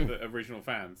the money of the original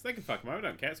fans. They can fuck them over. I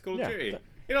don't care. It's Call of Duty.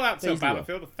 You know that sell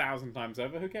Battlefield 1,000 times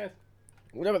over. Who cares?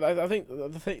 Whatever. I think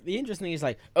the interesting thing is,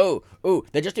 like,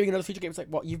 they're just doing another feature game. It's like,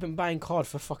 what? You've been buying COD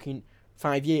for fucking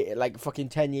 5 years, like fucking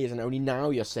 10 years, and only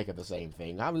now you're sick of the same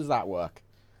thing. How does that work?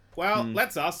 Well,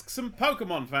 let's ask some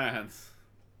Pokemon fans.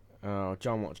 Oh,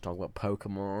 John wants to talk about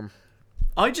Pokemon.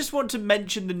 I just want to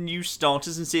mention the new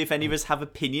starters and see if any of us have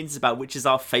opinions about which is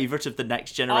our favourite of the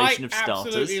next generation of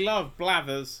starters. I absolutely love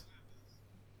Blathers.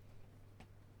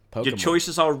 Pokemon. Your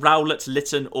choices are Rowlet,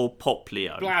 Litten, or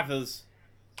Poplio. Blathers.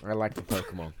 I like the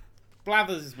Pokemon.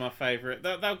 Blathers is my favourite.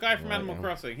 The guy from Animal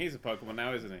Crossing, he's a Pokemon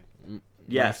now, isn't he?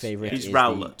 Yes, my favorite he's is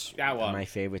Rowlet. That one. My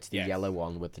favourite's the yellow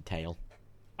one with the tail.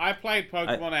 I played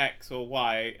Pokemon X or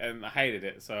Y and I hated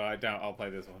it, so I'll play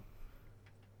this one.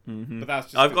 But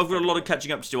that's just I've got a lot of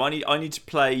catching up to do. I need to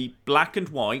play Black and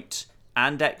White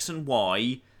and X and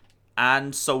Y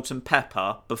and Salt and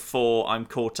Pepper before I'm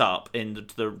caught up in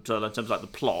terms of like the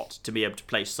plot to be able to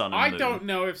play Sun and Moon. I don't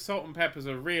know if Salt and Peppers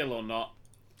are real or not.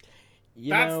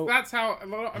 That's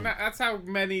how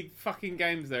many fucking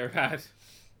games they've had.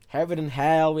 Heaven and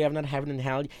Hell. We haven't had Heaven and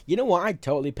Hell. You know what? I'd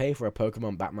totally pay for a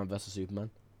Pokemon Batman vs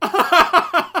Superman.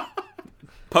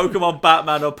 Pokemon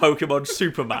Batman or Pokemon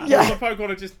Superman. Yeah. All the Pokemon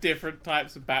are just different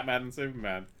types of Batman and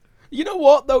Superman. You know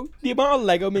what, though? The amount of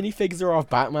Lego minifigs there are of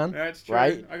Batman. Yeah, it's true.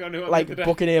 Right? I got a new one like today.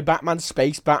 Buccaneer Batman,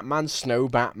 Space Batman, Snow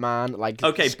Batman, like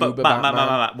Okay, Scuba but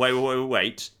Batman.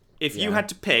 wait. If you had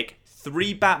to pick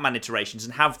 3 Batman iterations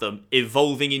and have them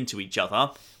evolving into each other,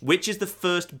 which is the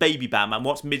first baby Batman,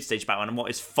 what's mid-stage Batman, and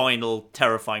what is final,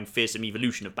 terrifying, fearsome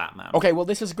evolution of Batman? Okay, well,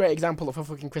 this is a great example of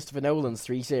fucking Christopher Nolan's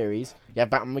 3 series. You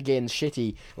have Batman Begins,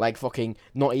 shitty, like fucking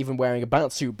not even wearing a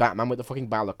batsuit Batman with the fucking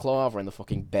balaclava and the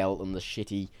fucking belt and the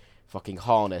shitty fucking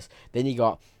harness. Then you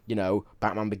got,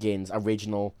 Batman Begins,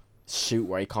 original suit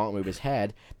where he can't move his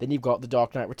head. Then you've got the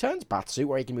Dark Knight Returns batsuit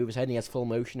where he can move his head and he has full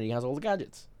motion and he has all the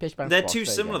gadgets. They're too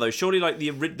similar though. Surely like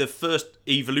the first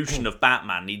evolution of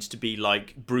Batman needs to be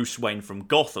like Bruce Wayne from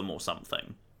Gotham or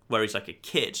something, where he's like a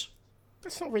kid.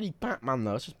 That's not really Batman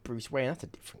though, it's just Bruce Wayne. That's a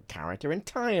different character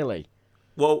entirely.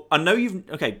 Well, I know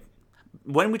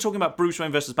when we're talking about Bruce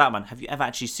Wayne versus Batman, have you ever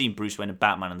actually seen Bruce Wayne and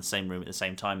Batman in the same room at the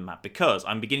same time, Matt? Because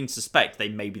I'm beginning to suspect they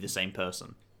may be the same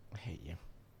person. I hate you.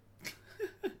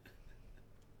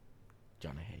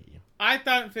 John, I hate you. I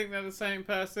don't think they're the same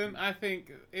person. I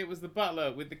think it was the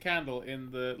butler with the candle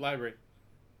in the library.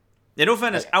 In all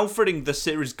fairness, Alfred in the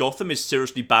series Gotham is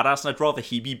seriously badass, and I'd rather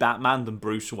he be Batman than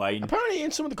Bruce Wayne. Apparently, in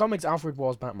some of the comics, Alfred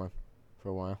was Batman for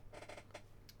a while.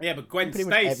 Yeah, but Gwen Pretty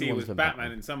much Stacy everyone's was been Batman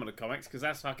Batman. in some of the comics, because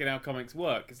that's fucking how comics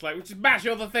work. It's like, we just mash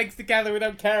all the things together, we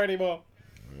don't care anymore.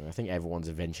 I think everyone's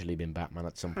eventually been Batman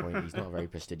at some point. He's not a very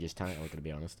prestigious title, to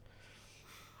be honest.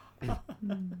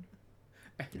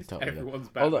 Totally Everyone's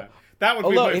though. Batman. That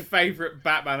would be my favourite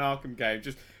Batman Arkham game.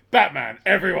 Just Batman,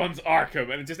 everyone's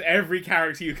Arkham, and just every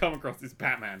character you come across is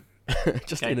Batman.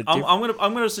 Just Okay, in a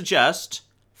I'm gonna suggest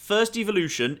first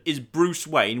evolution is Bruce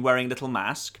Wayne wearing a little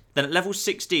mask. Then at level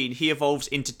 16 he evolves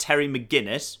into Terry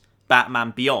McGinnis,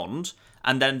 Batman Beyond,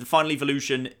 and then the final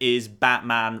evolution is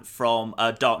Batman from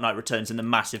Dark Knight Returns in the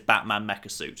massive Batman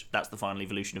mecha suit. That's the final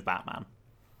evolution of Batman.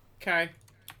 Okay.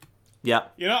 Yeah,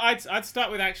 You know, I'd start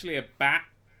with actually a bat,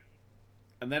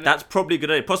 and then that's probably a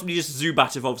good idea. Possibly just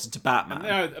Zubat evolves into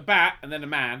Batman. a bat, and then a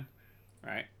man,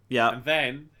 right? Yeah, And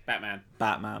then Batman.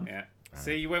 Batman. Yeah.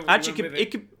 See, you went. Actually, you went with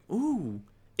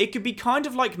it could be kind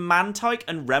of like Mantike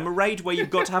and Remoraid, where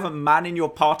you've got to have a man in your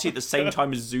party at the same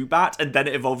time as Zubat, and then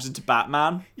it evolves into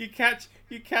Batman. You catch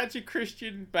a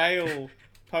Christian Bale.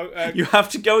 You have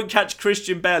to go and catch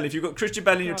Christian Bale. If you've got Christian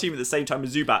Bale in your team at the same time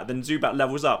as Zubat, then Zubat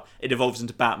levels up. It evolves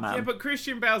into Batman. Yeah, but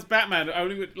Christian Bale's Batman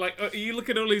only would, like, you look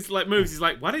at all these like moves. He's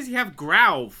like, why does he have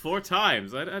growl 4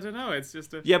 times? I don't know. It's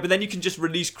just a Yeah, but then you can just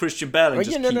release Christian Bale and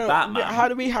just keep Batman.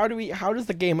 How does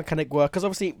the game mechanic work? Because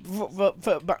obviously, for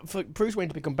Bruce Wayne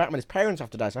to become Batman, his parents have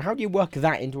to die. So how do you work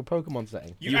that into a Pokemon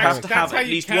setting? You have to have at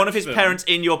least one of his parents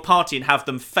in your party and have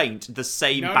them faint the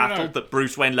same battle that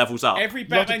Bruce Wayne levels up. Every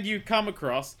Batman you come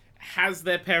across has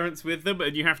their parents with them,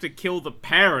 and you have to kill the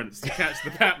parents to catch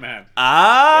the Batman.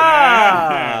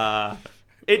 Ah!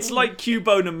 It's like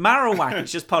Cubone and Marowak.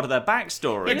 It's just part of their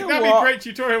backstory. That'd be a great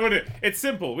tutorial, wouldn't it? It's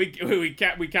simple. We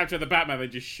capture the Batman,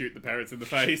 then just shoot the parents in the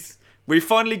face. We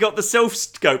finally got the self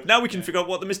scope. Now we can figure out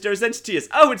what the mysterious entity is.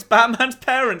 Oh, it's Batman's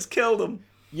parents. Kill them.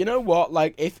 You know what?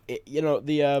 Like, if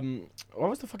the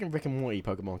what was the fucking Rick and Morty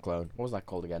Pokemon clone? What was that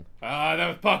called again? Ah, that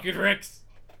was Pocket Ricks.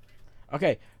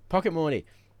 Okay, Pocket Morty.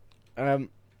 Like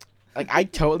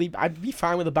I'd be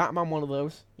fine with a Batman one of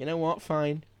those. You know what?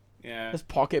 Fine. Yeah. Just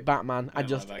Pocket Batman.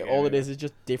 All it is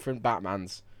just different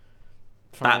Batmans.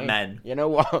 Fine. Batman. You know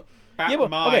what?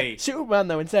 Batman. Okay, Superman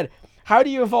though instead. How do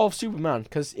you evolve Superman?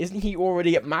 Because isn't he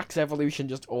already at max evolution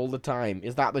just all the time?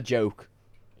 Is that the joke?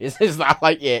 Is that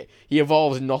like it? He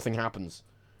evolves and nothing happens.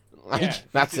 Like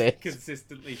that's it.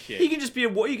 Consistently shit. He can just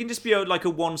be like a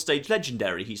one-stage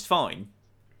legendary. He's fine.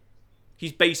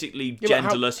 He's basically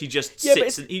genderless. He just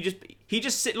sits and he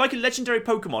just sit like a legendary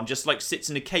Pokemon. Just like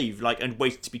sits in a cave, like and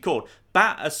waits to be caught.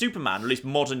 Superman, or at least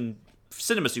modern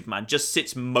cinema Superman, just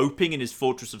sits moping in his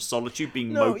fortress of solitude,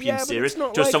 being mopey and serious.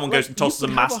 Just someone goes and tosses a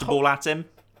master ball at him.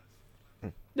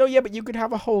 No, yeah, but you could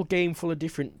have a whole game full of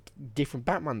different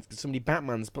Batmans, so many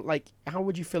Batmans. But like, how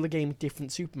would you fill a game with different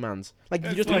Supermans? Like,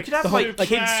 you just you could have like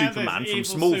Kid Superman from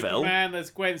Smallville. Superman, there's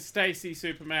Gwen Stacy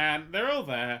Superman. They're all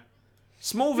there.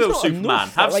 Smallville Superman.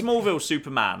 Enough, have like, Smallville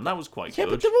Superman. That was quite good. Yeah,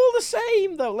 but they're all the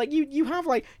same though. Like you have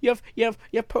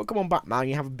Pokemon Batman.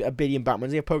 You have a billion Batmans.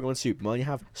 You have Pokemon Superman. You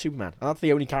have Superman, and that's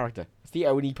the only character. It's the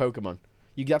only Pokemon.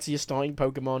 That's your starting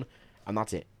Pokemon, and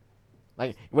that's it.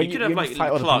 Like when you could have like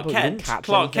Clark Kent.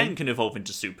 Clark Kent can evolve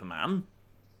into Superman.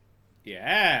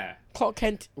 Yeah. Clark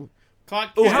Kent.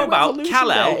 Oh, how about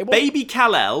Kal-El? Baby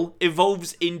Kal-El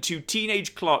evolves into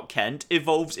teenage Clark Kent.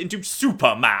 Evolves into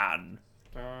Superman.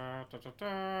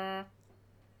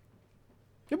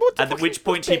 At which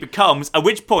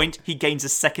point he gains a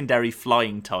secondary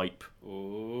flying type.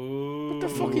 Ooh. What the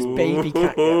fuck is Baby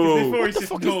Cat? Before he's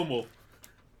just normal.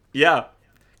 Yeah.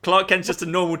 Clark Kent's just a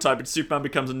normal type, and Superman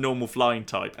becomes a normal flying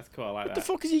type. That's cool. I like that. What the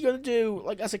fuck is he gonna do?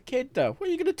 Like as a kid, though, what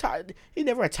are you gonna attack? He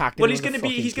never attacked. Well, he's gonna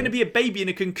be a baby in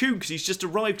a cocoon because he's just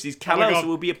arrived. Because he's Kal-El, so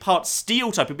he'll be a part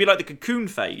Steel type. He'll be like the cocoon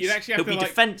phase. He'll be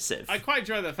defensive. I quite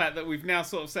enjoy the fact that we've now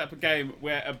sort of set up a game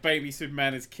where a baby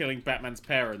Superman is killing Batman's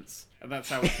parents, and that's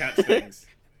how we catch things.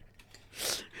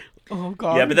 Oh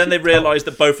god. Yeah, but then they realise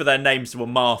that both of their names were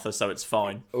Martha, so it's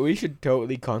fine. We should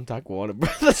totally contact Warner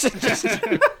Brothers. And just...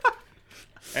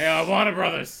 Hey, Warner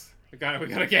Brothers, we got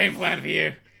a game plan for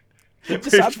you.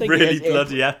 It's really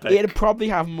bloody epic. It'd probably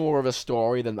have more of a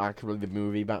story than actually the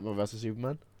movie Batman vs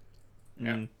Superman.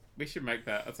 Yeah, we should make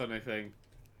that. That's our new thing.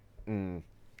 Mm.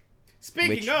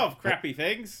 Speaking of crappy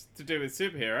things to do with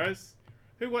superheroes,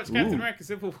 who watched Captain America: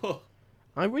 Civil War?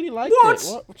 I really liked What?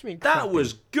 it. What do you mean? That crappy?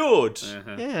 was good.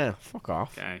 Yeah, fuck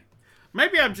off. Okay.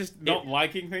 Maybe I'm just not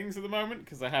liking things at the moment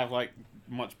because I have like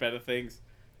much better things.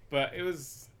 But it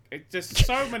was It's just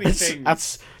so many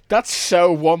things. That's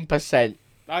so 1%.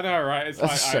 I know, right? It's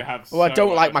like I have. Well, I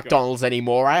don't like I've got- McDonald's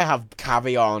anymore. I have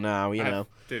caviar now. You know.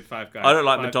 Dude, Five Guys. I don't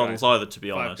like Five McDonald's Guys. either, to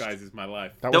be honest. Five Guys is my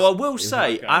life. That Though I was- will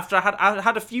say, okay. after I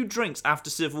had a few drinks after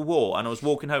Civil War, and I was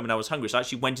walking home and I was hungry, so I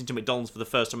actually went into McDonald's for the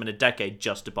first time in a decade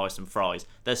just to buy some fries.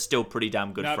 They're still pretty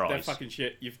damn good No, they're fries. fucking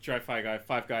shit. You've tried Five Guys.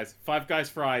 Five Guys. Five Guys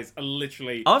fries are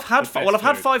literally. I've had the best I've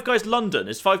had food. Five Guys London.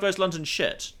 Is Five Guys London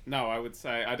shit? No, I would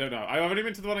say I don't know. I've only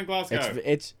been to the one in Glasgow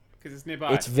because it's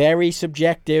nearby. It's very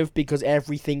subjective because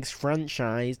everything's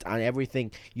franchised and everything.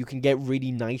 You can get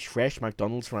really nice fresh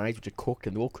McDonald's fries which are cooked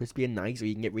and they're all crispy and nice, or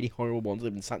you can get really horrible ones that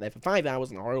have been sat there for 5 hours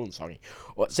and horrible and sorry.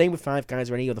 Or same with Five Guys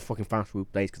or any other fucking fast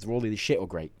food place because they're all either shit or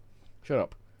great. Shut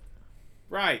up.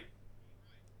 Right.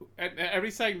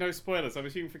 Everybody's saying no spoilers. I'm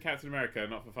assuming for Captain America,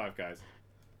 not for Five Guys.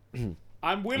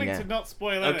 I'm willing Yeah. to not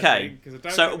spoil anything. Okay, 'cause I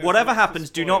don't so think there's whatever much to happens,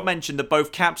 do not spoil. mention that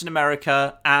both Captain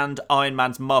America and Iron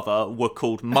Man's mother were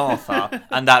called Martha,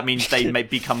 and that means they may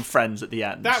become friends at the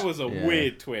end. That was a Yeah.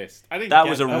 weird twist. I didn't That get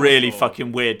was a that really at all.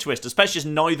 fucking weird twist, especially as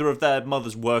neither of their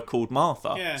mothers were called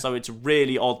Martha. Yeah. So it's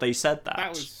really odd they said that. That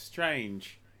was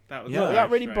strange. That was Yeah. No, very that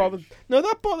really strange. bothered. No,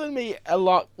 that bothered me a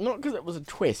lot. Not because it was a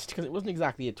twist, because it wasn't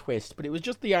exactly a twist, but it was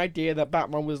just the idea that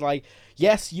Batman was like,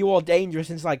 "Yes, you are dangerous."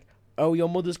 And it's like, "Oh, your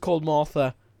mother's called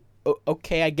Martha.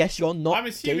 Okay, I guess you're not." I'm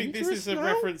assuming this dangerous is a now?"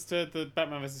 reference to the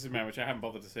Batman vs Superman, which I haven't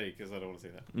bothered to see because I don't want to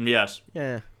see that. Yes.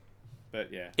 Yeah.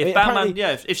 But yeah. If mean, Batman, apparently-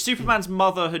 yeah, if Superman's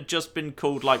mother had just been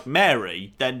called like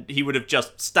Mary, then he would have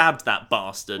just stabbed that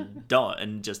bastard,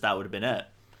 and just that would have been it.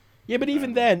 Yeah, but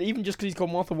even then, even just because he's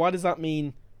called Martha, why does that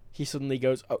mean he suddenly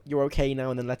goes, "Oh, you're okay now,"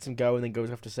 and then lets him go, and then goes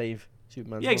off to save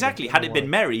Superman? Yeah, exactly. Had it been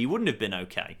Mary, he wouldn't have been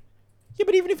okay. Yeah,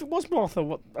 but even if it was Martha,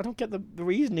 what? I don't get the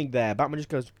reasoning there. Batman just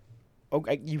goes,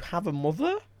 "Okay, you have a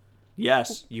mother."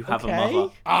 Yes, you have Okay. a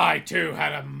mother. I too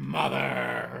had a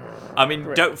mother. I mean,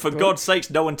 Correct. for God's sakes,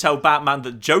 no one tell Batman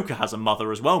that Joker has a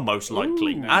mother as well, most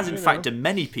likely. Ooh, as in you fact know. do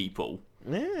many people.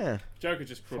 Yeah. Joker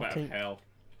just crawled out of Fucking- hell.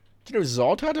 Do you know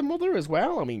Zod had a mother as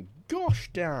well? I mean, gosh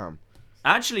damn.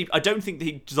 Actually, I don't think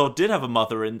that Zod did have a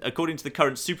mother, and according to the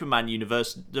current Superman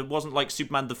universe, there wasn't like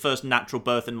Superman the first natural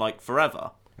birth in like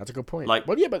forever. That's a good point. Like,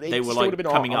 well, yeah, but they it were still like would have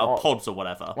been coming out of pods or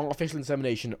whatever. artificial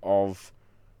insemination of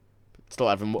still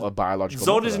having a biological.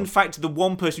 Zod mother, is in though. fact the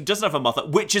one person who doesn't have a mother,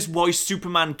 which is why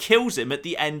Superman kills him at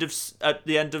the end of Man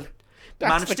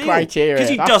That's of the Steel. criteria. Because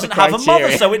he That's doesn't the have a mother,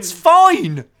 criteria. so it's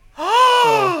fine.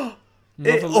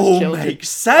 It Motherless all children.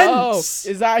 makes Oh, sense.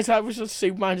 is that was just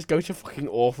Superman just go to fucking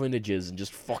orphanages and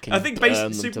just fucking? I think burn basically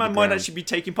them to Superman the might ground. actually be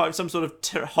taking part in some sort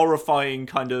of horrifying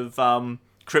kind of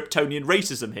Kryptonian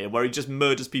racism here, where he just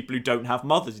murders people who don't have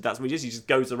mothers. That's what he does. He just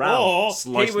goes around Or he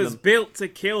slicing was them. built to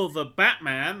kill the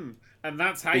Batman, and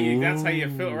that's how you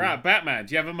filter out Batman.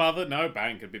 Do you have a mother? No,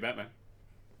 bang, could be Batman.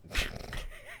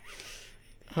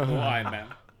 Or Iron Man.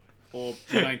 Or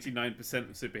 99%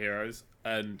 of superheroes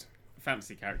and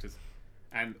fantasy characters.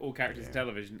 And all characters in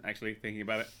television, actually, thinking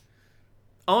about it.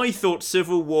 I thought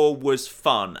Civil War was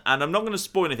fun, and I'm not going to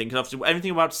spoil anything because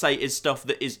everything I'm about to say is stuff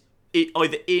that is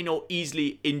either in or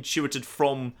easily intuited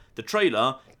from the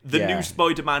trailer. The Yeah. new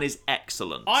Spider-Man is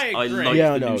excellent. I agree. like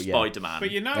Yeah, the no, new yeah. Spider-Man.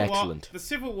 But you know Excellent. what? The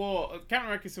Civil War, Captain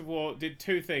America Civil War did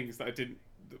two things that I didn't.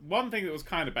 One thing that was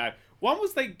kind of bad. One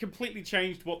was they completely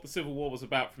changed what the Civil War was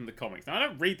about from the comics. Now, I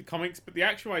don't read the comics, but the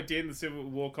actual idea in the Civil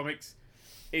War comics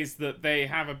is that they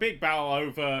have a big battle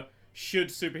over should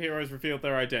superheroes reveal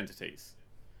their identities.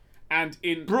 And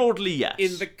Broadly, yes.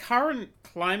 in the current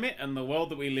climate and the world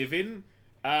that we live in,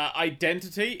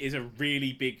 identity is a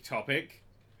really big topic.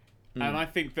 And I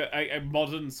think that a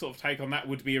modern sort of take on that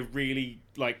would be a really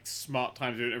smart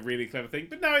time to do it, a really clever thing.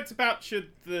 But no, it's about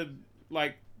should the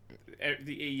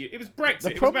EU. It was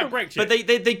Brexit. It was about Brexit. But they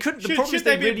couldn't. The should, problem is should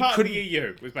they they be really a part couldn't. of the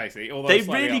EU? Was basically all They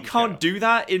really can't do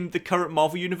that in the current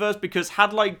Marvel universe because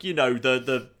had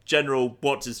the General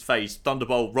what's his face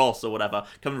Thunderbolt Ross or whatever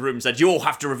come in the room and said you all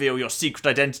have to reveal your secret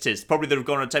identities, probably they'd have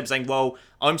gone on a tape saying, well,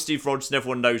 I'm Steve Rogers and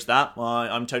everyone knows that.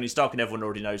 I'm Tony Stark and everyone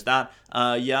already knows that.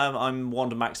 I'm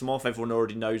Wanda Maximoff, everyone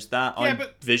already knows that. Yeah, I'm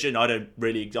but- Vision. I'm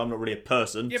not really a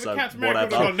person. Yeah, but so Captain America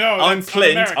whatever. would go, no, I'm that's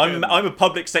Clint. un-American. I'm a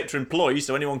public sector employee,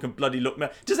 so anyone can bloody look me.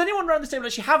 Does anyone around this table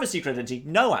actually have a secret identity?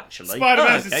 No, actually.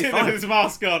 Spider-Man Oh, is okay, sitting fine. with his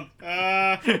mask on.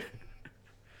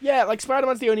 Yeah,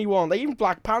 Spider-Man's the only one. Even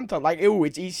Black Panther,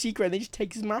 he's secret, and they just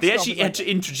take his mask They off. actually It's had to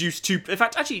introduce two. In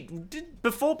fact,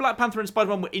 before Black Panther and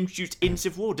Spider-Man were introduced in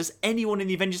Civil War, does anyone in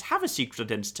the Avengers have a secret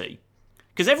identity?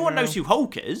 Because everyone knows who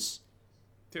Hulk is.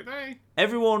 Do they?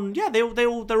 Everyone, yeah, they're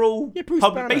all Yeah, Bruce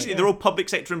public. Banner, Basically, yeah. they're all public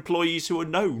sector employees who are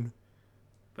known.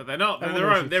 But they're not. They're Everyone their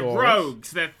knows own. who They're Thor is.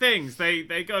 rogues. They're things.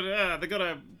 They got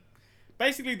a.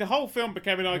 Basically, the whole film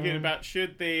became an argument about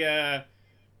should the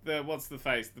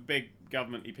big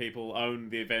government-y people own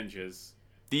the Avengers.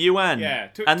 The UN. Yeah.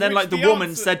 And then, like, the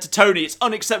woman said to Tony, it's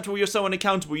unacceptable, you're so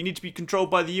unaccountable, you need to be controlled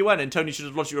by the UN. And Tony should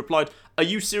have logically replied, are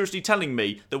you seriously telling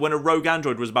me that when a rogue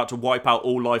android was about to wipe out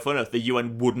all life on Earth, the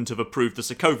UN wouldn't have approved the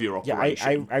Sokovia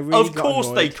operation? I really of course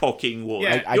they cocking would.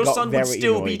 Yeah. Your son would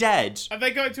still be dead. And they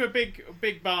go to a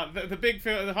big barn.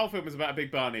 The whole film is about a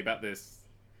big Barney about this.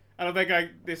 And they go,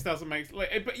 this doesn't make...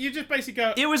 but you just basically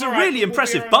go... It was a really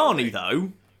impressive Barney,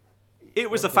 though.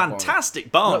 It was a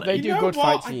fantastic Barney. No, they do good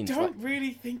fight scenes. I don't really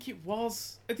think it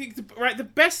was. I think the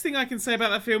best thing I can say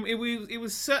about that film, it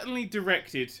was certainly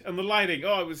directed, and the lighting.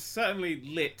 Oh, it was certainly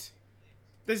lit.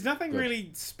 There's nothing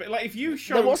really like if you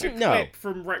showed a clip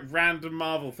from random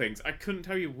Marvel things, I couldn't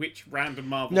tell you which random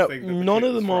Marvel thing. No, none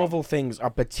of the Marvel things are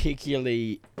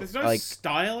particularly. There's no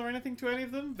style or anything to any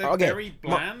of them. They're very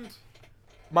bland.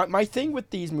 My thing with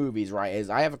these movies, right, is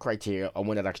I have a criteria on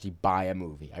when I'd actually buy a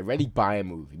movie. I rarely buy a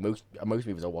movie. Most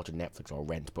movies I watch on Netflix or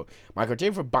rent, but my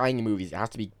criteria for buying movies, it has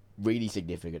to be really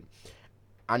significant.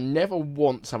 And never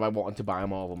once have I wanted to buy a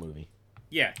Marvel movie.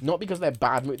 Yeah. Not because they're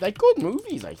bad movies. They're good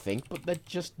movies, I think, but they're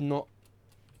just not...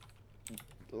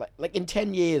 Like in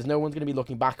 10 years, no one's going to be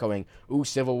looking back going, ooh,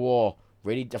 Civil War,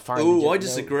 really defined... Ooh, I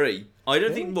disagree. I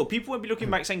don't think... Well, people won't be looking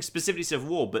back saying specifically Civil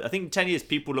War, but I think in 10 years,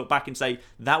 people look back and say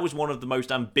that was one of the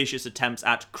most ambitious attempts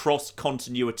at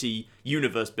cross-continuity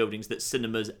universe buildings that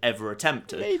cinema's ever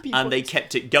attempted. Maybe, and they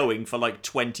kept it going for like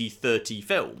 20, 30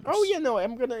 films. Oh, yeah, no,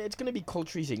 it's going to be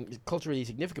culturally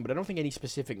significant, but I don't think any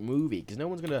specific movie, because no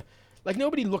one's going to... Like,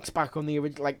 nobody looks back on the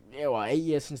original... Like, 8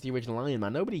 years since the original Iron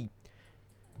Man, nobody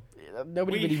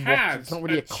really watched... It's not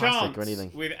really a classic or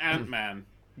anything. With Ant-Man...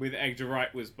 with Edgar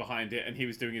Wright was behind it, and he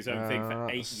was doing his own thing for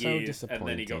 8 years, and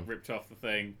then he got ripped off the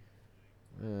thing.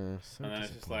 And then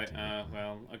it's just like,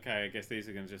 well, okay, I guess these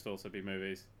are going to just also be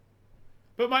movies.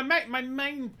 But my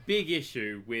main big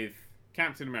issue with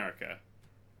Captain America,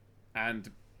 and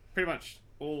pretty much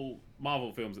all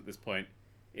Marvel films at this point,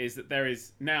 is that there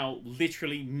is now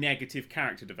literally negative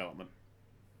character development.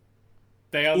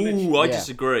 They are I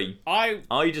disagree.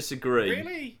 I disagree.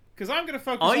 Really? Because I'm going to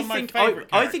focus on my favourite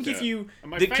character. I think if you...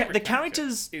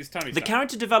 The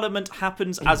character development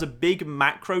happens as a big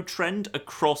macro trend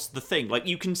across the thing. Like,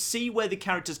 you can see where the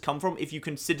characters come from if you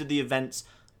consider the events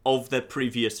of their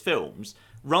previous films.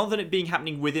 Rather than it being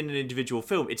happening within an individual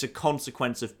film, it's a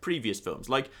consequence of previous films.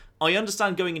 Like, I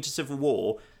understand going into Civil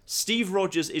War... Steve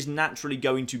Rogers is naturally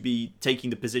going to be taking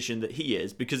the position that he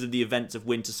is because of the events of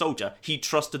Winter Soldier. He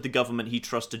trusted the government, he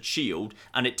trusted S.H.I.E.L.D.,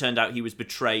 and it turned out he was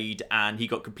betrayed and he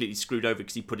got completely screwed over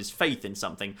because he put his faith in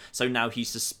something. So now he's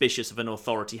suspicious of an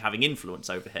authority having influence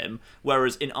over him.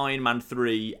 Whereas in Iron Man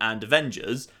 3 and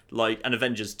Avengers, and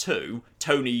Avengers 2,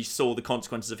 Tony saw the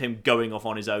consequences of him going off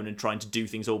on his own and trying to do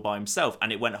things all by himself,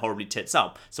 and it went horribly tits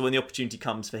up. So when the opportunity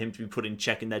comes for him to be put in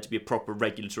check and there to be a proper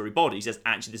regulatory body, he says,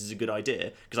 actually, this is a good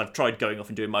idea, because I've tried going off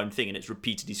and doing my own thing and it's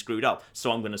repeatedly screwed up,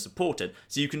 so I'm going to support it.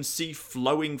 So you can see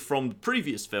flowing from the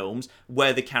previous films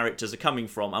where the characters are coming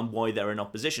from and why they're in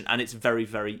opposition, and it's very,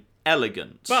 very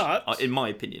elegant, in my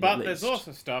opinion. But there's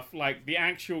also stuff like the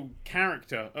actual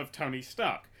character of Tony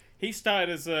Stark. He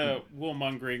started as a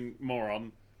warmongering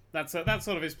moron. That's sort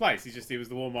of his place. He was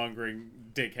the warmongering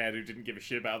dickhead who didn't give a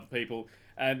shit about other people,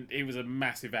 and he was a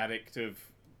massive addict of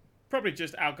probably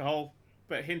just alcohol,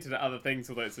 but hinted at other things.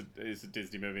 Although it's a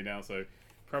Disney movie now, so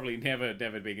probably never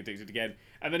being addicted again.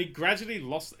 And then he gradually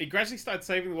started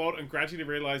saving the world, and gradually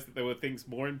realized that there were things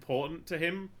more important to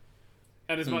him.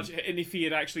 And if he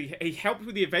had he helped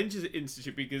with the Avengers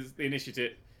Institute because the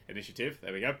initiative.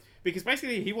 There we go. Because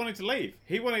basically he wanted to leave.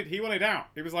 He wanted out.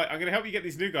 He was like, I'm going to help you get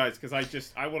these new guys because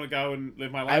I want to go and live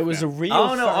my life. I was now. a real.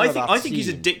 Oh no, I think he's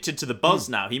addicted to the buzz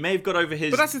now. He may have got over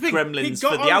his gremlins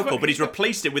for the alcohol, but he's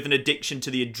replaced it with an addiction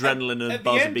to the adrenaline and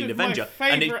buzz of being an Avenger,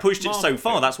 and he pushed it so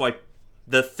far. That's why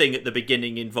the thing at the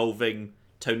beginning involving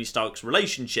Tony Stark's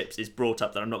relationships is brought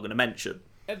up that I'm not going to mention.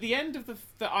 At the end of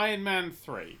the Iron Man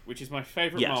 3, which is my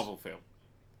favourite Marvel film.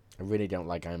 I really don't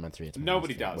like Iron Man 3.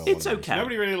 Nobody does. It's okay.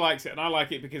 Nobody really likes it, and I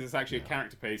like it because it's actually a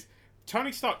character piece.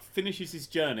 Tony Stark finishes his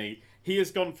journey. He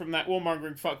has gone from that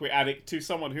warmongering fuckwit addict to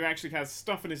someone who actually has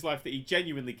stuff in his life that he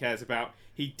genuinely cares about.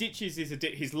 He ditches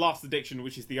his last addiction,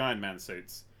 which is the Iron Man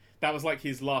suits. That was like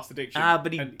his last addiction.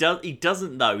 But he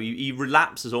doesn't though. He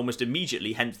relapses almost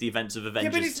immediately, hence the events of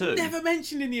Avengers 2. Yeah, but it's never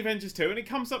mentioned in the Avengers 2, and it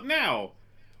comes up now.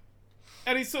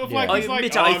 And he's sort of Yeah. like, I he's like,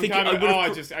 admit oh, I I'm think kind I of, would've oh, I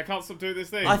put- just, I can't stop doing this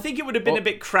thing. I think it would have been Well- a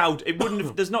bit crowded. It wouldn't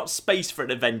have. There's not space for an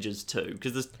Avengers 2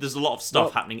 because there's a lot of stuff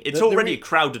Well, happening. It's the already re- a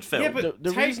crowded film. Yeah, but The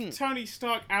take reason- Tony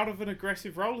Stark out of an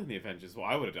aggressive role in the Avengers.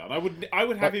 What I would have done, I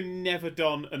would have him never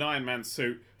don an Iron Man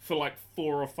suit for like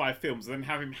 4 or 5 films, and then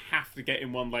have him have to get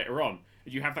in one later on.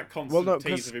 You have that constant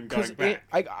tease of him going back.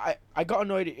 I got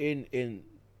annoyed in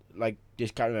like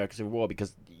this Captain America Civil War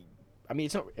because, I mean,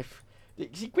 it's not.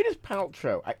 See, Gwyneth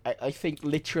Paltrow, I think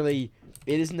literally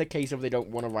it isn't a case of they don't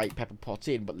want to write Pepper Potts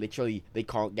in, but literally they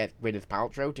can't get Gwyneth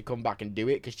Paltrow to come back and do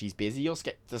it because she's busy or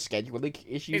the scheduling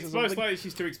issues. It's or something. most likely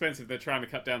she's too expensive. They're trying to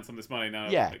cut down some of this money now.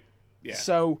 Yeah. Like, yeah.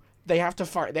 So they have to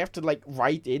fight. They have to like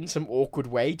write in some awkward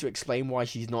way to explain why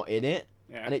she's not in it,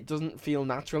 Yeah. and it doesn't feel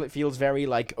natural. It feels very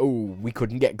like, oh, we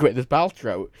couldn't get Gwyneth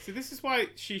Paltrow. See, this is why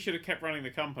she should have kept running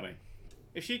the company.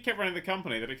 If she kept running the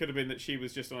company, then it could have been that she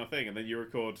was just on a thing, and then you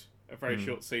record a very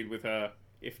short scene with her,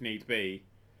 if need be,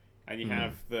 and you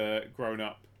have the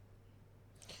grown-up.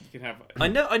 You can have.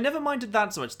 I never minded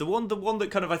that so much. The one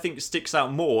that kind of I think sticks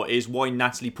out more is why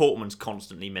Natalie Portman's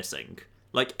constantly missing.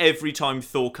 Like every time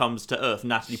Thor comes to Earth,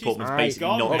 Natalie She's Portman's gone basically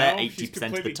gone not now. there She's 80% of the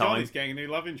completely gone. time. He's getting a new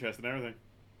love interest and everything.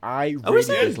 I Oh, is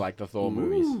really it? dislike the Thor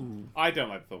movies. I don't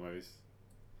like the Thor movies.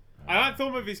 I like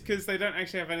Thor movies because they don't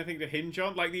actually have anything to hinge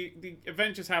on. Like, the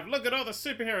Avengers have, look at all the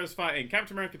superheroes fighting.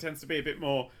 Captain America tends to be a bit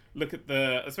more, look at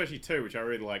the, especially 2, which I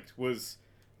really liked, was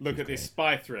look at this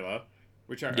spy thriller,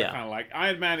 which I Yeah. kind of like.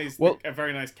 Iron Man is Well- a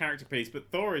very nice character piece, but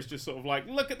Thor is just sort of like,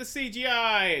 look at the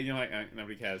CGI! And you're like,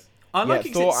 nobody cares. I like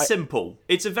it 'cause Thor, it's simple.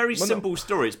 It's a very Well, no. simple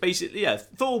story. It's basically,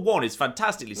 Thor 1 is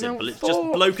fantastically simple. It's just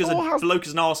Thor- bloke as Thor has- an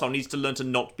arsehole needs to learn to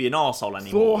not be an arsehole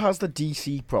anymore. Thor has the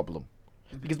DC problem.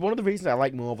 Because one of the reasons I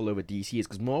like Marvel over DC is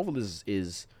because Marvel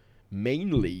is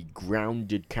mainly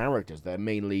grounded characters. They're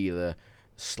mainly the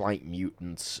slight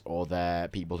mutants, or they're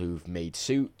people who've made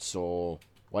suits or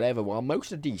whatever. While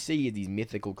most of DC are these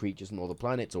mythical creatures from all the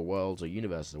planets or worlds or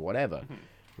universes or whatever,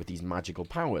 with these magical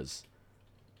powers.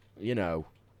 You know,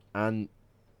 and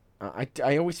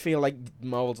I always feel like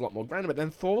Marvel's a lot more grounded. But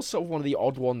then Thor's sort of one of the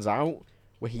odd ones out,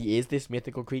 where he is this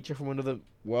mythical creature from another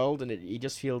world, and he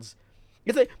just feels.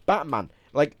 It's like Batman.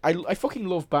 Like, I fucking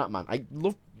love Batman.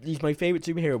 He's my favorite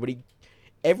superhero, but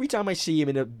every time I see him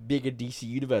in a bigger DC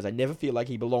universe, I never feel like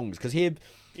he belongs. Because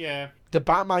Yeah. the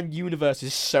Batman universe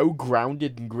is so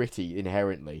grounded and gritty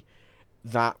inherently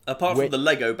that. Apart from the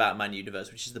Lego Batman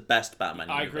universe, which is the best Batman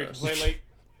I agree universe. completely.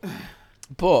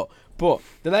 But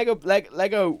the Lego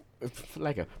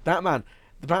Batman,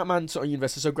 the Batman sort of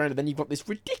universe is so grounded. Then you've got this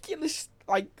ridiculous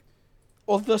like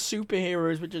other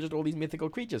superheroes, which are just all these mythical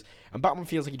creatures, and Batman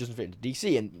feels like he doesn't fit into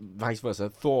DC, and vice versa.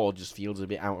 Thor just feels a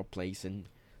bit out of place in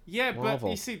Yeah, but Marvel.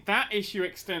 you see, that issue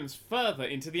extends further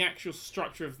into the actual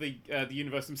structure of the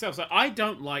universe themselves. So I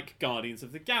don't like Guardians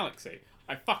of the Galaxy.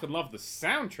 I fucking love the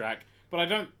soundtrack, but I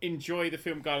don't enjoy the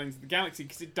film Guardians of the Galaxy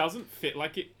because it doesn't feel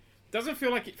like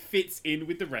it fits in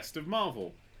with the rest of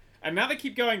Marvel. And now they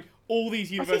keep going, all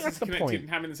these universes that's are the connected point. and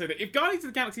having to say that. If Guardians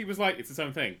of the Galaxy was like, it's its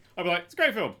own thing, I'd be like, it's a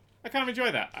great film. I kind of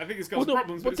enjoy that. I think it's got Well, some no,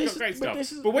 problems, but but it's got this great is- but stuff.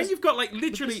 this is- But when this- you've got, like,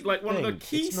 literally, is like, one of the thing.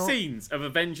 key It's not- scenes of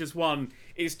Avengers 1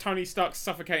 is Tony Stark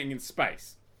suffocating in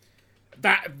space.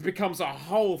 That becomes a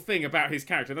whole thing about his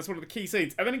character. That's one of the key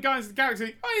scenes. And then in Guardians of the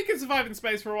Galaxy, you can survive in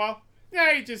space for a while.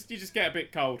 Yeah, you just get a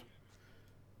bit cold.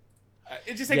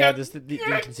 It just there's the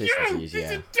inconsistencies. these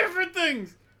Yeah, are different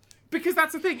things. Because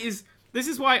that's the thing is, this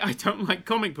is why I don't like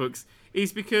comic books.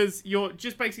 Is because you're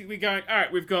just basically going, all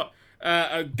right, we've got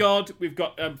a god, we've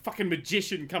got a fucking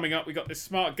magician coming up, we've got this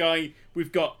smart guy,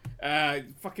 we've got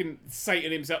fucking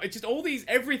Satan himself. It's just all these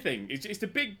everything. It's just a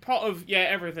big pot of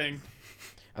everything.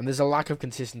 and there's a lack of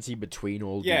consistency between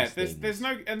all Yeah, these things. there's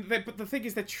no, but the thing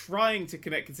is, they're trying to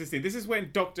connect consistency. This is when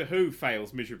Doctor Who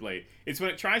fails miserably. It's when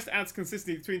it tries to add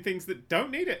consistency between things that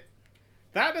don't need it.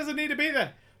 That doesn't need to be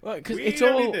there. Because We it's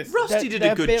don't all need this. Rusty did a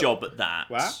they're good built- job at that.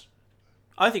 What?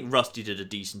 I think Rusty did a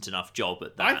decent enough job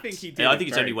at that. I think he did I a think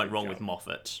it's very only went good wrong job. with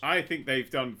Moffat. I think they've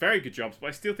done very good jobs, but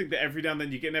I still think that every now and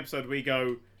then you get an episode where you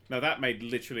go, no, that made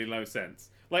literally no sense.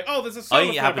 Like, oh, there's a I solar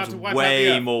think it flare about happens to wipe out way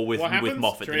the Earth. more with What happens?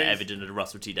 Moffat than it Trees. ever did to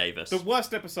Russell T Davis. The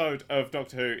worst episode of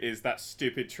Doctor Who is that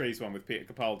stupid trees one with Peter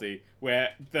Capaldi, where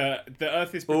the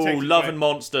Earth is Oh, protected. Love by- and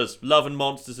Monsters. Love and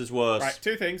Monsters is worse. Right,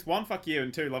 two things. One, fuck you,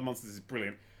 and two, Love Monsters is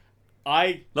brilliant.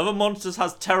 I Love and Monsters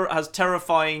has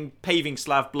terrifying paving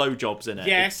slab blowjobs in it.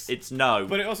 Yes. It's no.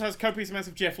 But it also has copious amounts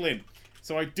of Jeff Lynne.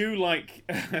 So I do like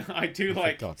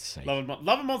God's sake. Love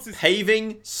and Monsters.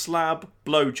 Paving slab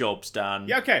blowjobs, Dan.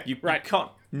 Yeah, okay, You right.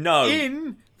 can't. No.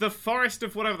 In the Forest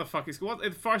of whatever the fuck it's called, the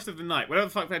Forest of the Night, whatever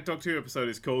the fuck that Doctor Who episode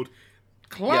is called,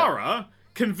 Clara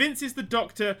convinces the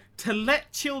Doctor to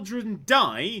let children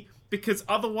die because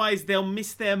otherwise they'll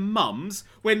miss their mums,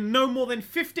 when no more than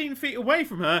 15 feet away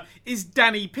from her is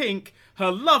Danny Pink,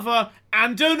 her lover,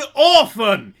 and an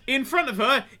orphan! In front of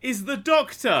her is the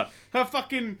Doctor, her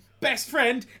fucking best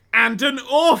friend, and an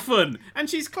orphan! And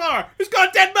she's Clara, who's got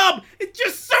a dead mum! It's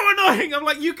just so annoying! I'm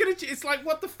like, you could have... It's like,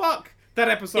 what the fuck? That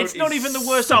episode It's not is even the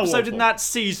worst so episode awful. in that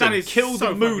season. That is Kill so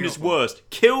the Moon fucking is awful. worst.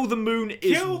 Kill the Moon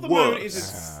is Kill the worst. Moon is a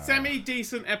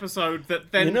semi-decent episode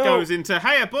that then You know- goes into,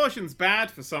 hey, abortion's bad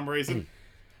for some reason.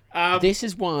 This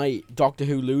is why Doctor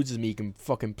Who loses me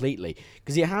completely,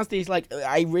 because he has these like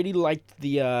I really liked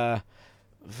the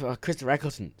Christopher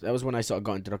Eccleston. That was when I sort of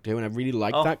got into Doctor Who, and I really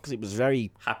liked Oh. that because it was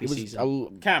very Happy it was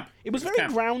season. Camp. It was It was very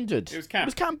camp. grounded. It was camp. It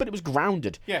was camp, but it was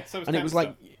grounded. Yeah, so was And it Camp was stuff.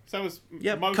 like- So was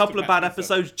Yeah, a most couple of Matt bad Smith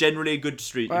stuff. episodes. Generally a good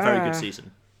street. Very good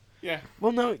season. Yeah.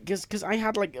 Well, no, because I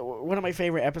had like one of my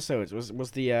favorite episodes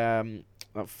was the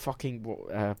fucking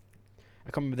I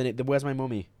can't remember the name. The Where's My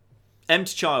Mummy?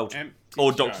 Empty Child. Empty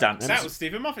Or Child. Doctor Dance. That was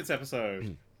Stephen Moffat's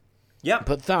episode. Yeah,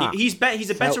 But that he's a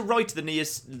better felt- writer than he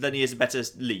is a better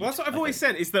lead. Well, that's what I've I always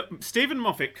think. said, is that Stephen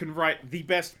Moffat can write the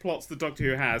best plots that Doctor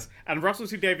Who has, and Russell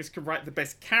T Davies can write the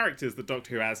best characters that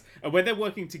Doctor Who has, and when they're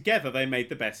working together, they made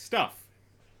the best stuff.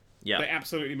 They Yeah,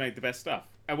 absolutely made the best stuff.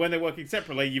 And when they're working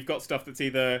separately, you've got stuff that's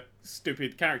either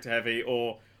stupid character heavy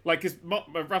or like, because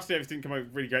Russ Davies didn't come up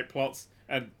with really great plots,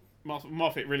 and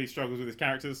Moffat really struggles with his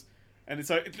characters. And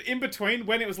so in between,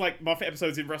 when it was like Moffat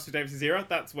episodes in Russell Davies' era,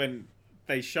 that's when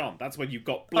they shone. That's when you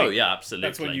got Blink. Oh yeah, absolutely.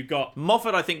 That's when you got.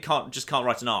 Moffat. I think can't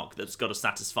write an arc that's got a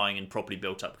satisfying and properly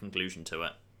built up conclusion to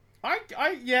it.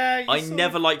 Yeah. I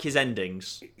never like his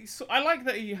endings. I like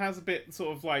that he has a bit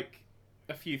sort of like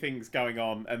a few things going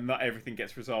on and not everything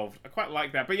gets resolved. I quite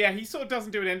like that. But yeah, he sort of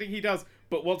doesn't do an ending. He does.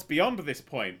 But what's beyond this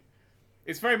point?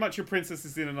 It's very much a princess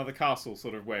is in another castle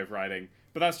sort of way of writing.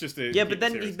 But that's just a Yeah, but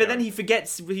then he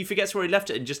forgets where he left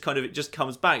it and it just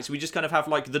comes back. So we just kind of have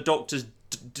like the Doctor's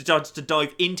decides to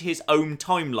dive into his own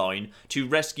timeline to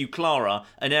rescue Clara,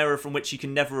 an era from which he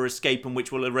can never escape and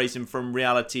which will erase him from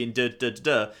reality and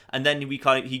and then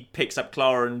he picks up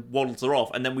Clara and waddles her off,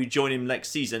 and then we join him next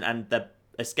season and they're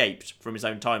escaped from his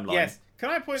own timeline. Yes. Can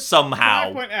I point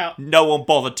out? No one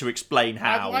bothered to explain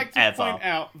how. I'd like to ever. point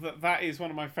out that is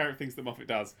one of my favourite things that Moffat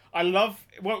does. I love...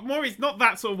 Well, more is not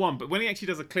that sort of one, but when he actually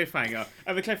does a cliffhanger,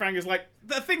 and the cliffhanger is like,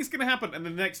 the thing's going to happen, and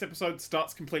then the next episode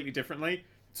starts completely differently,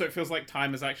 so it feels like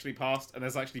time has actually passed, and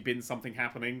there's actually been something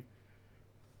happening.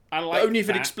 I like Only if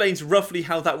it that. explains roughly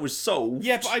how that was solved.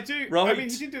 Yeah, but I do... Right. I mean,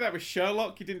 he didn't do that with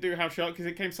Sherlock. He didn't do how Sherlock... Because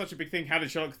it became such a big thing. How did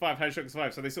Sherlock survive? How did Sherlock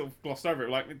survive? So they sort of glossed over it.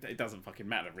 Like, it doesn't fucking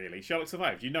matter, really. Sherlock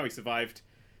survived. You know he survived.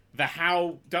 The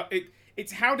how...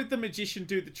 It's how did the magician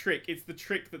do the trick? It's the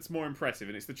trick that's more impressive,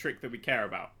 and it's the trick that we care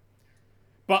about.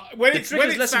 But when The it's... trick when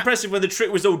is it's less that- impressive when the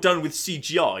trick was all done with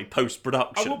CGI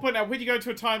post-production. I will point out, when you go to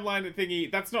a timeline thingy,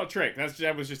 that's not a trick.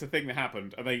 That was just a thing that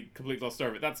happened, and they completely glossed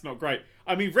over it. That's not great.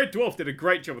 I mean, Red Dwarf did a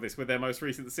great job of this with their most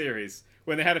recent series,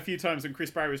 when they had a few times when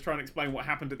Chris Barry was trying to explain what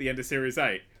happened at the end of Series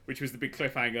 8, which was the big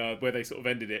cliffhanger where they sort of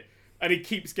ended it. And he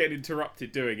keeps getting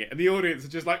interrupted doing it. And the audience are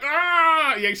just like,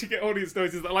 ah! You actually get audience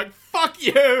noises that are like, fuck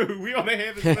you! We want to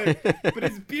hear this thing. But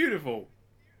it's beautiful.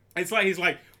 It's like, he's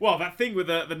like, well, that thing with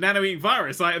the nano-eating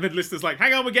virus. Like, and then listeners like,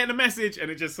 hang on, we're getting a message. And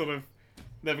it just sort of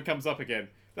never comes up again.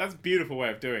 That's a beautiful way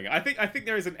of doing it. I think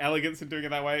there is an elegance in doing it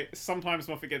that way. Sometimes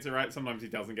Moffat gets it right, sometimes he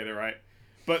doesn't get it right.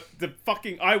 But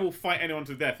I will fight anyone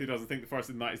to death who doesn't think The Forest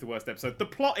of the Night is the worst episode. The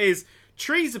plot is,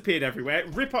 trees appeared everywhere,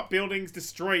 rip up buildings,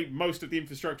 destroy most of the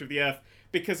infrastructure of the Earth,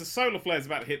 because a solar flare is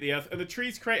about to hit the Earth, and the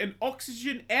trees create an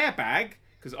oxygen airbag,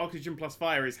 because oxygen plus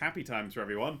fire is happy times for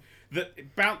everyone, that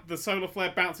the solar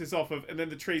flare bounces off of, and then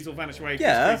the trees will vanish away because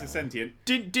Yeah. trees are sentient.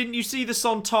 Didn't you see the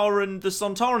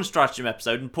Sontaran stratagem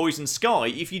episode in Poison Sky?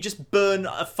 If you just burn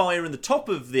a fire in the top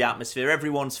of the atmosphere,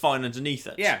 everyone's fine underneath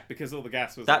it. Yeah, because all the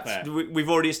gas was up That's there. we've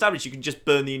already established you can just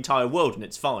burn the entire world and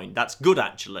it's fine. That's good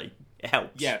actually. It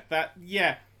helps. Yeah,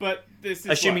 but this is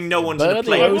Assuming worse. no one's in a Burn the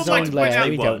plane. I would ozone like to point out- layer.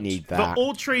 We They don't won't. need But that.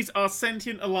 all trees are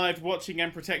sentient, alive, watching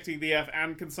and protecting the Earth,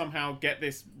 and can somehow get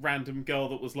this random girl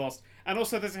that was lost. And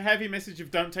also, there's a heavy message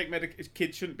of don't take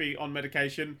kids shouldn't be on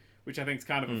medication, which I think is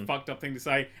kind of a fucked up thing to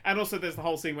say. And also, there's the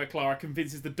whole scene where Clara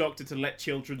convinces the doctor to let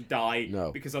children die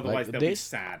No, because otherwise like they'll be this-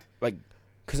 sad. Like,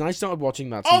 because I started watching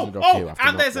that season of Doctor Who after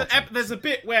and not watching. there's a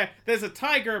bit where there's a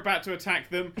tiger about to attack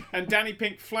them, and Danny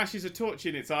Pink flashes a torch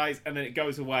in its eyes, and then it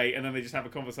goes away, and then they just have a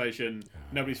conversation.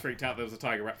 Nobody's freaked out. There was a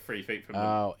tiger about 3 feet from them.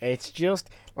 Oh, it's just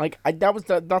like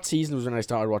that season was when I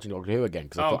started watching Doctor Who again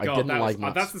because I, Oh thought I god, didn't that like was,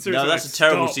 Matt. that's the series. No, that that's I a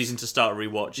terrible stopped. season to start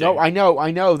rewatching. No,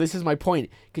 I know. This is my point.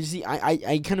 Because you see,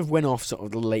 I kind of went off sort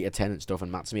of the later Tennant stuff and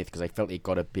Matt Smith because I felt it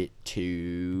got a bit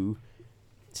too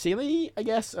silly, I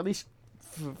guess, at least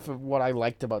for what I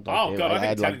liked about Doctor Oh Who. god, I think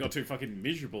liked Tennant got too fucking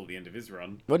miserable at the end of his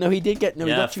run. Well, no, he did get he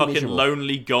Yeah, got too fucking miserable.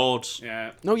 lonely god.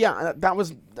 Yeah. No, yeah, that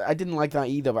was I didn't like that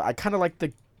either. But I kind of liked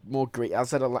the more great. I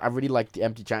said I really liked the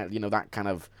Empty Channel. You know, that kind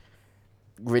of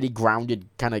really grounded,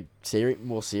 kind of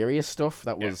more serious stuff.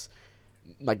 That was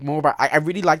like more about. I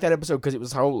really liked that episode because it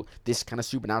was this kind of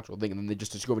supernatural thing, and then they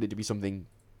just discovered it to be something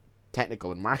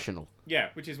technical and rational. Yeah,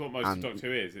 which is what most of Doctor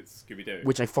Who is. It's Scooby-Doo.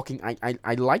 Which I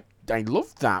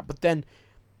loved that, but then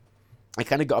I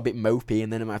kind of got a bit mopey,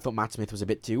 and then I thought Matt Smith was a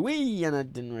bit too wee, and I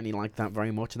didn't really like that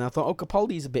very much. And I thought,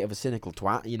 Capaldi's a bit of a cynical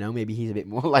twat, you know, maybe he's a bit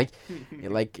more like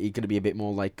he's gonna be a bit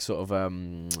more like sort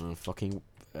of fucking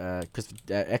Christopher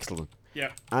Eccleston.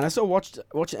 Yeah. And I sort of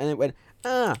watched it, and it went,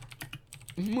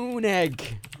 moon egg,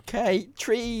 okay,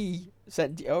 tree.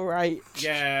 Said, all right.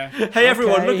 Yeah. Hey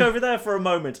everyone, Okay. look over there for a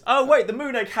moment. Oh wait, the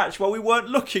moon egg hatched while we weren't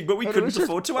looking, but we And it couldn't was just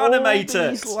afford to all animate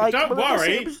these, it. like, Don't little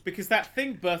worry, snips. because that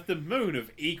thing birthed a moon of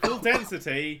equal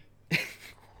density. Yes,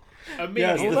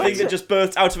 Immediately. the Well, thing that's that it. just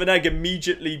birthed out of an egg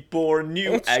immediately bore a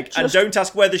new It's egg. And just- don't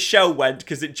ask where the shell went,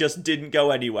 because it just didn't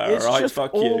go anywhere, It's alright? just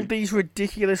Fuck all you. these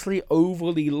ridiculously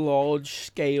overly large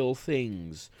scale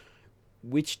things,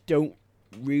 which don't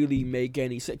really make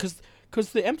any sense.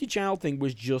 Because the Empty Child thing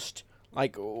was just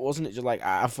like, wasn't it just like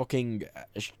a thing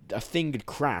had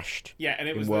crashed? Yeah, and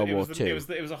it in was World it War was II.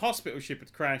 it was a hospital ship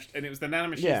had crashed, and it was the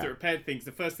nanomachines Yeah. that repaired things.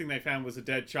 The first thing they found was a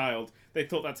dead child. They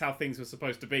thought that's how things were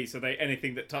supposed to be, so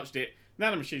anything that touched it,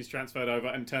 nanomachines transferred over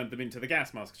and turned them into the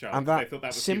gas mask child. And they that thought that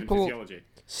was simple- human physiology.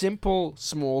 Simple,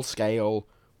 small scale,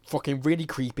 fucking really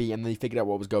creepy, and they figured out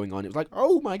what was going on. It was like,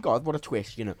 oh my god, what a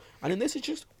twist, you know. And in this, it's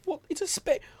just what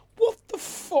the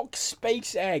fuck,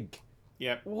 space egg?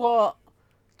 Yeah. What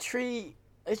tree?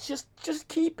 It's just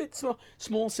keep it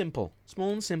small, simple,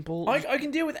 and simple. I can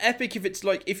deal with epic if it's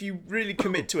like, if you really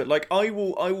commit to it. Like, I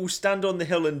will stand on the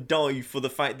hill and die for the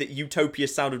fact that Utopia,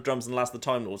 Sound of Drums, and Last of the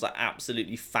Time Lords are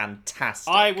absolutely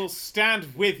fantastic. I will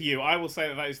stand with you. I will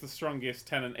say that is the strongest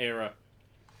Tennant era.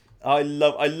 I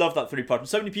love that three-part.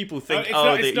 So many people think, it's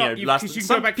not- they, it's not. Last. 'Cause you can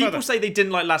Some go back people further. say they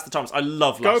didn't like Last of the Times. I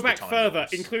love Last Go of the back Time further,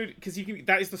 Lords. include because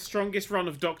that is the strongest run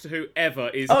of Doctor Who ever.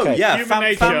 Is Oh Okay. yeah, Human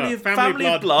Nature, Family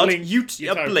of Blood, Blink,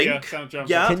 Utopia, Blink. Sound of Drums,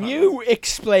 Yeah. and Can Time you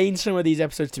explain some of these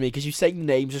episodes to me? Because you saying the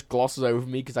names just glosses over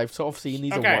me. Because I've sort of seen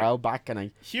these Okay. a while back, and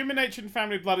I Human Nature and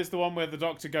Family Blood is the one where the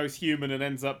Doctor goes human and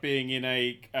ends up being in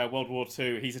a World War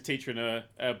II. He's a teacher in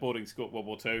a boarding school at World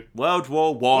War II. World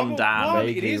War One, damn. It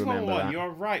Vaguely is World War remember One. that. You're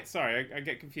right. Sorry, I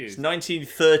get confused. It's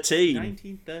 1913.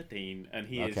 1913, and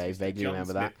he is Okay, Mr. vaguely John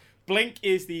remember Smith. that. Blink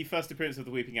is the first appearance of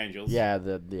the Weeping Angels.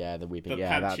 the weeping, The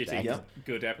that shitty yeah.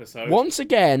 good episode. Once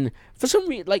again, for some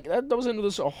reason, like that was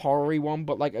another sort of horror one,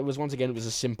 but like it was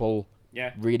a simple,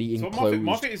 Yeah. really So enclosed.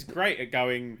 Moffat is great at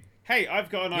going, hey, I've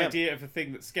got an Yeah. idea of a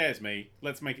thing that scares me.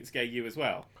 Let's make it scare you as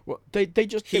well. Well, they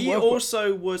just He work-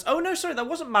 also was. Oh no, sorry, that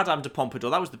wasn't Madame de Pompadour.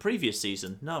 That was the previous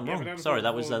season. No, I'm Yeah, wrong. Madame de Sorry,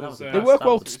 that was. Pompadour That was, was. they they that work was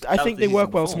well. the- I that think was they the work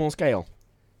season well before. small scale. I think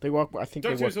Doctor they work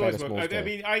Who's always better small worked. scale.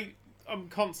 I mean, I'm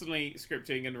constantly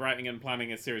scripting and writing and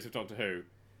planning a series of Doctor Who,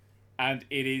 and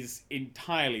it is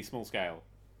entirely small scale.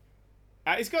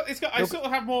 It's got. I sort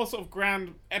of have more sort of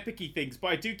grand, epic-y things, but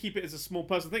I do keep it as a small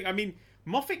personal thing. I mean,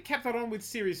 Moffat kept that on with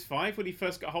Series 5 when he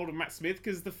first got hold of Matt Smith,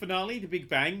 because the finale, The Big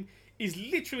Bang, is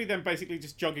literally them basically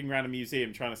just jogging around a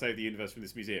museum trying to save the universe from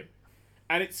this museum.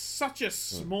 And it's such a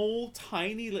small,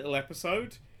 tiny little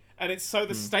episode, and it's so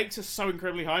the stakes are so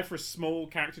incredibly high for a small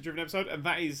character-driven episode, and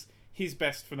that is his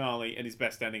best finale and his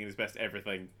best ending and his best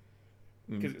everything.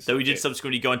 Though he did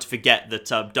subsequently go on to forget that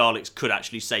Daleks could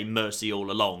actually say mercy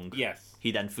all along. Yes.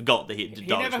 He then forgot that the Daleks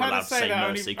never were had to allowed to say say that,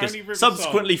 mercy. only River Because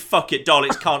subsequently, fuck it,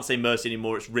 Daleks can't say mercy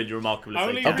anymore. It's really remarkable if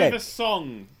Only they can. Okay. River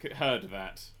Song heard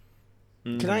that.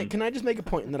 Can I just make a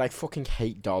point in that I fucking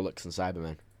hate Daleks and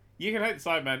Cybermen? You can hate the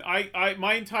Cybermen.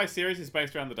 My entire series is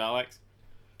based around the Daleks.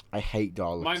 I hate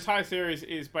Daleks. My entire series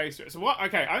is based. So what?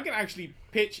 Okay, I'm gonna actually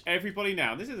pitch everybody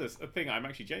now. This is a thing I'm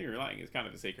actually genuinely liking. It's kind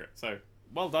of a secret. So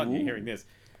well done, you hearing this.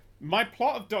 My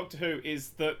plot of Doctor Who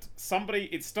is that somebody.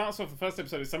 It starts off the first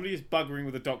episode as somebody is buggering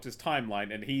with the Doctor's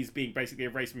timeline, and he's being basically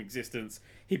erased from existence.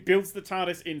 He builds the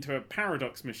TARDIS into a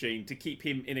paradox machine to keep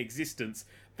him in existence.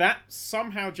 That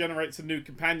somehow generates a new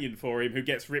companion for him, who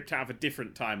gets ripped out of a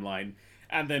different timeline.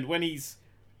 And then when he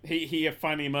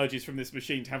finally emerges from this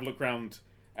machine to have a look around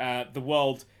the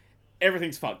world,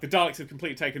 everything's fucked. The Daleks have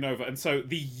completely taken over, and so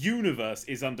the universe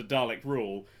is under Dalek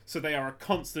rule, so they are a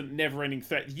constant, never-ending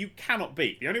threat that you cannot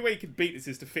beat. The only way you can beat this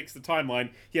is to fix the timeline.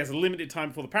 He has a limited time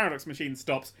before the paradox machine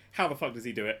stops. How the fuck does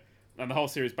he do it? And the whole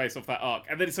series based off that arc.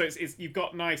 And then so it's you've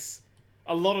got nice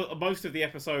most of the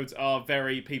episodes are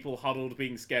very people huddled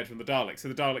being scared from the Daleks. So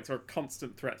the Daleks are a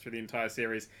constant threat through the entire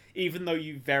series, even though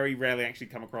you very rarely actually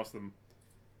come across them.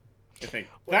 I think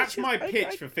that's my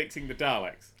pitch for fixing the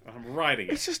Daleks. I'm writing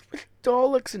it. It's just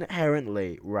Daleks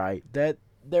inherently, right?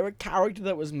 They're a character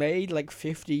that was made like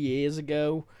 50 years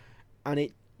ago, and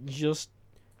it just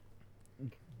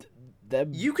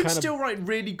you can still write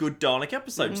really good Dalek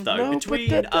episodes though. No, between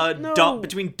no.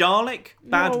 between Dalek,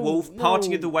 Bad No, Wolf,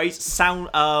 Parting no. of the Ways,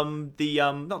 not the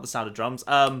Sound of Drums,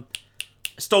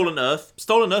 Stolen Earth.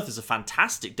 Stolen Earth is a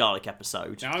fantastic Dalek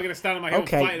episode. Now I'm going to stand on my head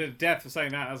Okay. and fight it to death for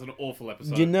saying that. That's an awful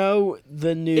episode. You know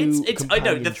the new. I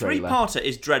know the trailer? three-parter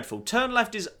is dreadful. Turn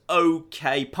Left is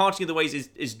okay. Parting of the Ways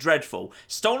is dreadful.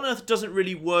 Stolen Earth doesn't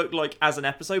really work like as an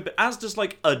episode, but as just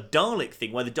like a Dalek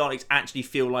thing where the Daleks actually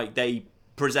feel like they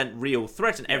present real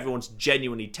threat and everyone's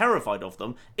genuinely terrified of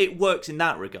them, it works in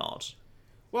that regard.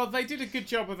 Well, they did a good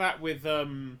job of that with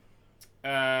what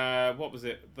was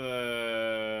it?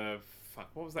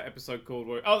 What was that episode called?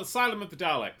 The Asylum of the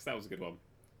Daleks. That was a good one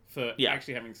for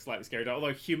actually having slightly scary Daleks.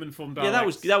 Although human form Daleks. Yeah, that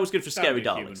was good for Don't scary do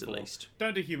human Daleks at form. least.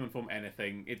 Don't do human form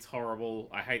anything. It's horrible.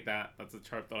 I hate that. That's a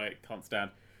trope that I can't stand.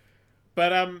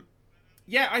 But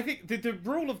yeah, I think the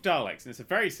rule of Daleks, and it's a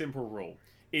very simple rule,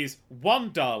 is one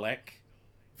Dalek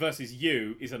versus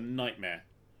you is a nightmare,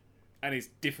 and is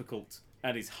difficult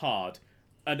and is hard.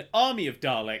 An army of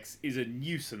Daleks is a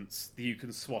nuisance that you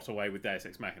can swat away with Deus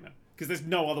Ex Machina, because there's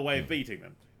no other way of beating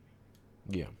them.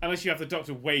 Yeah. Unless you have the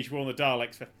Doctor wage war on the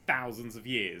Daleks for thousands of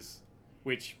years,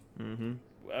 which,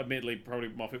 admittedly, probably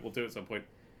Moffat will do at some point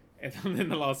in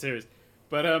the last series.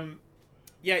 But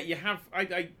yeah, you have.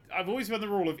 I've always run the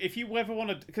rule of if you ever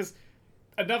want to, because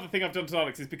another thing I've done to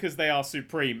Daleks is because they are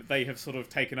supreme, they have sort of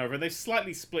taken over, and they've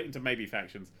slightly split into maybe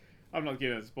factions. I'm not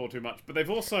going to spoil too much, but they've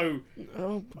also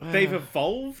they've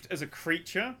evolved as a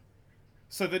creature,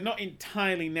 so they're not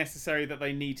entirely necessary that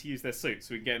they need to use their suits.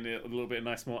 So we get a little bit of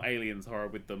nice more aliens horror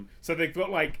with them. So they've got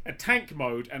like a tank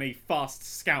mode and a fast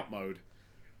scout mode.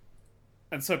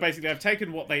 And so basically I've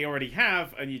taken what they already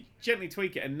have and you gently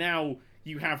tweak it, and now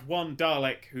you have one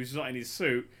Dalek who's not in his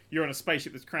suit. You're on a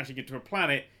spaceship that's crashing into a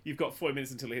planet. You've got 40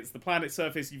 minutes until it hits the planet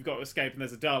surface. You've got to escape, and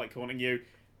there's a Dalek haunting you.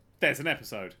 There's an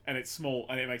episode, and it's small,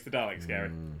 and it makes the Dalek scary.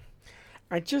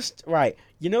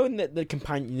 You know in the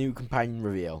new companion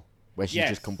reveal where she's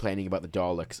just complaining about the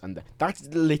Daleks, and that's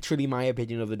literally my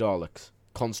opinion of the Daleks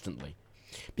constantly,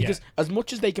 because as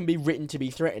much as they can be written to be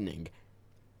threatening,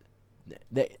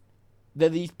 they're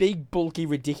these big, bulky,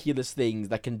 ridiculous things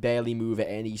that can barely move at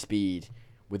any speed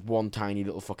with one tiny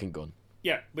little fucking gun.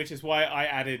 Yeah, which is why I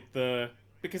added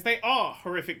because they are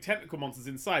horrific technical monsters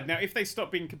inside. Now, if they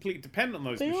stopped being completely dependent on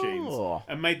those machines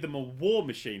and made them a war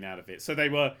machine out of it, so they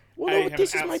were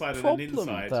this is an my outside problem, and an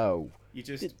inside, though. you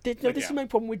just This is my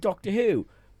problem with Doctor Who,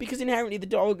 because inherently the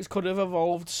Daleks could have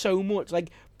evolved so much,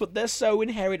 but they're so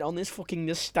inherent on this fucking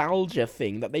nostalgia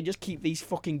thing that they just keep these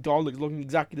fucking Daleks looking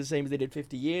exactly the same as they did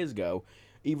 50 years ago.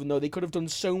 Even though they could have done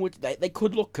so much, they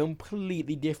could look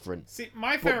completely different. See,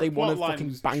 my but they favourite want to plotline fucking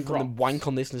was bank on dropped. the wank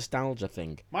on this nostalgia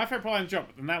thing. My favourite plotline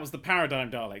dropped, and that was the Paradigm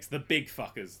Daleks, the big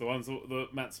fuckers, the ones that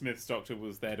Matt Smith's Doctor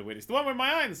was there to witness. The one where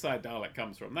my Ironside Dalek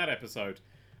comes from, that episode,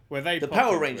 where they The pop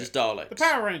Power into Rangers it. Daleks. The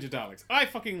Power Ranger Daleks. I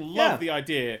fucking love the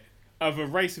idea of a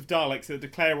race of Daleks that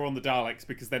declare war on the Daleks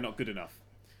because they're not good enough.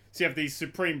 So you have these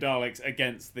supreme Daleks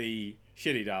against the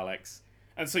shitty Daleks.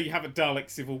 And so you have a Dalek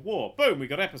civil war. Boom, we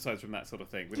got episodes from that sort of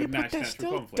thing with a But they're natural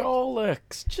still conflict.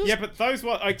 Daleks. Yeah, but those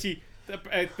were actually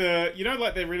you know,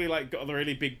 like they really got the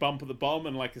really big bump at the bottom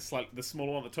and like the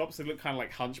smaller one at the top, so they look kind of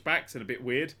like hunchbacks and a bit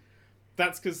weird.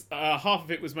 That's because half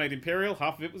of it was made Imperial,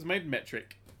 half of it was made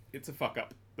metric. It's a fuck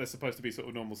up. They're supposed to be sort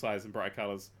of normal size and bright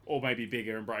colours, or maybe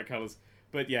bigger and bright colours.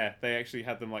 But yeah, they actually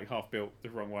had them like half built the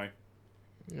wrong way.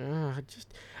 I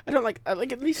don't like at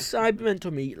least Cybermen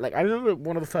to me. Like I remember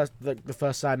one of the first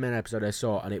Cybermen episode I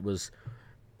saw, and it was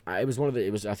one of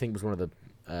the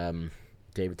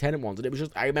David Tennant ones, and it was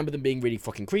just I remember them being really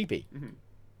fucking creepy,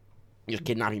 just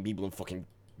kidnapping people and fucking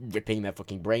ripping their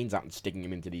fucking brains out and sticking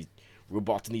them into these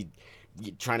robots, and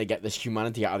trying to get this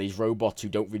humanity out of these robots who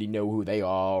don't really know who they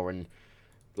are, and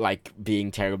like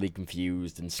being terribly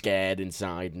confused and scared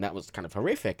inside, and that was kind of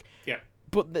horrific. Yeah.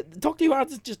 But the Doctor Who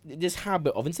has just this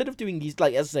habit of, instead of doing these,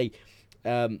 like, as I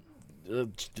say,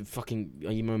 fucking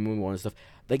and stuff,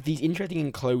 like these interesting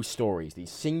enclosed stories, these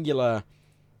singular,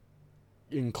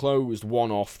 enclosed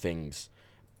one-off things.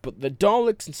 But the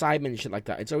Daleks and Cybermen and shit like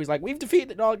that, it's always like, we've defeated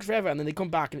the Daleks forever, and then they come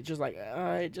back, and it's just like,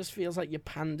 it just feels like you're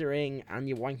pandering and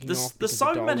you're wanking off. The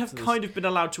Cybermen have kind of been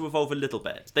allowed to evolve a little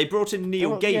bit. They brought in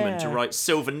Neil Gaiman to write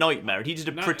Silver Nightmare, and he did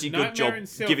a pretty good job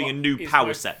giving a new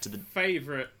power set to the...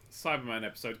 favourite Cyberman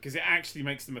episode because it actually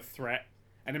makes them a threat,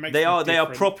 and it makes They them are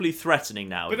different. properly threatening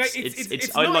now. But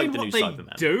It's I I like in the new what they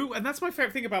Cybermen. do, and that's my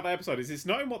favorite thing about that episode. Is it's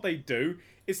not in what they do;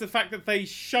 it's the fact that they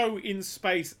show in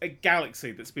space a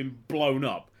galaxy that's been blown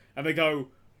up, and they go,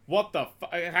 "What the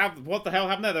what the hell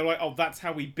happened there?" They're like, "Oh, that's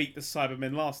how we beat the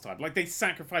Cybermen last time." Like they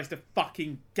sacrificed a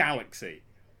fucking galaxy.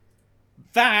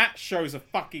 That shows a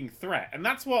fucking threat, and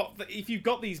that's what. If you've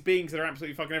got these beings that are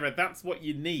absolutely fucking everywhere, that's what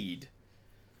you need.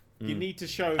 You need to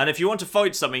show. And if you want to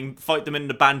fight something, fight them in an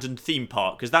abandoned theme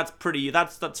park, because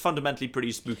that's fundamentally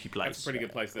pretty spooky place. That's a pretty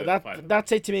good place to fight them.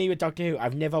 That's it to me with Doctor Who.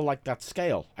 I've never liked that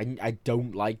scale. I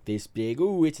don't like this big,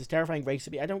 ooh, it's a terrifying race to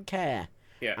be. I don't care.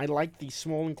 Yeah. I like these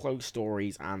small and close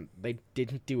stories, and they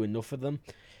didn't do enough of them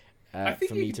I think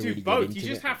for you me can to do really both. get You into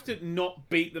just it. have to not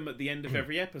beat them at the end of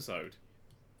every episode.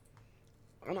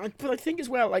 But I think as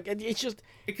well, like it's just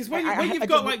Because when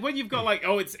you've got like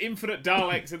oh it's infinite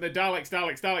Daleks and the Daleks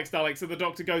and the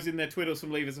Doctor goes in there, twiddles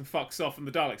some levers and fucks off and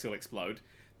the Daleks will explode.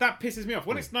 That pisses me off.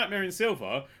 When it's Nightmare in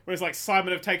Silver, where it's like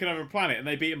Simon have taken over a planet and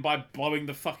they beat him by blowing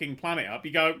the fucking planet up,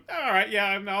 you go, all right,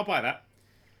 yeah, I'll buy that.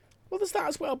 well, there's that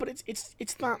as well. But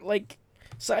it's not like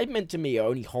Cybermen to me are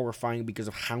only horrifying because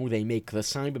of how they make the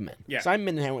Cybermen. Yeah. Cybermen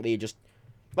and how they just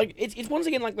like it's once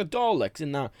again like the Daleks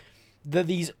in that they're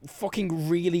these fucking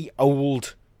really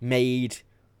old made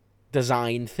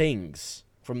design things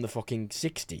from the fucking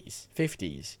 60s,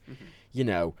 50s, you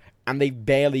know, and they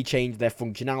barely changed their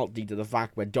functionality to the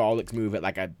fact where Daleks move at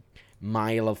like a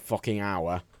mile a fucking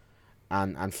hour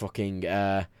and fucking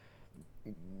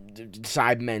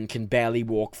Cybermen can barely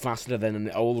walk faster than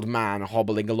an old man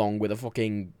hobbling along with a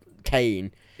fucking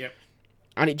cane. Yep.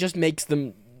 And it just makes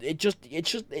them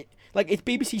like, it's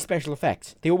BBC special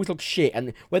effects. They always look shit,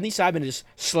 and when these Cybermen are just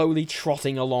slowly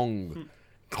trotting along,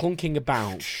 clunking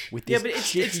about with this Yeah, but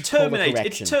it's shitty colour Terminator.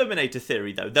 correction. It's Terminator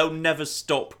theory, though. They'll never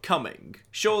stop coming.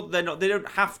 Sure, they're not. They don't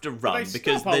have to run They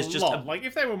because stop there's a just lot. Like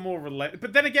if they were more relentless.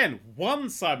 But then again, one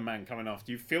Cyberman coming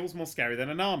after you feels more scary than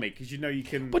an army because you know you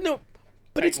can. But no,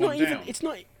 but take it's not one even. down.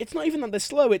 It's not even that they're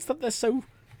slow. It's that they're so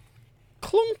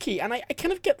clunky, and I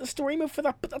kind of get the story mode for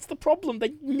that. But that's the problem.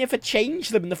 They never change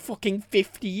them in the fucking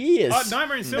 50 years.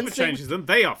 Nightmare in Silver And so- changes them.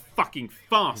 They are fucking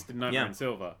fast in Nightmare Yeah. in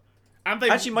Silver. And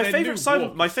they, Actually, my their favourite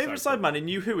new walk is so Cyberman in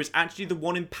New Who is actually the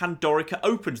one in Pandorica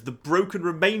Opens, the broken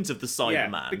remains of the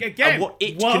Cyberman, Again, and what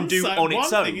it one can do on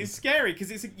its one own. thing is scary because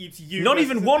it's Not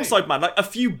even one side. Cyberman, like a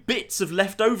few bits of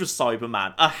leftover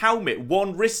Cyberman, a helmet,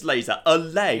 one wrist laser, a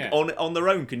leg Yeah. on their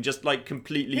own can just like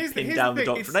completely Here's pin the down the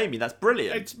thing, Doctor and Amy. That's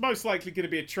brilliant. It's most likely going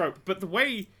to be a trope, but the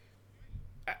way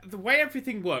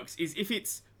everything works is if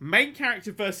it's main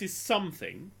character versus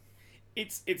something,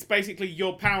 it's basically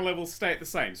your power levels stay at the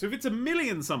same. So if it's a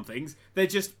million somethings, they're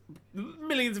just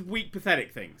millions of weak,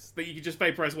 pathetic things that you can just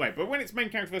vaporize away. But when it's main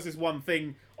character versus one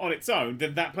thing on its own,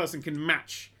 then that person can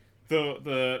match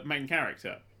the main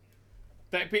character.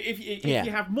 But if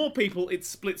you have more people, it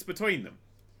splits between them.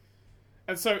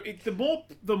 And so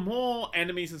the more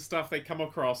enemies and stuff they come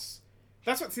across.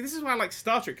 That's what. See, this is why I like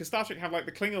Star Trek, because Star Trek have like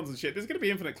the Klingons and shit. There's going to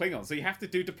be infinite Klingons, so you have to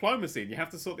do diplomacy and you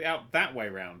have to sort it out that way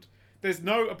round. There's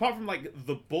no, apart from like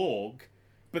the Borg,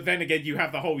 but then again you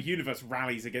have the whole universe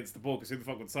rallies against the Borg, because who the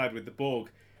fuck would side with the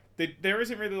Borg? There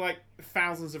isn't really like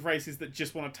thousands of races that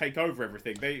just want to take over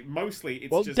everything. They mostly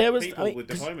it's just people with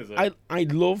diplomacy. I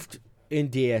loved in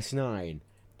DS9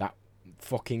 that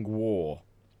fucking war.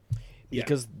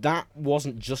 Because that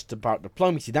wasn't just about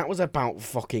diplomacy, that was about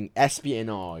fucking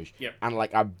espionage and like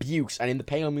abuse, and in the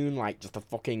pale moonlight, just a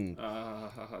fucking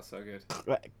so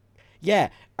good. Yeah,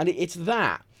 and it's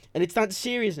that, and it's that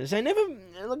seriousness. I never,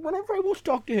 like, whenever I watch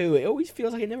Doctor Who, it always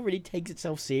feels like it never really takes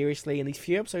itself seriously. And these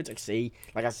few episodes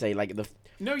like I say, like the.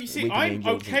 No, you see, Weeping I'm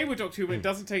Angels okay with Doctor Who when it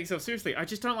doesn't take itself seriously. I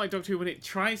just don't like Doctor Who when it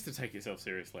tries to take itself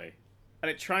seriously. And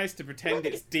it tries to pretend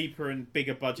it's deeper and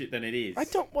bigger budget than it is. I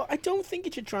don't think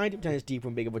it should try to pretend it's deeper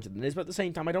and bigger budget than it is, but at the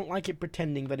same time, I don't like it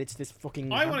pretending that it's this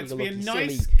fucking. I want it to be a happy-go-lucky,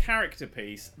 nice silly... character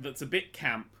piece that's a bit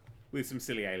camp with some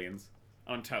silly aliens.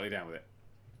 I'm totally down with it.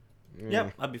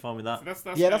 Yeah, I'd be fine with that. So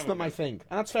that's Yeah, that's not my thing,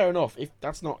 and that's fair enough. If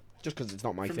that's not just because it's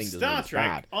not my From thing, doesn't Star mean it's Trek,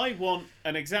 bad. I want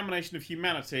an examination of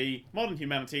humanity, modern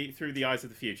humanity, through the eyes of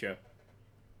the future.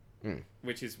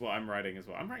 Which is what I'm writing as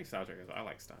well. I'm writing Star Trek as well. I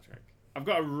like Star Trek. I've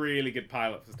got a really good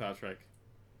pilot for Star Trek.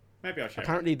 Maybe I'll share it.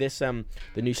 Apparently, this the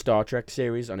new Star Trek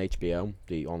series on HBO,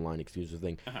 the online exclusive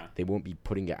thing, they won't be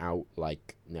putting it out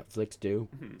like Netflix do.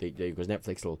 Because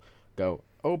Netflix will go,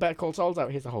 oh, Better Call Saul's out.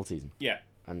 Here's the whole season. Yeah.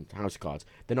 And House of Cards.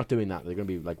 They're not doing that. They're going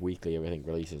to be like weekly, everything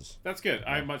releases. That's good.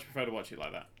 I much prefer to watch it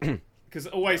like that. Because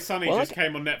Always Sunny Well, just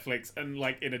came on Netflix, and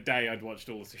like in a day I'd watched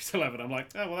all of Series 11. I'm like,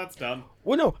 oh well, that's done.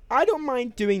 Well, no, I don't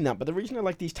mind doing that, but the reason I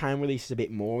like these time releases a bit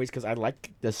more is because I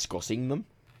like discussing them.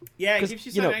 Yeah, it 'Cause, gives you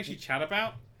you something know- to actually chat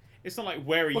about. It's not like,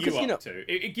 where are Well, you 'cause, up you know-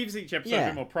 to? It gives each episode a Yeah.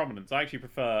 bit more prominence. I actually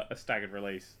prefer a staggered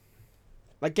release.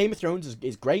 Like Game of Thrones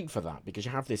is great for that because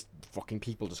you have this fucking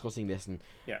people discussing this and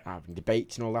Yeah. having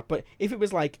debates and all that. But if it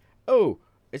was like, oh,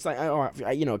 it's like,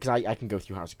 because I can go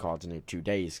through House of Cards in 2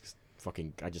 days. 'Cause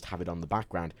fucking, I just have it on the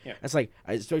background. Yeah. It's like,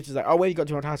 it's like, oh, where you got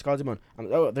to on House of Cards? I'm on.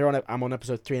 I'm on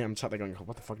episode 3, and I'm sat there going,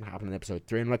 what the fuck happened in episode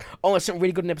 3? And I'm like, oh, there's something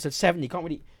really good in episode 7. You can't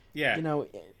really, Yeah.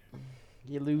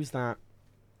 you lose that.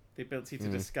 The ability to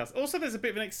discuss. Also, there's a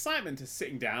bit of an excitement to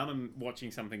sitting down and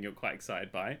watching something you're quite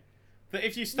excited by. That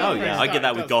if you Oh start, yeah, I get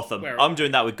that with Gotham. I'm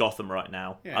doing that with Gotham right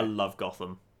now. Yeah. I love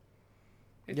Gotham.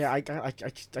 Yeah,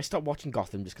 I stopped watching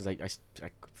Gotham just because I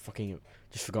fucking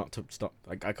just forgot to stop.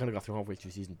 I kind of got through halfway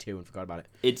through season 2 and forgot about it.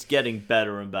 It's getting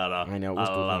better and better. I know, it was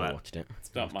I good when love I it. watched it.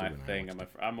 It's not my thing.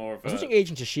 I'm more of I was a. watching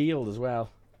Agents of S.H.I.E.L.D. as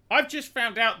well. I've just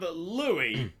found out that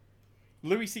Louis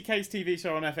C.K.'s TV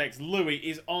show on FX, Louis,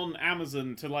 is on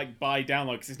Amazon to like buy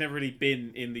download because it's never really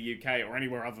been in the UK or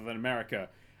anywhere other than America.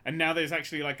 And now there's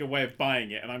actually like a way of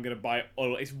buying it, and I'm going to buy it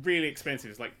all. It's really expensive.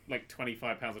 It's like £25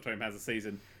 or £20 a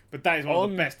season. But that is one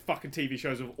of the best fucking TV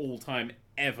shows of all time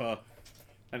ever.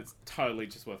 And it's totally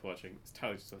just worth watching. It's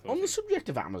totally just worth watching. On the subject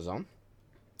of Amazon,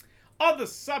 On the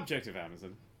subject of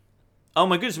Amazon. Oh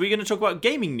my goodness, we're going to talk about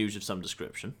gaming news of some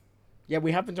description. yeah,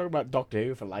 we have been talking about Doctor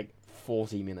Who for like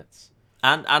 40 minutes.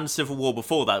 And Civil War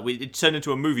before that. It turned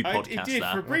into a movie podcast It did.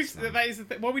 there. For a brief, that is the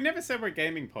thing. Well, we never said we're a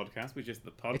gaming podcast. We're just the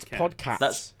podcast. It's podcasts.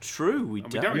 That's true, we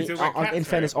And don't. we don't I mean, really talk about in cats,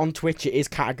 fairness, right? on Twitch it is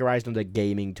categorized under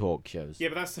gaming talk shows. Yeah,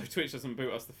 but that's so Twitch doesn't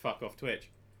boot us the fuck off Twitch.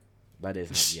 That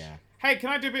is, yeah. Hey, can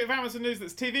I do a bit of Amazon news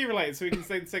that's TV related so we can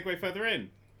segue further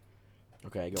in?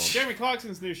 Okay, go on. Jeremy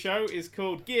Clarkson's new show is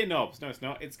called Gear Knobs. No, it's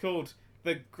not. It's called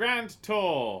The Grand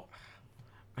Tour.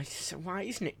 Why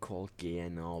isn't it called Gear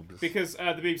Knobs? Because the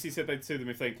BBC said they'd sue them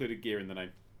if they included gear in the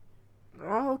name.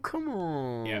 Oh, come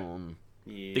on.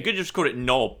 Yeah. They could just call it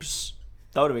Knobs.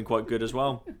 That would have been quite good as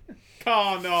well.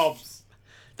 Car knobs.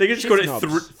 They could just Shift call it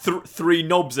knobs. three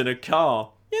knobs in a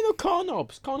car. Yeah, no, car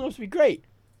knobs. Car knobs would be great.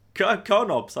 Car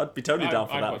knobs. I'd be totally down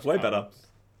for I'd that. watch Way car better. knobs.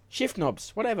 Shift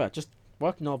knobs, whatever. Just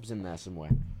work knobs in there somewhere.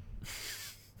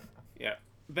 Yeah.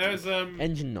 There's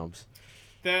Engine knobs.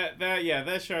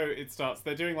 their show, it starts,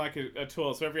 they're doing like a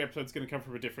tour, so every episode's going to come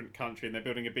from a different country, and they're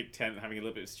building a big tent and having a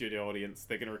little bit of studio audience.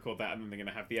 They're going to record that, and then they're going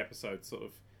to have the episode sort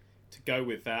of to go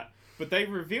with that. But they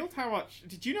revealed how much,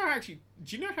 do you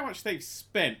know how much they've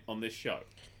spent on this show?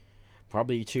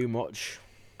 Probably too much.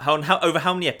 Over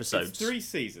how many episodes? It's 3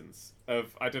 seasons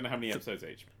of, I don't know how many episodes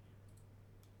each.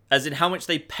 As in how much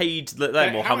they paid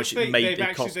them, or how much it made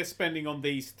it cost? They're spending on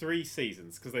these 3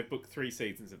 seasons, because they've booked 3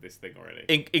 seasons of this thing already.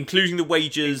 Including the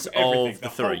wages Everything, of the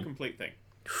whole 3. complete thing.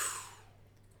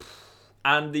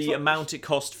 And the amount it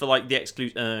cost for like the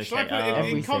exclusive. Shall I Okay. put it in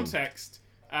Everything. context?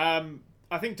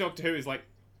 I think Doctor Who is like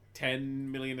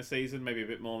 10 million a season, maybe a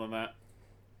bit more than that.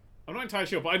 I'm not entirely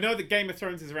sure, but I know that Game of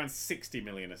Thrones is around 60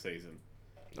 million a season.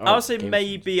 I would say Game of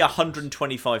maybe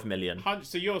 125 million.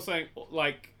 So you're saying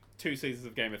like 2 seasons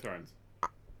of Game of Thrones?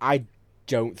 I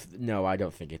don't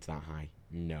think it's that high.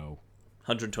 No.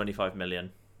 125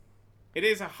 million. It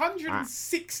is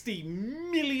 $160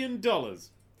 million for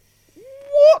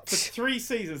What? 3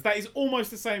 seasons. That is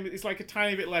almost the same. It's like a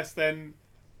tiny bit less than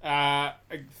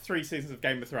 3 seasons of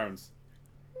Game of Thrones.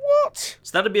 What?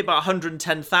 So that'd be about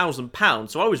 £110,000.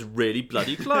 So I was really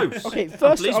bloody close. Okay, I'm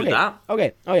first, pleased with that.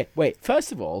 Okay, wait.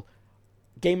 First of all,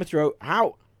 Game of Thrones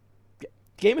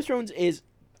is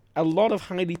a lot of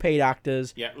highly paid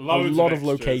actors, Yeah, a loads lot of extras,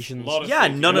 locations, lot of Yeah,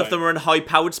 CGI. none of them are in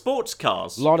high-powered sports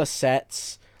cars. a lot of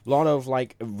sets, a lot of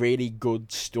like really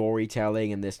good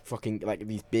storytelling, and this fucking like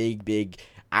these big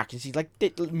actors. Like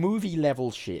movie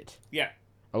level shit. Yeah.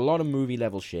 A lot of movie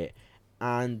level shit,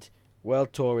 and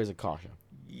World Tour is a car show.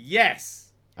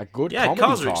 Yes. A good Yeah, comedy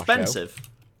cars are car show. expensive.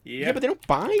 Yeah, but they don't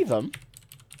buy them.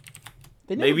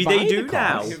 They never Maybe buy they do the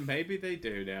cars. now. Maybe they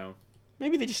do now.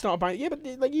 Maybe they just start buying. Yeah,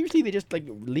 but usually they just like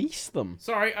lease them.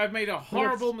 Sorry, I've made a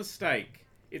horrible mistake.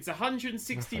 It's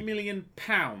 160 million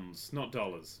pounds, not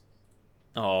dollars.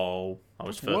 Oh, I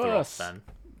was further worse. off then.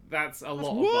 That's a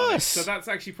lot of money. worse. So that's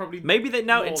actually probably Maybe they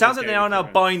now. more It sounds than like they are Game now of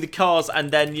Thrones. buying the cars, and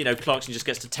then Clarkson just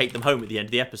gets to take them home at the end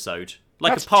of the episode,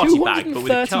 like That's a party bag, but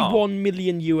with a car. $231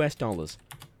 million US dollars.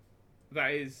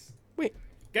 That is. Wait,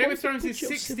 Game what of Thrones is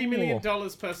budget of $60 Civil million War?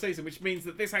 per season, which means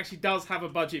that this actually does have a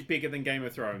budget bigger than Game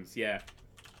of Thrones. Yeah.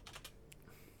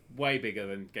 Way bigger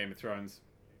than Game of Thrones.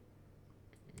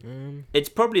 It's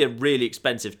probably a really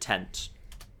expensive tent.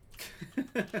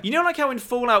 You know, like how in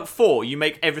Fallout 4 you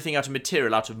make everything out of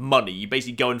material, out of money. You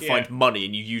basically go and find money,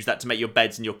 and you use that to make your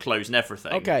beds and your clothes and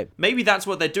everything. Okay. Maybe that's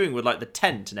what they're doing with like the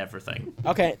tent and everything.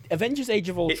 Okay, Avengers: Age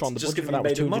of Ultron. It's The just budget for gonna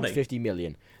that be was made of money. $250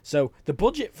 million. So the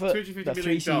budget for $250 the 3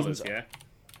 million, seasons. yeah.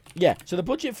 Yeah. So the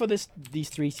budget for these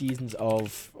 3 seasons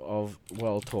of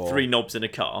World Tour. 3 knobs in a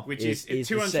car. Which is is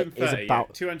the set- is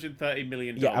about- $230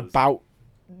 million. Yeah, about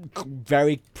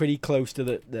pretty close to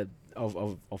the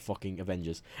of fucking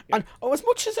Avengers. And as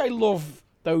much as I love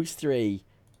those 3,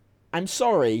 I'm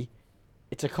sorry,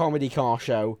 it's a comedy car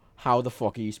show. How the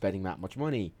fuck are you spending that much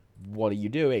money? What are you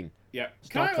doing? Yeah.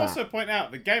 Can not I that. also point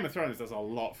out that Game of Thrones does a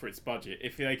lot for its budget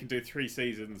if they can do 3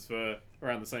 seasons for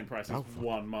around the same price as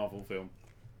one Marvel film?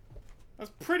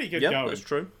 That's pretty good Yeah, going. that's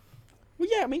true. Well,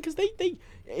 yeah, I mean, because they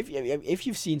if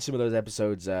you've seen some of those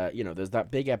episodes, there's that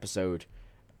big episode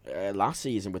last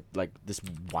season with like this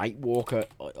White Walker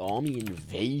army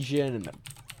invasion and the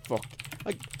fuck,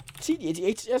 like, see,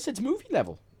 it's movie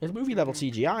level. It's movie level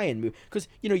CGI, and because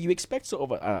you expect sort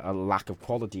of a lack of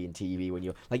quality in TV when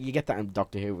you get that in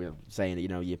Doctor Who saying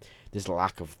that there's a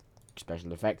lack of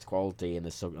special effects quality and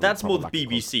there's so That's more the lack of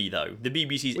quality. BBC though. The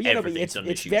BBC's Well, everything's on a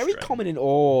it's very shoestring. common in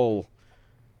all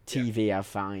TV, I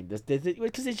find,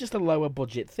 because it's just a lower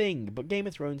budget thing. But Game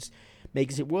of Thrones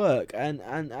makes it work, and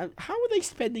how are they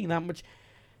spending that much?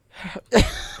 How are they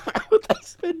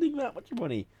spending that much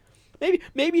money?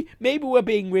 Maybe we're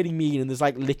being really mean, and there's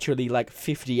like literally like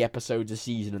 50 episodes a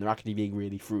season, and they're actually being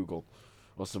really frugal,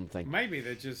 or something. Maybe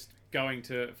they're just going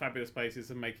to fabulous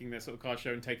places and making their sort of car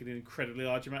show and taking an incredibly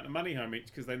large amount of money home each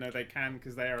because they know they can,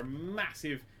 because they are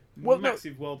massive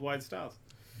worldwide stars.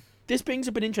 This brings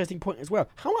up an interesting point as well.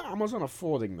 How are Amazon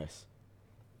affording this?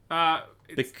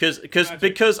 Because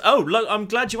oh look, I'm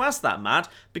glad you asked that, Matt.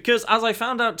 Because as I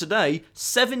found out today,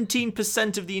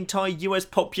 17% of the entire US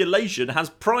population has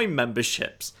Prime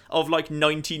memberships of like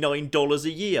 $99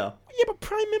 a year. Yeah, but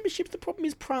Prime memberships. The problem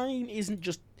is Prime isn't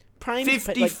just Prime.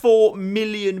 54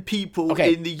 million people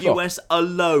in the US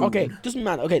alone. Okay, doesn't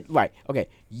matter. Okay, right. Okay,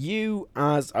 you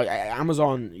as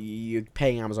Amazon, you're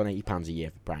paying Amazon £80 a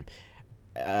year for Prime.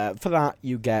 For that,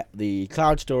 you get the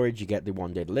cloud storage, you get the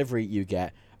 1-day delivery, you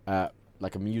get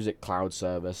like a music cloud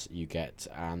service, you get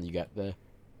the.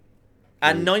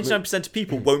 And 99% of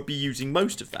people won't be using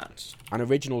most of that. And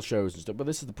original shows and stuff. But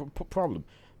this is the problem.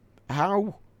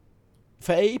 How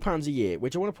for £80 a year,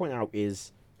 which I want to point out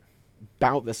is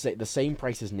about the same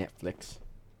price as Netflix,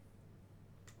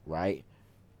 right?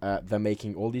 They're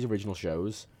making all these original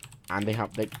shows, and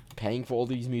they're paying for all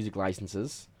these music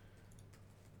licenses,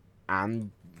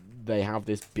 and they have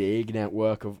this big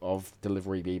network of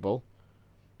delivery people,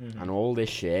 and all this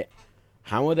shit.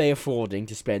 How are they affording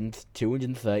to spend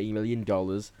 $230 million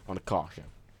on a car show?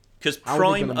 Because How are they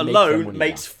Prime gonna make their alone money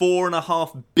makes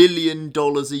 $4.5 billion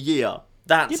a year.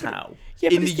 That's how.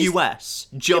 In the US.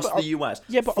 Just the US.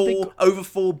 Yeah, but over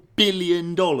 $4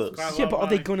 billion. Yeah, but are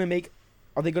they gonna make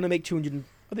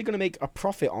a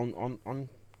profit on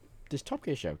this Top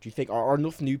Gear show? Do you think are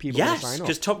enough new people going to sign Yes, up?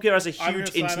 because Top Gear has a I'm huge gonna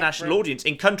sign up international for it. audience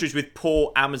in countries with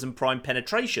poor Amazon Prime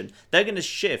penetration. They're going to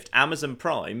shift Amazon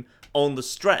Prime on the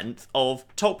strength of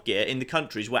Top Gear in the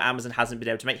countries where Amazon hasn't been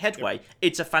able to make headway.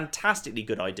 It's a fantastically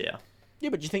good idea. Yeah,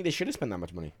 but do you think they should have spent that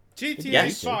much money? GTA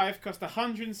Yes. 5 cost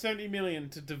 $170 million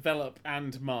to develop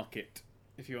and market.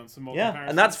 If you want some more Yeah, comparison.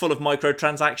 and that's full of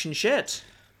microtransaction shit.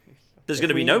 There's going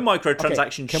to be no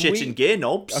microtransaction can shit we- in Gear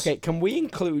Knobs. Okay, can we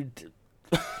include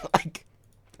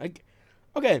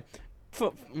okay,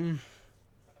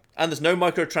 And there's no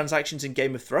microtransactions in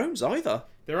Game of Thrones either.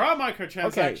 There are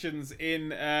microtransactions in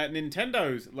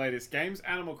Nintendo's latest games.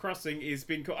 Animal Crossing is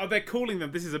being called... Oh, they're calling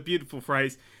them... This is a beautiful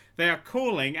phrase. They are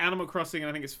calling Animal Crossing, and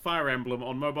I think it's Fire Emblem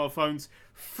on mobile phones,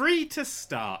 free to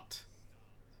start.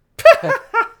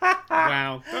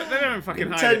 Wow. They don't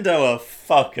fucking hide it. Nintendo are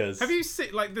fuckers. Have you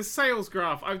seen, like, the sales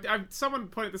graph? Someone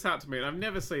pointed this out to me, and I've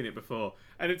never seen it before.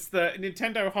 And it's the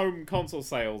Nintendo home console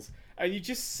sales. And you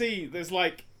just see there's,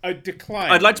 like, a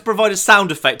decline. I'd like to provide a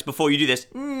sound effect before you do this.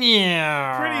 Pretty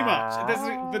much.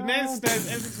 There's the NES,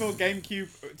 N64,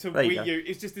 GameCube to There you Wii U.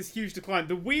 It's just this huge decline.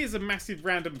 The Wii is a massive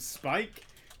random spike,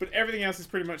 but everything else is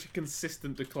pretty much a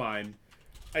consistent decline.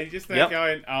 And you're just there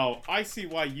going, oh, I see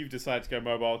why you've decided to go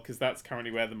mobile, because that's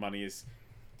currently where the money is.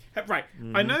 Right.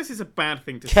 I know this is a bad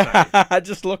thing to say. I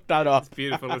just looked that up. It's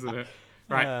beautiful, isn't it?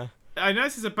 Right. I know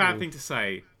this is a bad thing to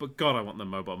say, but God, I want the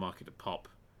mobile market to pop.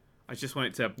 I just want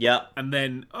it to... Yeah. And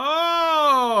then,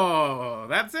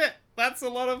 that's it. That's a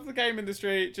lot of the game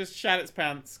industry. Just shat its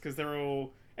pants, because they're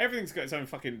all... Everything's got its own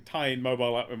fucking tie-in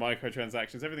mobile app with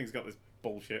microtransactions. Everything's got this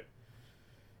bullshit.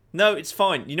 No, it's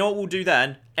fine. You know what we'll do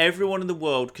then? Everyone in the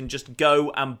world can just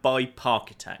go and buy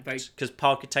Parkitect. Because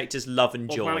Parkitect is love and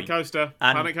joy. Planet Coaster.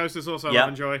 Planet Coaster's also love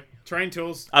and joy. Train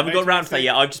tools. I haven't got around to that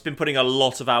yet. I've just been putting a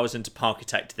lot of hours into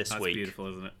Parkitect this week. That's beautiful,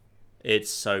 isn't it?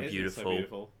 It's so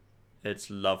beautiful. It's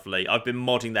lovely. I've been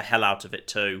modding the hell out of it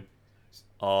too.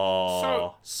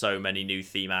 Oh, so many new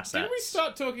theme assets. Didn't we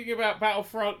start talking about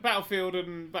Battlefield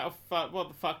and what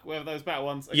the fuck, whatever those battle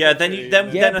ones? Yeah, then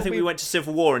I think we went to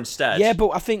Civil War instead. Yeah, but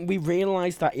I think we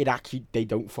realised that they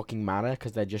don't fucking matter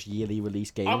because they're just yearly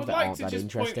release games that aren't that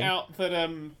interesting. I would like to just point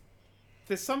out that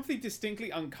there's something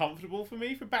distinctly uncomfortable for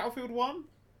me for Battlefield 1,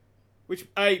 which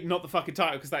not the fucking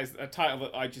title, because that is a title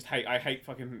that I just hate. I hate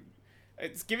fucking.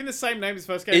 It's given the same name as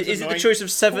first game. Is it the choice of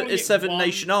Seven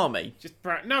Nation Army?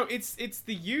 No, it's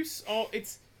the use of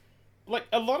it's like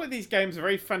a lot of these games are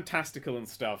very fantastical and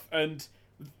stuff, and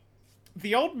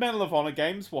the old Medal of Honor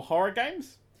games were horror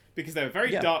games because they were very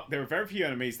dark. There were very few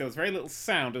enemies. There was very little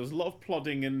sound. There was a lot of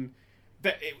plodding, and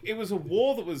it was a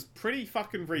war that was pretty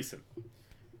fucking recent.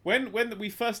 When we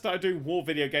first started doing war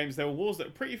video games, there were wars that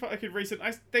were pretty fucking recent.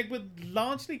 They were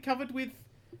largely covered with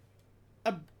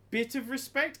a bit of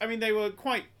respect. I mean,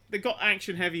 they got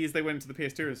action heavy as they went into the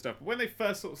PS2 and stuff, but when they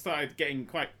first sort of started getting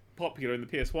quite popular in the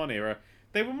PS1 era,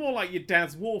 they were more like your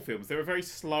dad's war films. They were very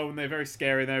slow and they were very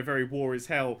scary and they were very war as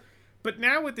hell. But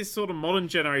now with this sort of modern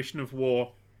generation of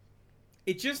war,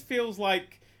 it just feels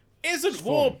like, isn't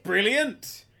war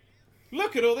brilliant?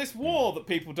 Look at all this war that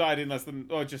people died in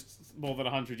just more than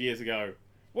 100 years ago.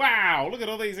 Wow, look at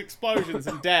all these explosions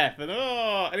and death, and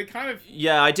it kind of...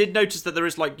 Yeah, I did notice that there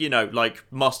is,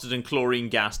 mustard and chlorine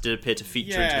gas did appear to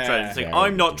feature into the trailer. Yeah,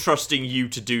 I'm not trusting you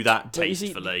to do that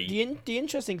tastefully. See, the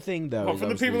interesting thing, though... Well, from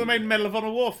the people that made Medal of Honor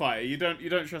Warfighter, you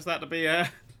don't trust that to be...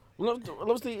 Well,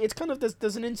 obviously, it's kind of...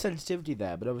 There's an insensitivity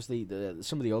there, but obviously,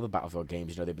 some of the other Battlefield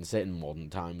games, they've been set in modern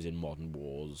times, in modern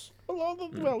wars. Well,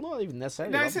 not even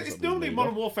necessarily. No, it's normally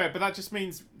Modern Warfare, but that just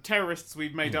means terrorists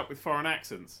we've made up with foreign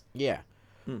accents. Yeah.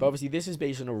 But obviously, this is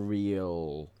based on a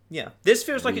real... Yeah, this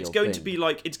feels like it's going to be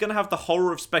it's going to have the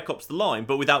horror of Spec Ops The Line,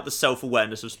 but without the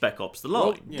self-awareness of Spec Ops The Line.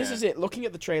 Well, this is it. Looking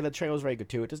at the trailer's very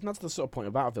gratuitous, and that's the sort of point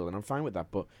of Battlefield, and I'm fine with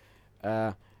that, but...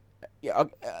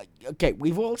 okay,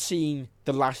 we've all seen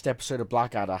the last episode of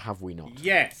Blackadder, have we not?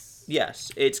 Yes.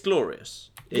 Yes, it's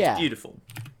glorious. It's beautiful.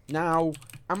 Now,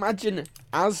 imagine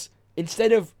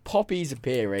instead of poppies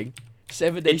appearing...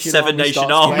 Seven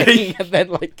Nation Army. And then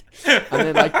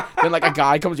a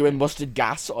guy comes with mustard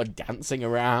gas or dancing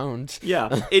around.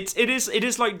 Yeah, it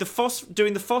is like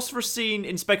doing the phosphorus scene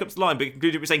in Spec Ops The Line, but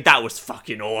concluded with saying that was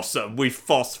fucking awesome. We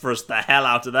phosphorus the hell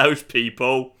out of those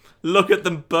people. Look at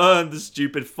them burn, the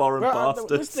stupid foreign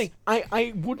bastards. This thing, I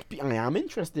am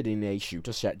interested in a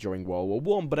shooter set during World War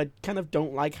One, but I kind of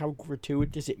don't like how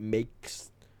gratuitous it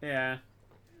makes. Yeah.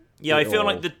 Yeah, I feel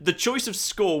like the choice of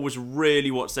score was really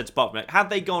what sets it apart from it.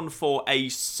 Had they gone for a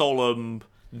solemn,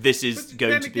 this is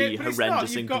going to be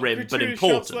horrendous and grim, but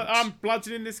important. Like, I'm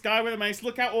bludgeoning this guy with a mace.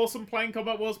 Look how awesome plane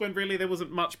combat was, when really there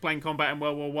wasn't much plane combat in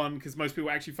World War One, because most people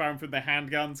were actually firing from their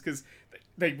handguns because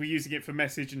they were using it for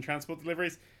message and transport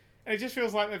deliveries. And it just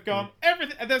feels like they've gone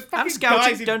everything. And there's fucking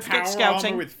guys in power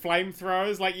armor with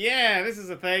flamethrowers. Like, yeah, this is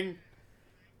a thing.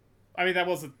 I mean, that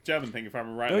was a German thing, if I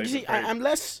remember right. No, you see, I'm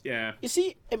less... Yeah. You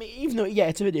see, I mean, even though,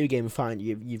 it's a video game, fine,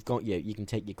 you've got, you can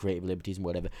take your creative liberties and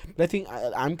whatever. But I think,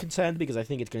 I'm concerned because I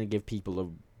think it's going to give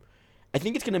people I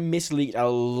think it's going to mislead a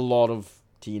lot of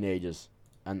teenagers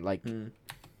and,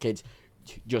 kids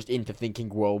just into thinking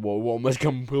World War One was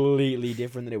completely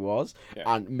different than it was,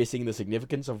 and missing the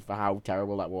significance of how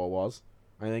terrible that war was.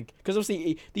 I think because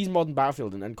obviously these modern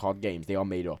Battlefield and COD games, they are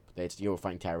made up. It's you're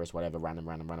fighting terrorists, whatever, random,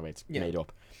 it's made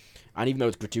up. And even though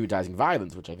it's gratuitizing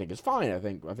violence, which I think is fine, I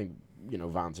think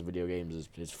violence in video games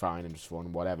is fine and it's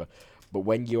fun, whatever. But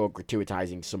when you're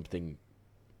gratuitizing something,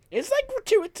 it's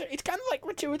it's kind of like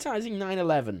gratuitizing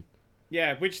 9/11.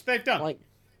 Yeah, which they've done,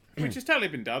 which has totally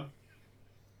been done.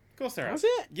 Of course there has. Has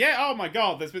it? Yeah. Oh my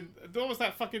God. What's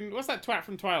that twat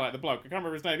from Twilight? The bloke. I can't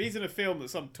remember his name. He's in a film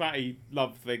that's some twatty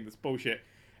love thing that's bullshit,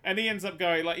 and he ends up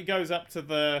going he goes up to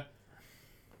the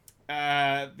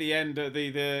end of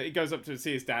he goes up to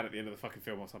see his dad at the end of the fucking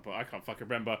film or something. I can't fucking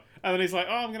remember. And then he's like,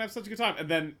 "Oh, I'm gonna have such a good time," and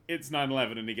then it's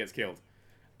 9/11 and he gets killed.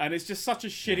 And it's just such a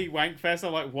shitty wank fest.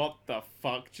 I'm like, what the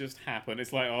fuck just happened?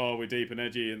 It's like, oh, we're deep and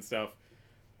edgy and stuff.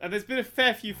 And there's been a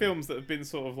fair few films that have been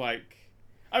sort of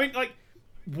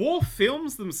war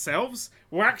films themselves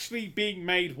were actually being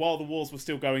made while the wars were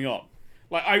still going on.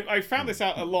 I found this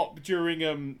out a lot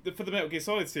during for the Metal Gear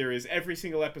Solid series. Every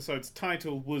single episode's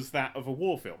title was that of a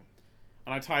war film.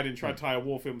 And I tried to tie a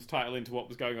war film's title into what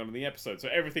was going on in the episode. So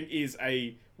everything is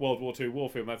a World War II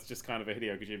war film. That's just kind of a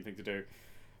Hideo Kojima thing to do.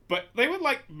 But they were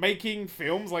like making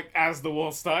films like as the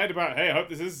war started about, hey, I hope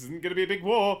this isn't going to be a big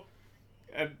war.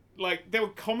 And like there were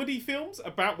comedy films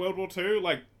about World War II,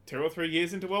 like 2 or 3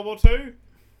 years into World War II.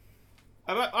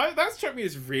 And that struck me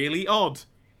as really odd.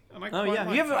 And Oh yeah,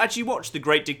 have you ever actually watched The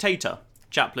Great Dictator?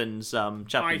 Chaplin's I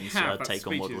have. That take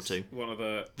on speech World War is II. one of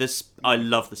the... I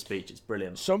love the speech. It's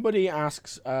brilliant. Somebody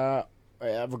asks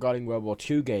regarding World War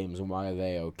II games and why are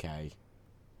they okay?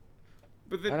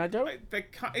 But And I don't-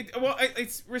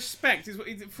 it's respect.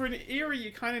 For an era,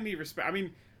 you kind of need respect. I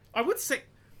mean, I would say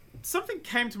something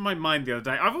came to my mind the other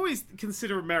day. I've always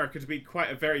considered America to be quite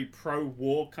a very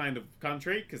pro-war kind of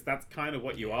country because that's kind of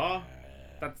what you are.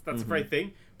 That's a very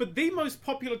thing. But the most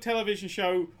popular television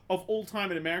show of all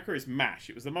time in America is MASH.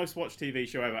 It was the most watched TV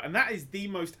show ever, and that is the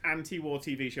most anti-war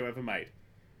TV show ever made.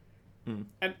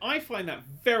 And I find that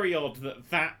very odd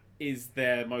that is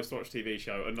their most watched TV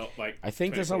show and not like. I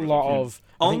think there's a 24 lot of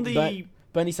On the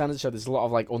Bernie Sanders show. There's a lot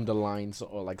of like underlying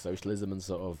sort of like socialism and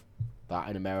sort of that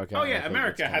in America. Oh and I yeah, think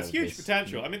America it's kind has of huge this-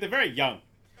 potential. I mean, they're very young.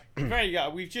 Very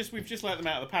young. We've just let them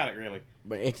out of the paddock, really.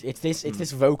 But it's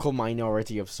this vocal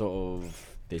minority of sort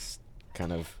of this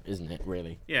kind of, isn't it?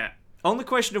 Really. Yeah. On the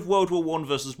question of World War I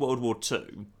versus World War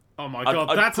II, Oh my I'd- god,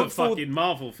 I'd that's a put forward- fucking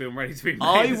Marvel film ready to be made.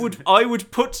 I isn't would it? I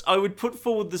would put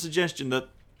forward the suggestion that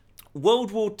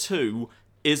World War II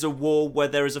is a war where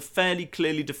there is a fairly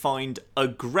clearly defined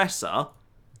aggressor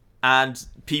and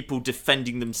people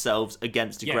defending themselves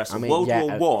against Yes. aggressor. I mean, World yeah,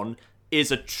 War One is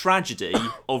a tragedy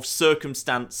of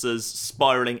circumstances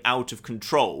spiraling out of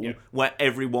control, Yeah. where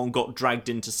everyone got dragged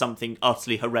into something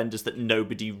utterly horrendous that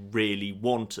nobody really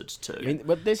wanted to. I mean,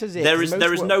 but this is it. There 'cause is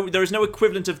most there is no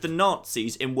equivalent of the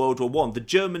Nazis in World War One. The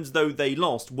Germans, though they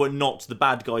lost, were not the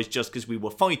bad guys just because we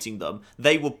were fighting them.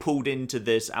 They were pulled into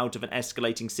this out of an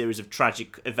escalating series of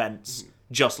tragic events,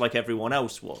 just like everyone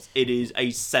else was. It is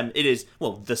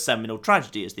the seminal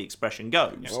tragedy, as the expression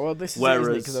goes. Well, this is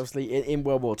Whereas, because obviously in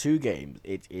World War II games,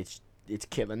 it's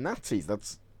killing Nazis.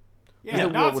 That's Yeah,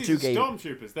 World War Nazis II are game-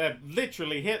 stormtroopers. They're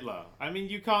literally Hitler. I mean,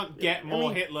 you can't get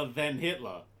more Hitler than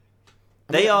Hitler.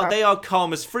 they are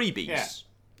Karma's freebies. Yeah.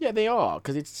 yeah, they are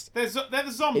because it's They're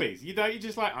the zombies. You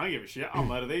just like, I don't give a shit. I'll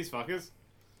murder these fuckers.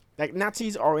 like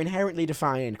Nazis are inherently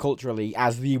defined culturally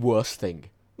as the worst thing.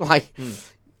 Like,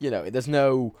 there's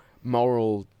no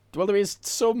moral. Well, there is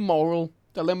some moral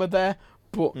dilemma there,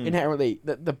 but inherently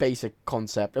the basic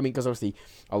concept. I mean, because obviously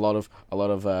a lot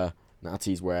of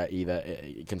Nazis were either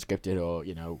conscripted or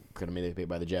kind of manipulated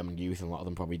by the German youth, and a lot of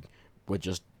them probably were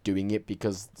just doing it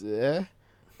because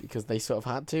they sort of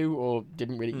had to or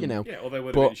didn't really, Yeah, or they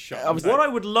would have But been shot. obviously- What I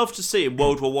would love to see in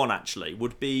World War One actually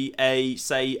would be a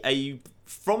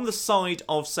from the side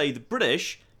of say the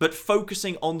British, but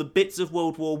focusing on the bits of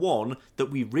World War One that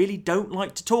we really don't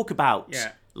like to talk about.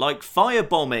 Yeah. Like fire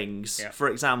bombings, Yeah. for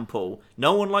example.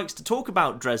 No one likes to talk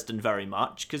about Dresden very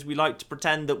much because we like to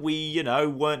pretend that we,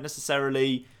 weren't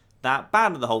necessarily that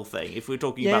bad at the whole thing. If we're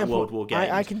talking about World but War games,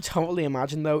 I can totally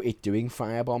imagine though it doing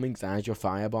firebombings as you're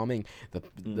firebombing.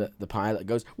 The pilot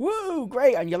goes, "Woo,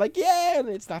 great!" and you're like, "Yeah!" and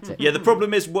that's it. Yeah, the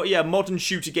problem is, modern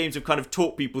shooter games have kind of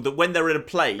taught people that when they're in a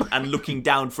plane and looking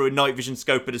down through a night vision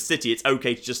scope at a city, it's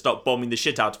okay to just start bombing the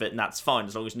shit out of it, and that's fine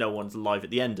as long as no one's alive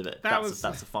at the end of it. That's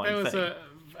a fine there was thing.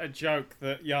 a joke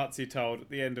that Yahtzee told at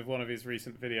the end of one of his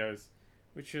recent videos,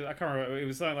 which I can't remember. It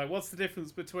was something like, "What's the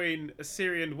difference between a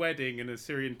Syrian wedding and a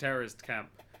Syrian terrorist camp?"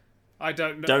 I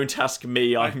don't know. Don't ask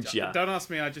me, I'm Jack. Don't ask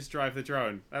me. I just drive the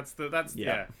drone. That's Yeah.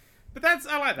 yeah. But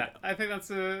I like that. I think that's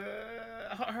a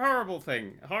horrible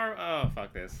thing. Oh,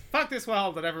 fuck this. Fuck this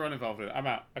world and everyone involved in it. I'm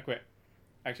out. I quit.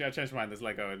 Actually, I changed my mind. There's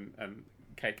Lego and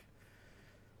cake.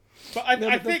 But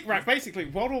I think, right, basically,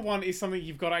 World War One is something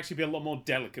you've got to actually be a lot more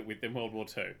delicate with than World War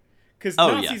Two. Because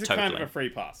Nazis are kind of totally. a free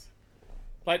pass.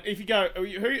 Like, if you go,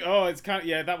 it's kind of,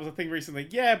 yeah, that was a thing recently.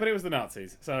 Yeah, but it was the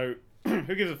Nazis. So,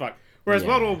 who gives a fuck? Whereas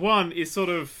World War One is sort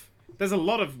of, there's a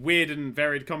lot of weird and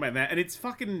varied combat in there. And it's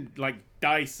fucking, like,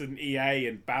 DICE and EA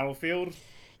and Battlefield.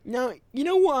 Now, you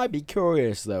know what I'd be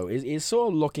curious though is sort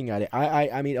of looking at it.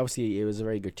 I mean, obviously it was a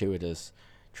very gratuitous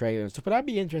trailer and stuff, but I'd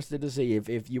be interested to see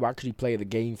if you actually play the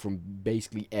game from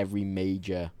basically every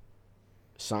major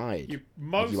side. You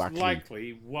most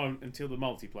likely won't until the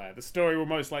multiplayer. The story will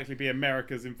most likely be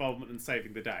America's involvement in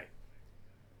saving the day.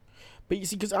 But you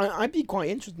see, because I'd be quite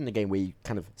interested in a game where you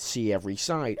kind of see every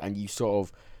side and you sort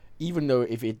of, even though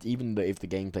if the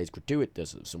gameplay is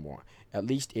gratuitous somewhat, at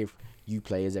least if you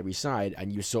play as every side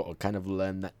and you sort of kind of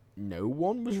learn that no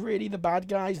one was really the bad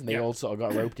guys and they all sort of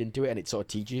got roped into it, and it sort of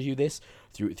teaches you this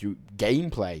through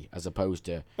gameplay as opposed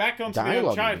to back onto dialogue the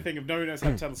Uncharted even. thing of knowing how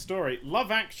to tell a story.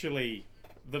 Love Actually,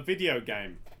 the video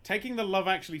game, taking the Love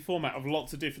Actually format of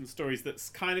lots of different stories that's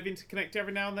kind of interconnected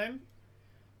every now and then,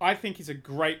 I think is a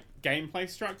great gameplay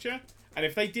structure. And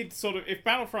if they did if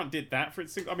Battlefront did that for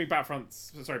its,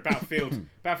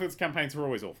 Battlefield's campaigns were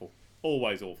always awful.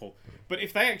 Always awful. But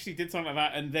if they actually did something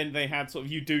like that, and then they had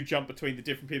you do jump between the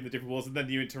different people in the different wars, and then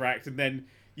you interact, and then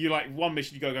you one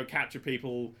mission you gotta go capture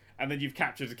people, and then you've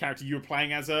captured a character you were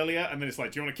playing as earlier, and then it's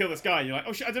like, do you want to kill this guy? And you're like,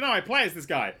 oh shit, I don't know, I play as this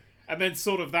guy. And then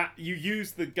that you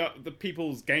use the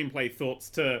people's gameplay thoughts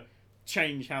to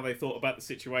change how they thought about the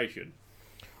situation.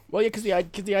 Well, yeah, because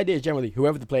the idea is generally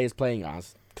whoever the player is playing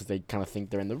as, because they kind of think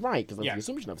they're in the right, because that's the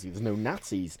assumption, obviously. There's no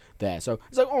Nazis there. So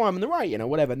it's like, oh, I'm in the right,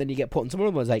 whatever. And then you get put in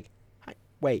someone who's like,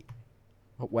 wait,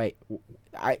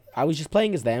 I was just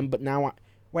playing as them, but now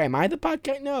am I the bad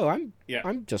guy? No,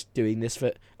 I'm just doing this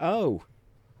for,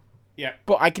 Yeah.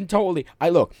 But I can totally,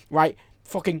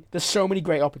 there's so many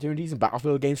great opportunities in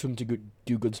Battlefield games for them to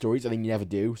do good stories, and then you never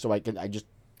do. So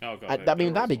Oh god,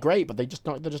 that'd be great, but they're just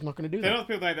not going to do that. They're not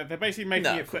people like that. They're basically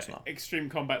making it for extreme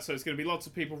combat, so it's going to be lots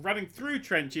of people running through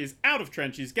trenches, out of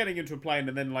trenches, getting into a plane,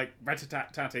 and then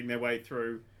rat-a-tat-tatting their way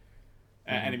through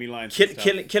enemy lines.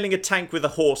 Killing a tank with a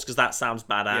horse, because that sounds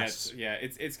badass. Yeah,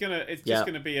 it's just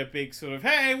going to be a big sort of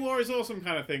hey, war is awesome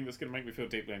kind of thing that's going to make me feel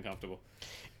deeply uncomfortable.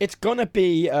 It's going to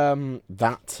be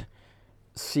that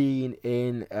scene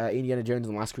in Indiana Jones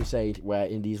and the Last Crusade where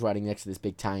Indy's riding next to this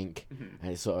big tank, and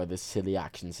it's sort of this silly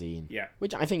action scene,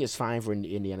 which I think is fine for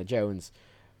Indiana Jones,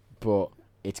 but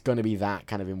it's going to be that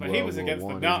kind of in World War I. But he was against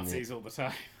the Nazis all the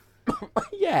time.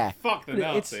 Yeah. Fuck the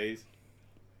Nazis.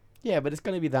 Yeah, but it's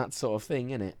going to be that sort of thing,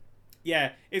 isn't it?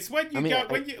 Yeah, it's when you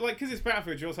because it's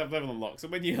Battlefield, you also have level unlocks,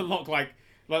 and when you unlock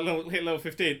hit level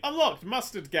 15, unlocked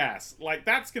mustard gas,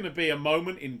 that's going to be a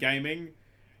moment in gaming,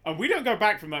 and we don't go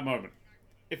back from that moment.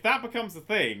 If that becomes a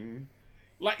thing,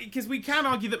 because we can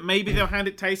argue that maybe they'll hand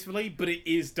it tastefully, but it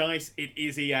is DICE, it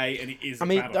is EA, and it is a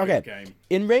Battlefield game.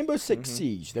 In Rainbow Six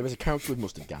Siege, there was a character with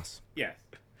mustard gas. Yes.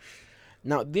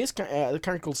 Now, this the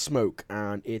character called Smoke,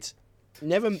 and it's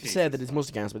never said that it's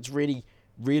mustard gas, but it's really,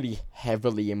 really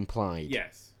heavily implied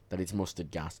that it's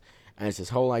mustard gas. And it's this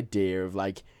whole idea of,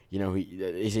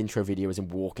 his intro video is him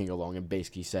walking along and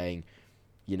basically saying,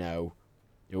 oh,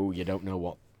 you don't know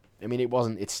what... I mean, they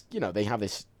have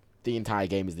this, the entire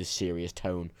game is this serious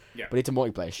tone, but it's a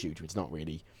multiplayer shooter. It's not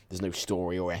really, there's no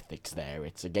story or ethics there.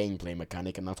 It's a gameplay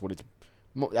mechanic, and that's what it's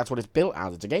built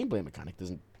as. It's a gameplay mechanic.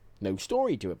 There's no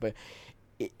story to it. But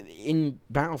in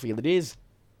Battlefield, it is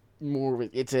more,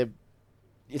 it's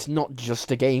not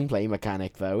just a gameplay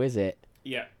mechanic, though, is it?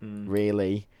 Yeah.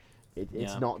 Really.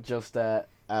 It's not just a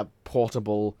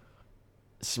portable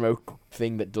smoke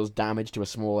thing that does damage to a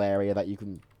small area that you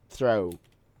can throw.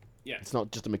 Yeah. It's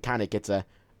not just a mechanic, it's a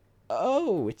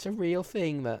real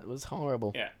thing that was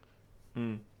horrible. Yeah.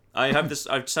 I've just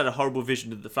had a horrible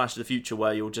vision of the Flash of the Future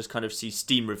where you'll just kind of see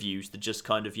Steam reviews that just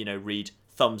kind of, read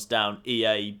thumbs down,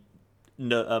 EA,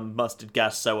 mustard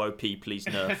gas so OP, please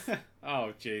nerf.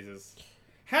 Oh, Jesus.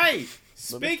 Hey,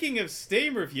 speaking of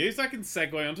Steam reviews, I can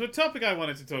segue onto a topic I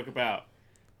wanted to talk about.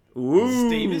 Ooh.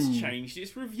 Steam has changed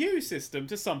its review system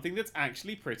to something that's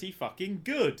actually pretty fucking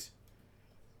good.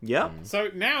 Yeah.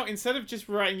 So now, instead of just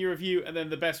writing your review and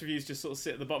then the best reviews just sort of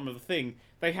sit at the bottom of the thing,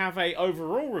 they have a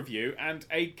overall review and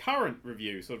a current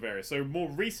review sort of area. So more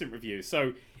recent reviews.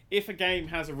 So if a game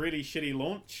has a really shitty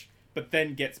launch, but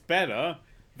then gets better,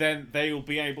 then people will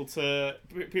be able to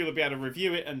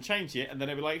review it and change it, and then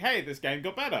they'll be like, hey, this game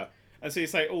got better. And so you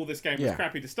say, oh, this game was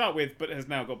crappy to start with, but has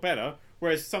now got better.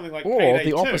 Whereas something like Payday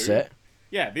 2... Or the opposite.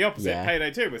 Yeah, the opposite. Yeah.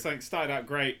 Payday 2, where something started out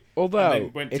great, although and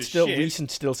then went it's to still shit.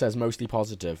 Recent still says mostly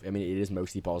positive. I mean, it is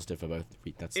mostly positive for both.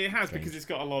 That's it has strange. because it's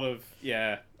got a lot of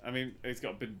I mean, it's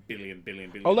got a billion.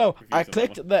 Although I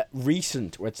clicked the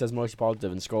recent where it says mostly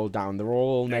positive and scrolled down, they're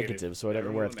all negative. So I don't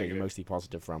know where it's getting mostly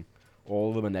positive from. All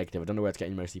of them are negative. I don't know where it's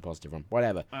getting mostly positive from.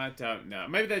 Whatever. I don't know.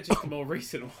 Maybe they're just the more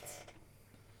recent ones.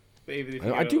 But even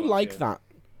if I do like that.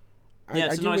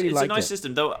 Yeah, it's a nice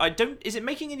system, though. Is it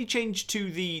making any change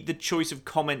to the choice of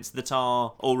comments that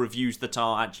are or reviews that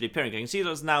are actually appearing? I can see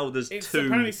there's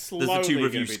the two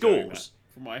review scores.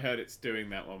 From what I heard, it's doing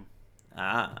that one.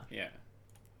 Ah, yeah.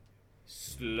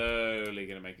 Slowly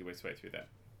going to make its way through that.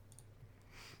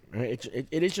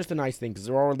 It is just a nice thing because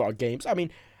there are a lot of games. I mean,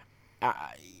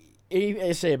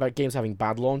 I say about games having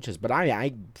bad launches, but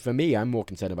for me, I'm more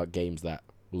concerned about games that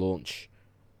launch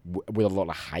with a lot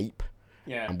of hype.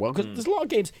 Yeah. And because there's a lot of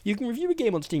games you can review a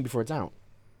game on Steam before it's out.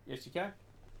 Yes, you can.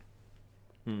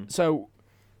 So,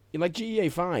 like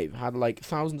GTA 5 had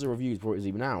thousands of reviews before it was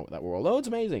even out that were all, it's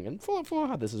amazing, and Fallout 4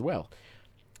 had this as well.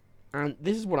 And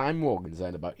this is what I'm more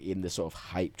concerned about in this sort of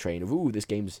hype train of, this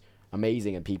game's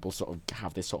amazing, and people sort of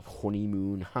have this sort of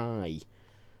honeymoon high,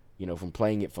 you know, from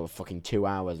playing it for fucking 2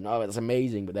 hours. And, oh, it's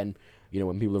amazing. But then, you know,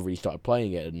 when people have really started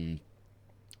playing it and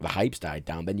the hype's died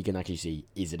down, then you can actually see,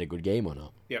 is it a good game or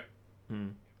not? Yep.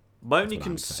 My only what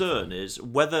I'm concern is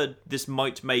whether this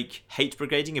might make hate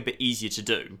brigading a bit easier to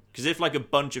do. Because if, like, a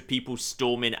bunch of people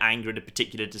storm in anger at a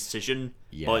particular decision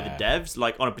by the Yeah. devs,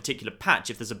 like on a particular patch,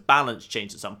 if there's a balance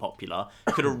change that's unpopular,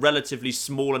 could a relatively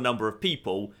smaller number of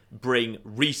people bring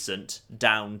recent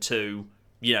down to,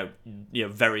 very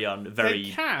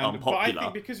They can, unpopular? but I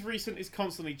think because recent is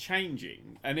constantly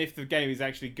changing, and if the game is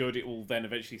actually good, it will then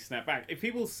eventually snap back. If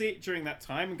people see it during that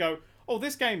time and go, "Oh,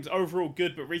 this game's overall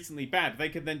good but recently bad," they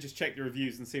can then just check the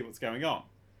reviews and see what's going on.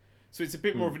 So it's a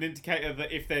bit more of an indicator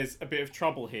that if there's a bit of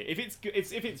trouble here, if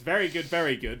it's very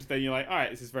good, then you're like, all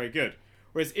right, this is very good.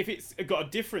 Whereas if it's got a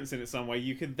difference in it some way,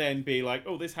 you can then be like,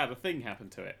 oh, this had a thing happen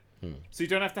to it. So you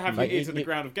don't have to have your ear to the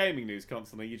ground of gaming news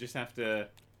constantly. You just have to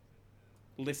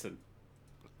listen.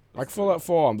 Like Fallout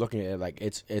 4, I'm looking at it like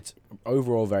it's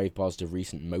overall very positive,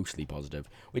 recent mostly positive.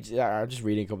 Which I'm just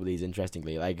reading a couple of these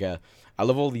interestingly. Like I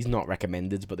love all these not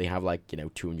recommended, but they have like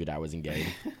 200 hours in game.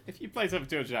 If you play something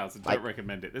for 200 hours and don't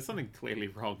recommend it, there's something clearly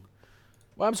wrong.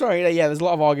 Well, I'm sorry. Yeah, there's a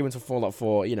lot of arguments for Fallout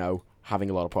 4. Having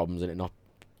a lot of problems and it not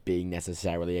being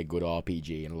necessarily a good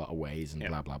RPG in a lot of ways and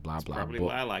blah blah blah That's blah. probably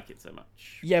why I like it so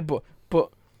much. Yeah, but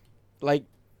like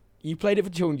you played it for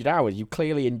 200 hours. You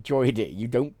clearly enjoyed it. You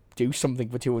don't do something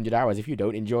for 200 hours if you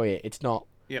don't enjoy it. It's not.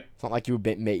 Yep. It's not like you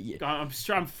admit. I'm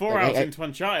 4 hours into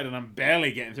Uncharted and I'm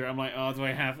barely getting through it. I'm like, oh, do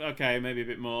I have... Okay, maybe a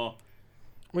bit more.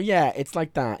 Well, yeah, it's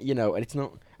like that, and it's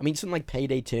not... I mean, something like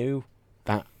Payday 2,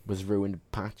 that was ruined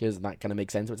patches, and that kind of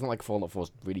makes sense, but it's not like Fallout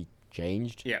 4's really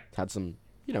changed. Yeah. It's had some,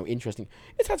 interesting...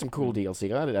 It's had some cool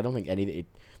DLC. I don't think any...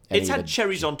 It's had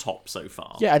cherries on top so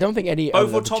far. Yeah, I don't think any both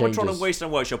of the Automatron changes... and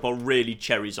Wasteland Workshop are really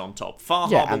cherries on top.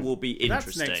 Far Yeah, Harbor and will be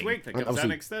interesting. That's next week. That And comes out obviously-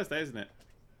 next Thursday, isn't it?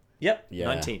 Yep, Yeah.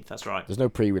 19th, that's right. There's no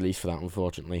pre-release for that,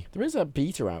 unfortunately. There is a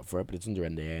beta out for it, but it's under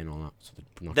NDA and all that. So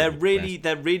they're not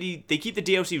They keep the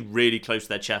DLC really close to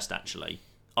their chest, actually.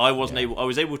 I was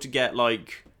able to get,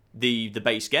 like, the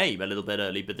base game a little bit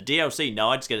early, but the DLC, no,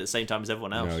 I just get it at the same time as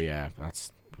everyone else. No, yeah,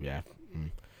 that's... Yeah.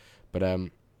 But,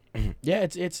 yeah,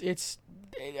 it's...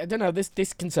 I don't know,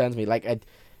 this concerns me. Like,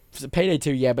 Payday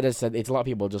 2, yeah, but as I said, it's a lot of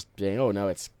people just saying, oh no,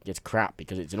 it's crap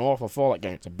because it's an awful Fallout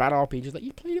game. It's a bad RPG. It's like,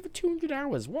 you played it for 200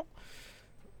 hours. What?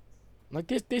 Like,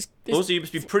 this... Also, you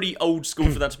must be pretty old school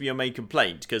for that to be your main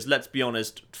complaint, because let's be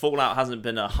honest, Fallout hasn't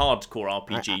been a hardcore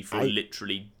RPG for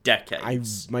literally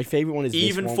decades. My favourite one is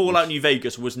Even this one, Fallout which- New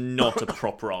Vegas was not a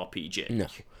proper RPG. No.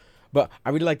 But I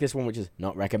really like this one, which is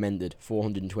not recommended.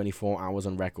 424 hours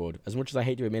on record. As much as I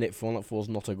hate to admit it, Fallout 4 is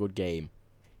not a good game.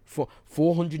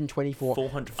 424...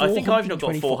 400. I think I've not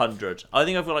got 424 400. I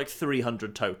think I've got like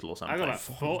 300 total or something. I got like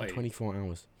 40. 424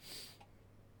 hours.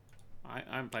 I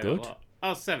haven't played Good. a lot.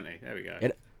 Oh, 70. There we go.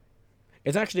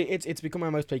 It's actually it's become my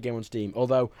most played game on Steam.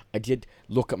 Although I did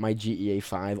look at my GTA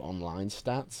 5 online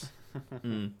stats,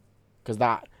 because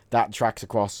that tracks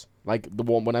across like the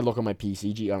one when I look at my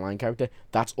PC GTA Online character.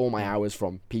 That's all my hours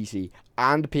from PC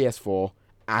and PS4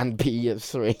 and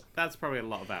PS3. That's probably a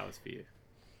lot of hours for you.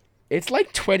 It's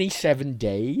like 27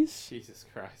 days. Jesus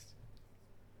Christ.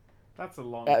 That's a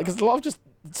long Because a lot of just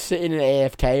sitting in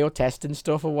AFK or testing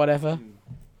stuff or whatever.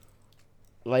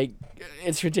 Like,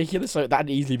 it's ridiculous. So that'd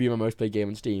easily be my most played game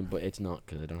on Steam, but it's not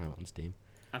because I don't have it on Steam.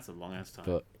 That's a long ass time.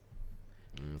 But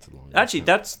it's a long. Actually,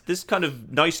 this kind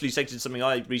of nicely segues into something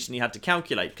I recently had to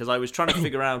calculate, because I was trying to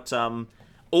figure out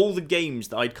all the games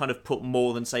that I'd kind of put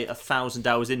more than, say, 1,000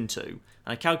 hours into. And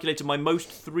I calculated my most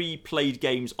 3 played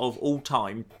games of all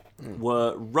time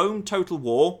were Rome Total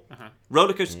War,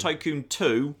 Roller Coaster Tycoon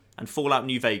 2, and Fallout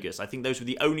New Vegas. I think those were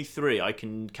the only 3 I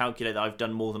can calculate that I've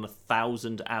done more than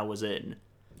 1,000 hours in.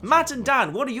 Matt and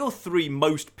Dan, what are your 3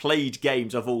 most played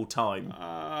games of all time?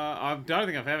 I don't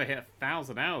think I've ever hit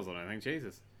 1,000 hours on anything.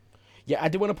 Jesus. Yeah, I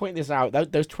do want to point this out.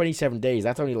 Those 27 days,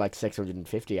 that's only like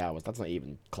 650 hours. That's not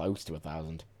even close to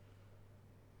 1,000.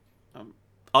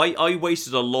 I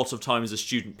wasted a lot of time as a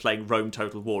student playing Rome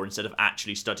Total War instead of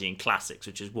actually studying classics,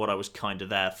 which is what I was kind of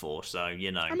there for, so,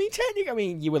 you know. I mean,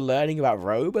 technically, you were learning about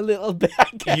Rome a little bit, I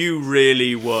guess. You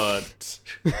really weren't.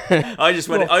 I just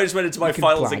went into my you can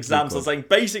finals plan, exams. I was like,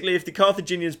 basically, if the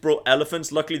Carthaginians brought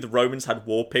elephants, luckily the Romans had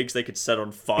war pigs they could set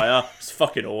on fire. It's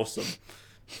fucking awesome.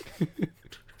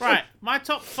 Right, my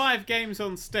top 5 games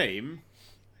on Steam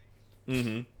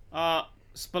are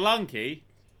Spelunky,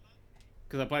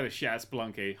 because I play the shit out of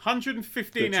Spelunky.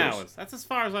 115 Good choice. hours. That's as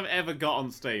far as I've ever got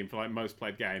on Steam for like most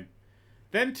played game.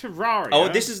 Then Terraria. Oh,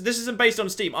 this isn't based on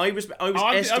Steam. I was I'm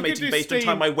gonna estimating do based on Steam,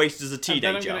 time I wasted as a And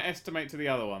then I'm teenager. going to estimate to the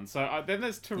other one. So then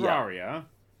there's Terraria,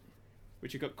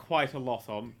 which you've got quite a lot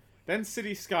on. Then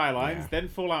City Skylines, then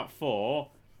Fallout 4,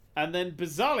 and then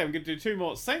bizarrely I'm going to do 2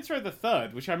 more. Saints Row the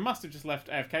Third, which I must have just left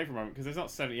AFK for a moment because there's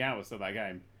not 70 hours to that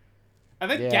game.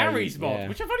 And then Gary's Mod,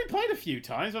 which I've only played a few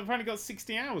times. I've only got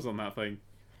 60 hours on that thing.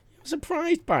 I'm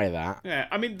surprised by that. Yeah,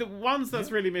 I mean, the ones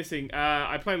that's really missing,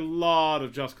 I played a lot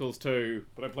of Just Cause 2,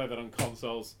 but I played that on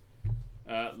consoles,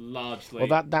 largely.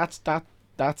 Well,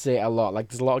 that's it a lot. Like,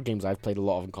 there's a lot of games I've played a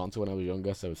lot of on console when I was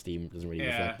younger, so Steam doesn't really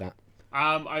reflect that.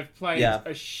 I've played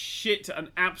an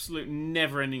absolute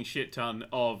never-ending shit ton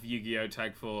of Yu-Gi-Oh!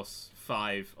 Tag Force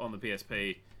 5 on the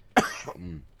PSP,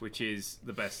 which is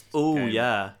the best game.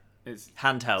 Yeah. It's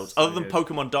handhelds. so Other than good.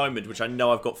 Pokemon Diamond, which I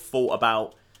know I've got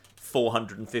about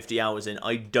 450 hours in,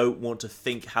 I don't want to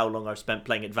think how long I've spent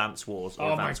playing Advance Wars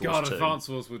or Advance Wars 2. Advance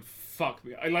Wars would fuck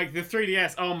me. I like the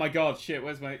 3DS. Oh my god, shit.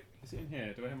 Where's my... Is it in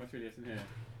here? Do I have my 3DS in here?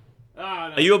 Ah,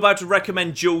 no. Are you about to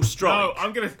recommend Dual Strike? No,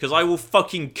 I'm gonna... Because I will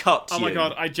fucking cut you. Oh my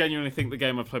god, I genuinely think the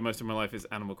game I've played most of my life is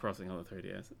Animal Crossing on the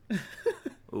 3DS.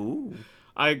 Ooh.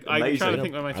 I'm Amazing. trying to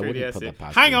think where my I wouldn't 3DS put is. that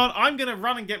past Hang you. on, I'm gonna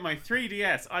run and get my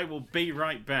 3DS. I will be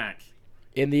right back.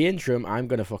 In the interim, I'm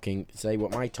going to fucking say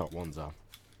what my top ones are.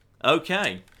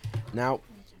 Okay. Now,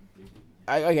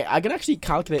 I can actually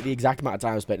calculate the exact amount of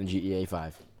time I spent in GTA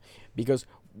 5. Because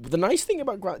the nice thing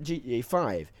about GTA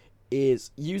 5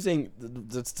 is using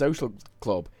the social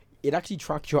club, it actually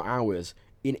tracks your hours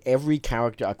in every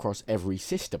character across every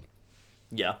system.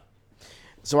 Yeah.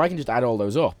 So I can just add all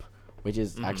those up, which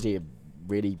is actually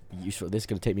really useful. This is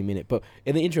going to take me a minute. But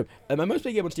in the interim, my most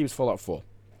played game on Steam is Fallout 4.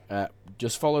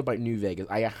 Just followed by New Vegas.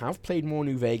 I have played more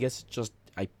New Vegas, just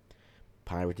I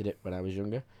pirated it when I was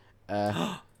younger.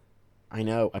 I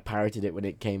know, I pirated it when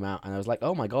it came out, and I was like,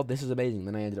 oh my god, this is amazing.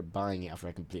 Then I ended up buying it after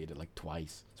I completed it like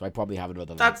twice. So I probably have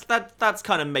another... That's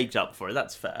kind of made up for it,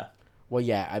 that's fair. Well,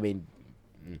 yeah, I mean,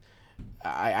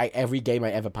 I every game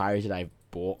I ever pirated, I've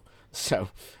bought. So,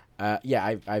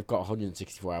 yeah, I've got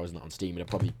 164 hours on Steam, and I've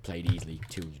probably played easily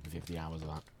 250 hours of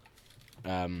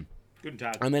that. Good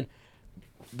dad. And then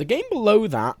the game below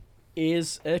that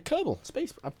is Kerbal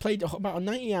Space. I've played about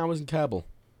 90 hours in Kerbal.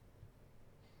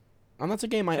 And that's a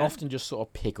game I often just sort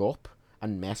of pick up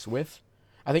and mess with.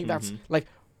 I think that's, like,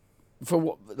 for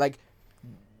what, like,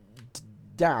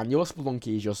 Dan, your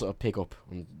Spelunky is your sort of pick up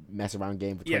and mess around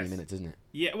game for 20 minutes, isn't it?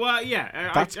 Yeah, well,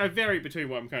 yeah. I vary between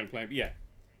what I'm currently playing, but yeah.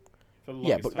 For the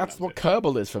Yeah, longest but time, that's that what was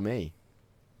Kerbal is for me.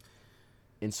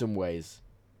 In some ways.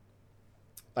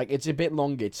 Like, it's a bit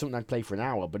longer. It's something I'd play for an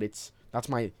hour, but that's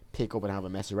my pick up and have a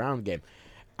mess around game.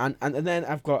 And then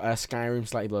I've got Skyrim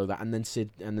slightly below that, and then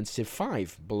Civ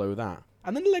 5 below that.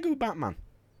 And then Lego Batman.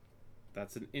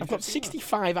 That's an I've got interesting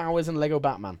 65 hours in Lego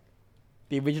Batman.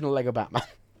 The original Lego Batman. one.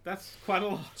 That's quite a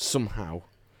lot. Somehow.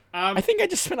 I think I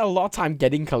just spent a lot of time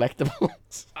getting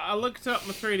collectibles. I looked up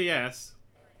my 3DS.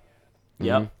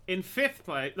 Yep. In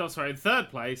third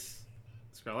place.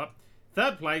 Scroll up.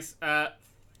 Third place,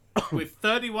 with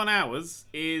 31 hours,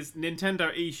 is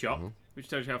Nintendo eShop, which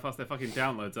tells you how fast their fucking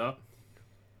downloads are.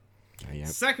 Yeah.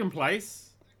 Second place,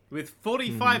 with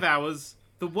 45 hours,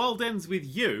 The World Ends With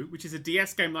You, which is a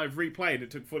DS game that I've replayed.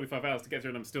 It took 45 hours to get through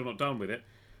and I'm still not done with it.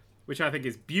 Which I think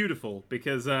is beautiful,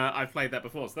 because I've played that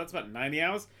before. So that's about 90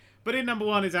 hours. But in number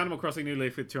 1 is Animal Crossing New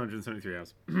Leaf with 273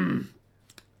 hours.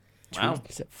 Wow.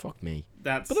 Fuck me.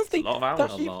 That's But I think a lot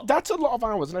of hours. that's a lot of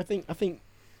hours, and I think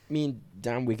me and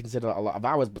Dan, we consider that a lot of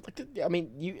hours. But like, I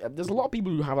mean, there's a lot of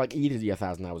people who have like easily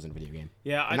 1,000 hours in a video game.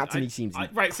 yeah, And that to me seems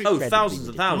right. So Oh, thousands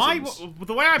and thousands.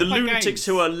 the way I The play lunatics games,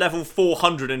 who are level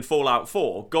 400 in Fallout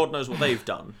 4, God knows what they've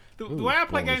done. the way I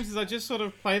play balls. games is I just sort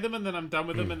of play them and then I'm done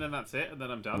with them and then that's it and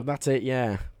then I'm Well, done. that's it.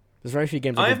 Yeah. There's very few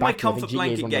games. I go have my back to. I think comfort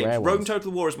GTA is blanket one of the games. rare Rome ones.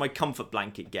 Total War is my comfort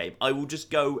blanket game. I will just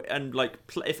go and like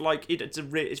if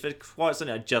it's quite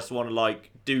sunny, I just want to like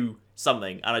do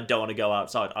something and I don't want to go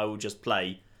outside. I will just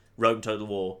play Rome Total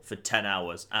War for 10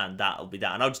 hours and that'll be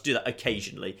that. And I'll just do that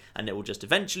occasionally and it will just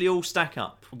eventually all stack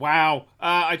up. Wow.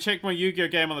 I checked my Yu-Gi-Oh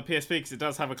game on the PSP because it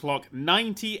does have a clock.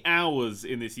 90 hours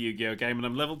in this Yu-Gi-Oh game and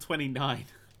I'm level 29.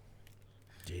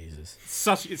 Jesus.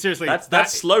 Seriously.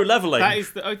 That's slow leveling. That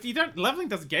is leveling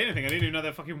doesn't get anything. I didn't even know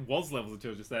there fucking was levels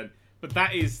until just then. But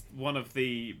that is one of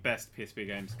the best PSP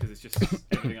games because it's just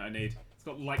everything I need. It's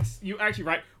got like you actually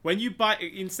right when you buy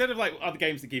instead of like other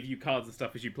games that give you cards and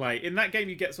stuff as you play. In that game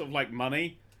you get sort of like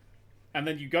money, and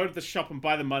then you go to the shop and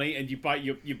buy the money, and you buy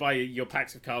your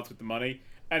packs of cards with the money.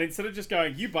 And instead of just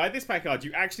going, you buy this pack card,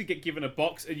 you actually get given a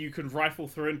box, and you can rifle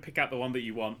through and pick out the one that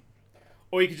you want,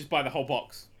 or you can just buy the whole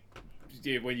box.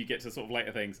 When you get to sort of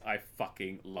later things, I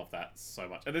fucking love that so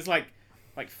much. And there's like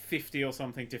like 50 or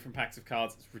something different packs of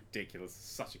cards. It's ridiculous.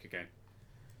 It's such a good game.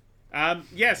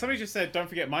 Somebody just said, don't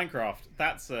forget Minecraft.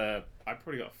 That's I've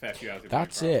probably got a fair few hours in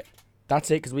Minecraft.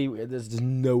 That's it, because there's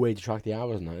no way to track the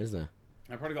hours now, is there?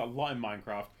 I've probably got a lot in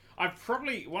Minecraft. I've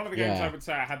probably, one of the games I would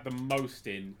say I had the most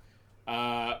in,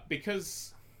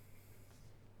 because,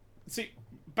 see,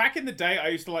 back in the day, I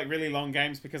used to like really long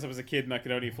games because I was a kid and I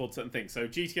could only afford certain things. So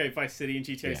GTA Vice City and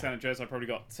GTA San Andreas, I probably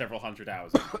got several hundred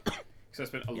hours in, because I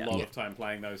spent a lot of time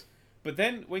playing those. But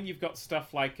then when you've got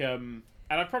stuff like, and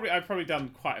I've probably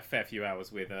done quite a fair few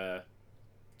hours with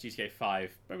GTA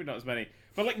 5, maybe not as many.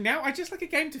 But like now, I just like a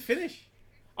game to finish.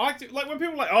 I like to, like when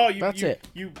people are like, oh, you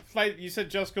said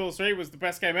Just Cause 3 was the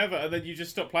best game ever, and then you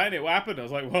just stopped playing it. What happened? I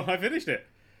was like, well, I finished it.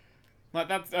 Like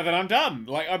and then I'm done.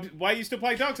 Like, why are you still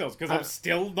playing Dark Souls? Because I'm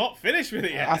still not finished with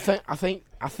it yet. I think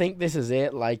this is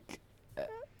it. Like,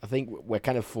 I think we're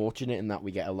kind of fortunate in that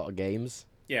we get a lot of games.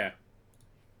 Yeah.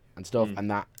 And stuff, and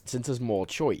that since there's more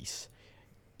choice,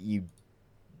 you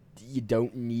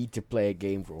don't need to play a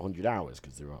game for 100 hours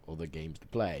because there are other games to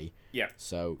play. Yeah.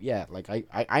 So yeah, like I'm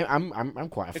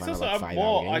quite a fan of like 5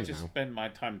 hour games I just spend my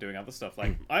time doing other stuff.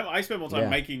 Like I spend more time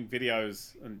making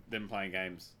videos than playing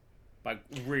games. Like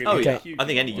really. Oh yeah, I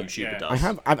think any YouTuber does.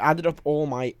 I've added up all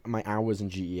my hours in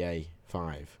GTA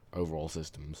 5 overall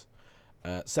systems.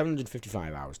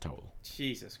 755 hours total.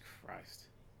 Jesus Christ.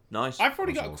 Nice. I've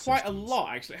probably got quite a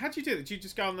lot actually. How do you do that? Did you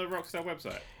just go on the Rockstar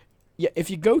website? Yeah, if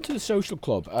you go to the social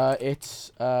club,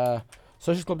 it's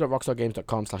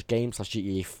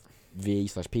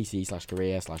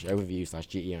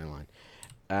socialclub.rockstargames.com/game/GTV/PC/career/overview/GTA Online.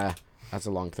 That's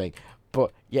a long thing,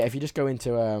 but yeah, if you just go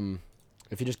into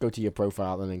if you just go to your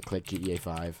profile and then click GTA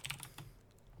 5,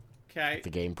 okay, the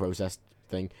game process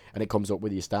thing, and it comes up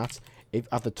with your stats. If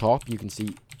at the top you can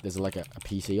see there's like a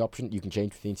PC option, you can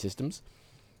change between systems,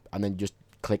 and then just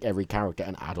click every character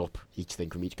and add up each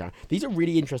thing from each character. These are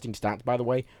really interesting stats, by the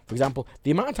way. For example, the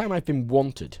amount of time I've been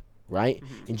wanted, right,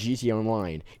 in GTA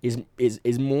Online is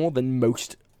more than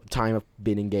most time I've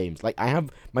been in games. Like I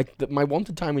have my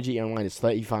wanted time in GTA Online is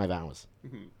 35 hours,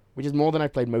 which is more than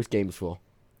I've played most games for.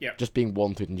 Yeah, just being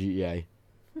wanted in GTA.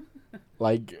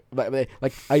 like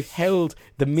I've held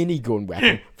the minigun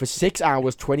weapon for 6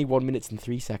 hours, 21 minutes, and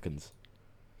 3 seconds.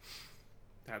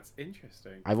 That's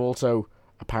interesting. I've also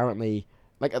apparently.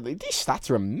 Like, these stats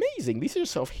are amazing. These are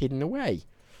just sort of hidden away.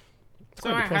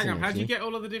 So, hang on. How do you get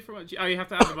all of the different ones? Oh, you have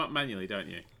to add them up manually, don't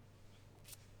you?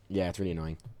 Yeah, it's really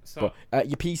annoying. So, but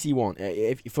your PC one,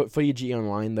 if for your GTA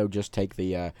Online, though, just take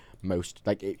the most...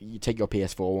 Like, you take your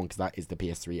PS4 one, because that is the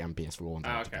PS3 and PS4 one.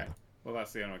 Oh, okay. Well,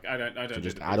 that's the only one. I don't so do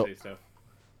just the add PC up, stuff.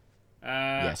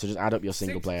 Yeah, so just add up your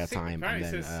single-player time. Apparently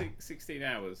and then, it says 16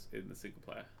 hours in the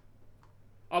single-player.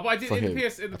 Oh, but I did in the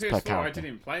PS4, I didn't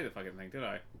even play the fucking thing, did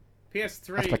I?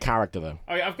 PS3. That's per character, though.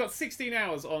 Oh, yeah, I've got 16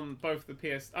 hours on both the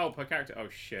PS... Oh, per character. Oh,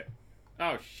 shit.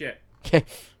 Okay,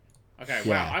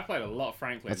 wow. I played a lot of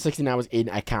Franklin. That's 16 hours in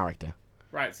a character.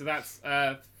 Right, so that's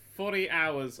 40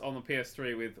 hours on the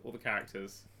PS3 with all the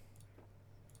characters,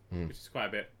 which is quite a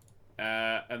bit.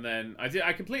 And then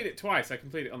I completed it twice. I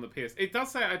completed it on the PS... It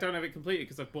does say I don't have it completed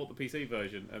because I've bought the PC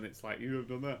version, and it's like, you have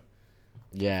done that.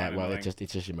 Yeah, well, it's just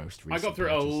your most recent. I got through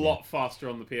it a lot faster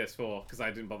on the PS4 because I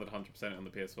didn't bother to 100% it on the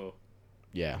PS4.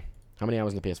 Yeah. How many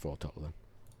hours in the PS4 total then?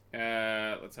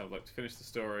 Let's have a look. To finish the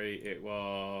story, it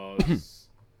was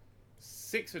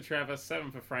 6 for Trevor,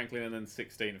 7 for Franklin, and then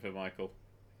 16 for Michael.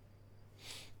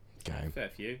 Okay. Fair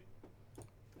few.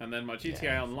 And then my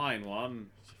GTA Online one.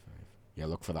 Yeah,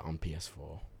 look for that on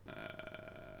PS4. I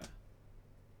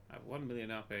have 1 million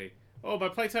RP. Oh, my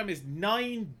playtime is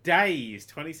 9 days,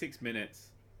 26 minutes.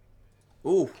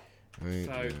 Ooh.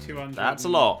 So 200. That's a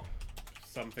lot.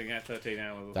 Something at 13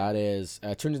 hours. That is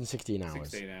 216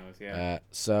 hours. 16 hours, yeah.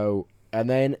 So and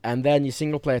then your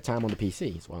single player time on the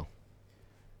PC as well.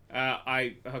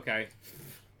 Okay.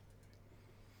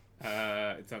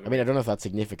 It's not I mean, I don't know if that's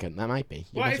significant. That might be.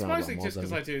 Well, it's mostly just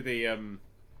because I do the Oh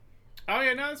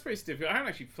yeah, no, that's pretty significant. I haven't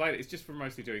actually played it. It's just for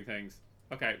mostly doing things.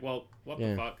 Okay, well, what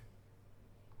the fuck?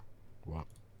 What?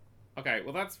 Okay,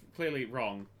 well that's clearly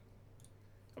wrong.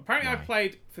 Apparently, I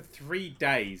played for 3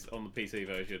 days on the PC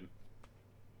version.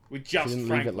 With just you didn't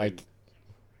Franklin. leave it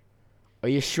Are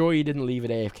you sure you didn't leave it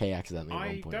AFK accidentally at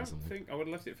one point? I don't think I would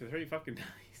have left it for 3 fucking days.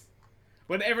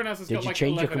 When everyone else has got like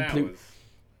change 11 hours.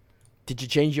 Did you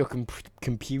change your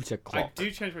computer clock? I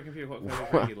do change my computer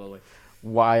clock regularly.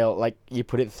 While, you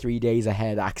put it 3 days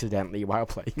ahead accidentally while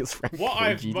playing as Franklin. What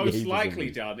I've most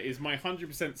likely done is my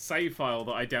 100% save file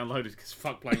that I downloaded, because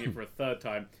fuck playing it for a third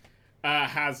time,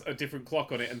 has a different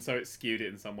clock on it, and so it skewed it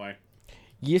in some way.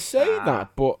 You say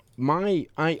that, but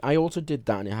I also did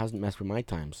that, and it hasn't messed with my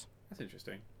times. That's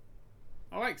interesting.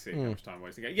 I like seeing how much time I'm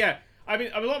wasting. Yeah, I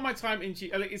mean, a lot of my time in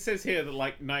it says here that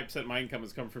like 9% of my income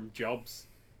has come from jobs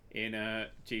in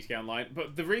GTA Online.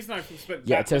 But the reason I've spent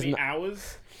that many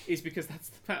hours is because that's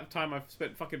the amount of time I've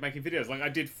spent fucking making videos. Like I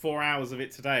did 4 hours of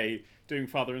it today doing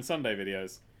Father and Sunday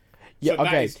videos. Yeah, so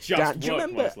okay. That is just Dan,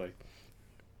 work mostly.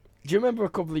 Do you remember a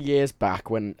couple of years back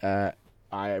when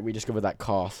we discovered that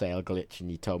car sale glitch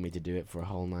and you told me to do it for a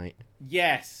whole night?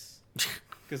 Yes.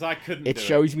 Because I couldn't It do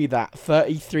shows me that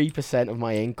 33% of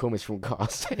my income is from car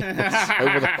sales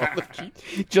over the holiday.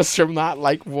 Just from that,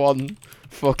 like, one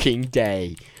fucking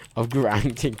day of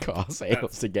grinding car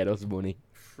sales to get us money.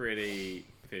 Pretty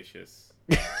vicious.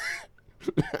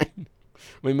 I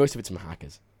mean, most of it's from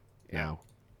hackers. Yeah. Now.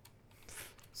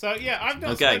 So, yeah, I've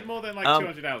not spent more than, like,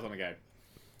 200 hours on a game.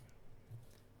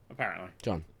 Apparently.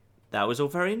 John. That was all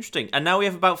very interesting. And now we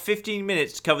have about 15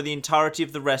 minutes to cover the entirety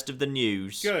of the rest of the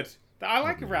news. Good. I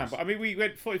like a ramble. I mean, we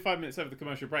went 45 minutes over the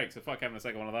commercial break, so fuck having a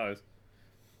second one of those.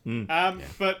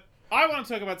 But I want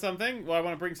to talk about something. Well, I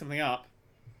want to bring something up.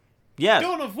 Yes.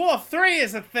 Dawn of War 3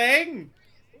 is a thing!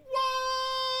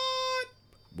 What?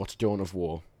 What's Dawn of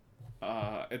War?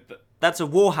 That's a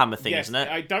Warhammer thing, yes, isn't it?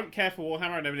 I don't care for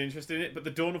Warhammer. I've never been interested in it. But the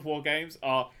Dawn of War games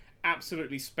are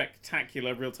absolutely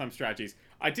spectacular real-time strategies.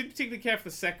 I didn't particularly care for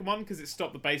the second one because it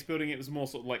stopped the base building. It was more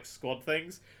sort of like squad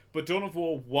things. But Dawn of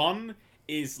War 1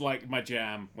 is like my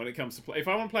jam when it comes to play. If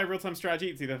I want to play real-time strategy,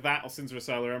 it's either that or Sins of a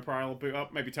Solar Empire I'll boot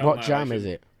up. Maybe Total What jam is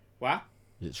it? What?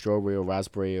 Is it strawberry or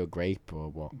raspberry or grape or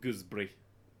what? Gooseberry.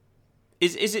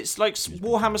 Is it like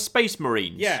Warhammer Space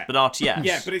Marines? Yeah. But RTS?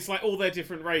 Yeah, but it's like all their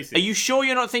different races. Are you sure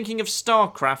you're not thinking of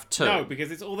StarCraft 2? No,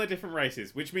 because it's all their different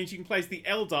races, which means you can place the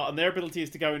Eldar, and their ability is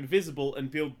to go invisible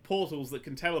and build portals that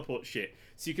can teleport shit.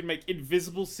 So you can make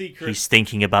invisible secret. He's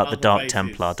thinking about the Dark bases.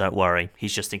 Templar, don't worry.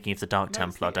 He's just thinking of the Dark No, it's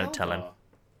Templar, the don't tell him. Eldar.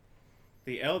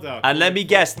 The Eldar. And let me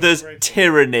guess, the there's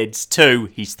Tyranids too.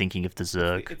 He's thinking of the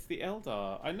Zerg. It's the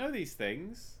Eldar. I know these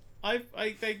things.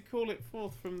 They call it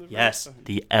forth from the Yes. rest.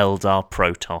 The Eldar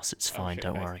Protoss, it's fine, shit,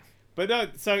 don't okay. worry. But no,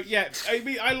 so yeah, I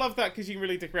mean, I love that because you can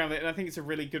really dick around with it, and I think it's a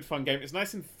really good fun game. It's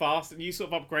nice and fast, and you sort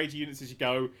of upgrade your units as you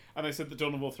go. And I said that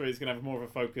Dawn of War 3 is going to have more of a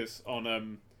focus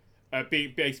on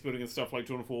base building and stuff like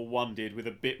Dawn of War 1 did, with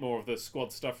a bit more of the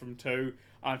squad stuff from 2.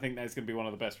 I think that's going to be one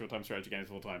of the best real-time strategy games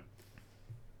of all time.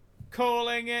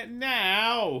 Calling it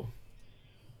now!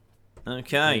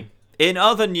 Okay. In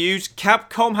other news,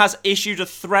 Capcom has issued a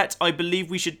threat I believe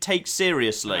we should take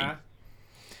seriously.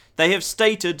 They have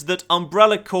stated that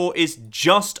Umbrella Corps is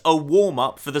just a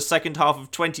warm-up for the second half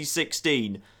of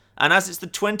 2016. And as it's the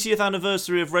 20th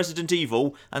anniversary of Resident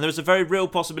Evil, and there's a very real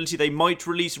possibility they might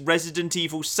release Resident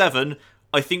Evil 7,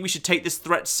 I think we should take this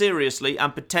threat seriously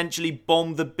and potentially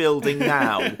bomb the building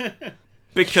now.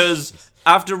 Because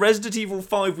after Resident Evil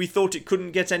 5 we thought it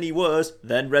couldn't get any worse,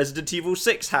 then Resident Evil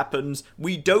 6 happens.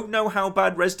 We don't know how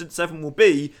bad Resident 7 will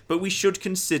be, but we should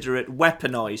consider it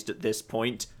weaponized at this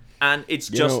point. And it's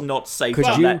just not safe to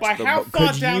let By them. how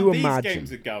far could down you these imagine?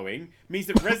 games are going means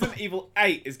that Resident Evil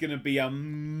 8 is going to be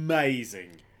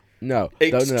amazing. No,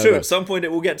 It's no, true. no. At some point,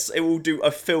 it will do a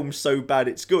film so bad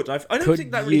it's good. I don't Could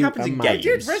think that really you happens in imagine?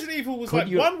 games. Resident Evil was Could like,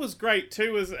 you- 1 was great,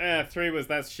 2 was, 3 was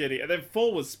that's shitty, and then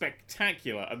 4 was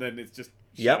spectacular, and then it's just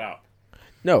Yep. shut up.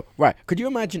 No, right. Could you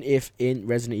imagine if in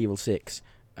Resident Evil 6,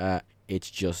 it's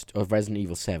just, or Resident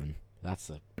Evil 7,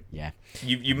 yeah.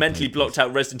 You mentally blocked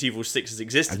out Resident Evil 6's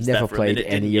existence I've never there for a played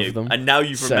minute, any didn't of you? them, And now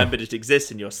you've so- remembered it exists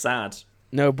and you're sad.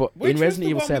 No, but Which in was Resident the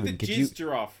Evil one 7, with the could you... jizz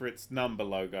giraffe for its number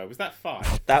logo? Was that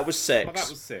 5? That was 6. Oh, that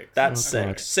was 6. That's Oh,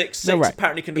 6. 6 No, right.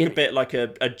 apparently can look In- a bit like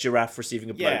a giraffe receiving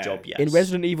a Yeah. blowjob, yes. In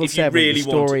Resident Evil If you 7, really the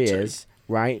story wanted to. is,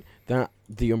 right, that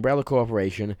the Umbrella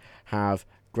Corporation have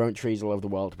grown trees all over the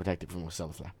world to protect it from a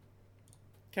solar flare.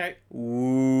 Okay.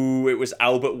 Ooh, it was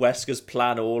Albert Wesker's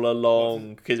plan all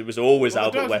along. Because it was always Well,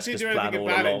 Albert the Dodgers didn't Wesker's do plan anything all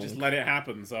about along. it, just let it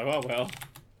happen, so oh well.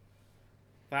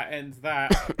 That ends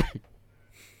that.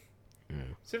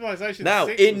 Civilization Now,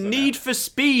 6 was in Need for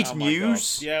Speed Oh my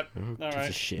news... God. Yep. Gives a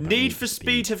Alright. shit about Need for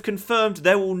Speed have confirmed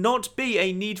there will not be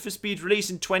a Need for Speed release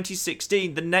in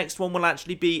 2016. The next one will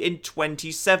actually be in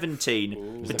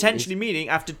 2017. Potentially meaning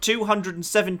after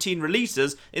 217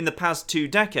 releases in the past 2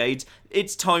 decades,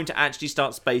 it's time to actually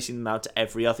start spacing them out to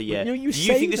every other year. No, you Do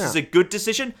you say think this that. is a good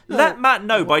decision? Let Matt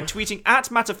know by tweeting at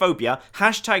Mataphobia,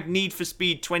 hashtag Need for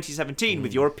Speed 2017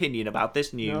 with your opinion about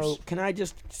this news. No, can I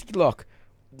just... Look,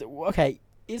 okay,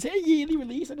 is it a yearly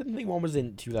release? I didn't think one was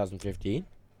in 2015.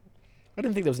 I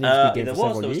didn't think there was a Need for Speed game there for was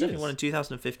several years. definitely one in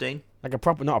 2015. Like a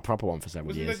proper, not a proper one for several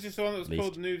Wasn't years. there just one that was at least.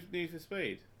 called Need for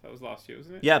Speed? That was last year,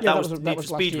 wasn't it? Yeah, that that was Need for last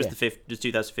Speed was year. the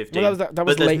 2015. Well, that was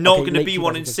but there's late- not okay, going to late be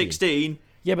one in 2015. 16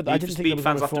 Yeah, but I Need for didn't Speed think there was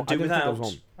one. fans have to I do didn't think there was without.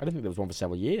 one. I didn't think there was one for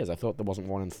several years. I thought there wasn't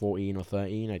one in 14 or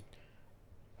 13.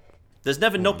 There's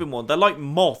never not been one. They're like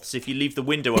moths if you leave the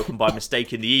window open by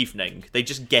mistake in the evening. They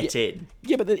just get in.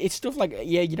 Yeah, but it's stuff like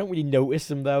you don't really notice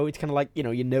them though. It's kind of like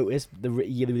you notice the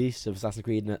release of Assassin's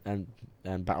Creed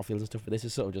and Battlefield and stuff, but this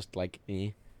is sort of just like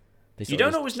They You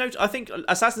don't always notice. I think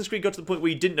Assassin's Creed got to the point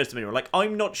where you didn't notice them anymore. Like,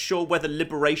 I'm not sure whether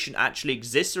Liberation actually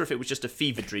exists or if it was just a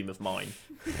fever dream of mine.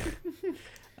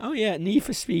 Oh yeah, Need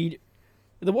for Speed.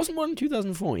 There wasn't one in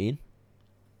 2014.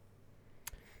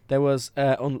 There was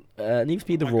on Need for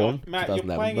Speed The Oh my Run, God, Matt, you're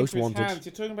 2011. playing Most into his Wanted. hands.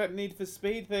 You're talking about Need for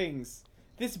Speed things.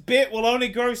 This bit will only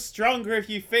grow stronger if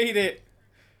you feed it.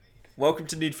 Welcome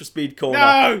to Need for Speed Corner,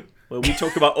 No! where we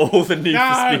talk about all the Need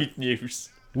No! for Speed news.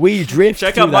 We drift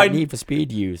Check through out that my- Need for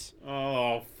Speed use.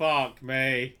 Oh, fuck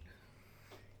me.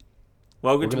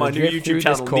 Welcome We're to gonna my new drift through YouTube this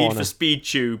channel, Need corner. for Speed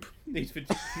Tube. Need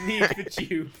for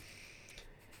Tube.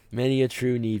 Many a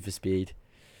true Need for Speed.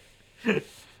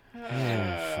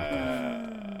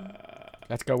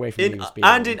 Let's go away from Need for Speed.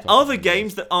 And in other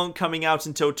games that aren't coming out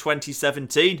until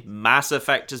 2017, Mass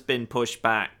Effect has been pushed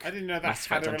back. I didn't know that Mass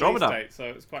had Effect a release Andromeda. date, so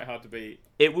it's quite hard to beat.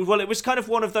 It was kind of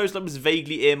one of those that was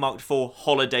vaguely earmarked for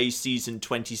holiday season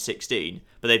 2016,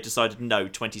 but they've decided no,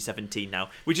 2017 now,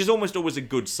 which is almost always a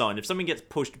good sign. If something gets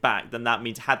pushed back, then that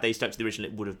means had they stuck to the original,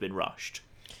 it would have been rushed.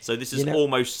 So this is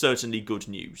almost certainly good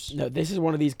news. No, this is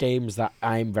one of these games that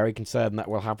I'm very concerned that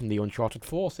will happen the Uncharted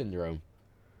 4 syndrome.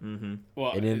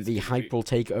 What? And then it's the gonna hype be- will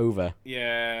take over.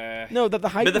 Yeah. No, that the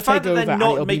hype But the will fact take that over they're and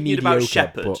not it'll be making it mediocre. about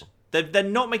Shepard, but they're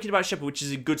not making it about Shepard, which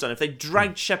is a good sign. If they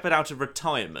dragged Shepard out of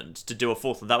retirement to do a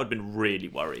fourth one, that would have been really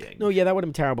worrying. no, yeah, that would have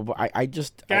been terrible. But I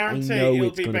just I Guarantee know it'll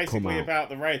it's be going to come basically out. about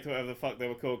the Wraith, whatever the fuck they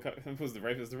were called. It was the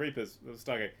Wraith, it was the Reapers. It was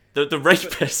Stargate. The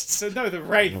rapists. So no, the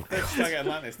Wraith. They're Stargate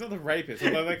Atlantis, not the Rapists.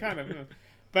 Although they kind of.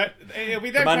 But it'll be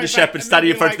them Commander coming Shepard back, standing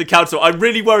in and front of the council. I'm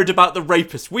really worried about the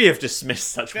rapists. We have dismissed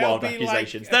such There'll wild be, like,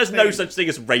 accusations. a There's no thing. such thing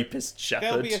as rapist there'll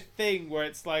Shepard. be a thing where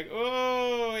it's like,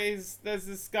 oh, there's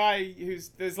this guy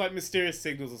there's like mysterious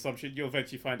signals or some shit. You'll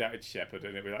eventually find out it's Shepard,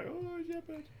 and it'll be like, oh,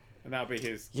 Shepard, and that'll be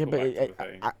his. Yeah, but callback to the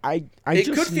thing. I It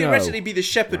just could theoretically know. be the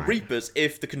Shepard Right. Reapers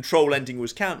if the Control ending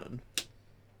was canon.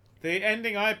 The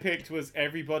ending I picked was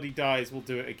everybody dies, we'll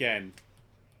do it again.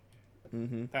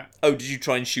 Oh, did you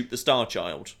try and shoot the Star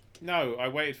Child? No, I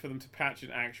waited for them to patch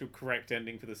an actual correct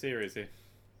ending for the series here.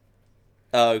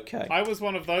 Okay. I was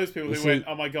one of those people You who see- went,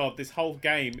 oh my god, this whole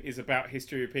game is about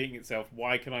history repeating itself.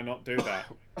 Why can I not do that?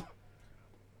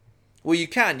 Well, you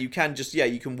can. You can just,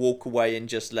 you can walk away and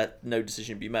just let no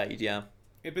decision be made, yeah.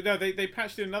 Yeah, but no, they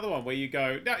patched in another one where you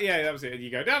go, no, yeah, that was it. And you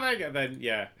go, no, and then,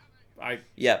 yeah.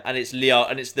 Yeah, and it's Liara,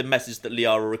 and it's the message that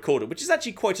Liara recorded, which is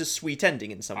actually quite a sweet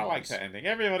ending in some I ways. like that ending.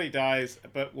 Everybody dies,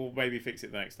 but we'll maybe fix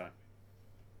it the next time.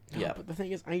 Yeah. But the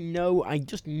thing is, I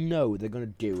just know they're gonna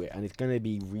do it, and it's gonna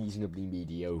be reasonably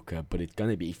mediocre, but it's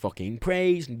gonna be fucking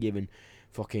praised and given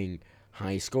fucking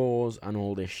high scores and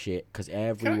all this shit, because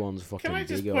everyone's Can I fucking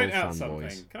just big point old out something?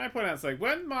 fanboys. Can I point out something?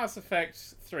 When Mass Effect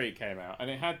 3 came out, and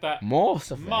it had that Mass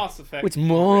Effect. Mass Effect. Oh, it's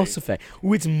Mass 3, Effect.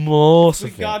 Oh, it's Mass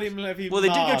Effect. Wingardium Leviosa. Well, they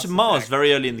did go to Mars Effect.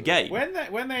 very early in the game.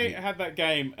 When they had that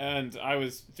game, and I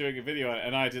was doing a video on it,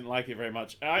 and I didn't like it very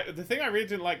much. The thing I really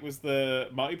didn't like was the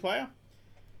multiplayer.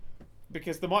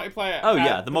 Because the multiplayer. Oh,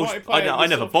 yeah, the multiplayer I you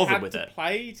never sort of bothered had with to it.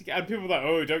 Play to get, and people were like,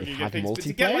 "Oh, don't you get had things?" But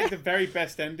to get like multiplayer? the very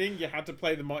best ending, you had to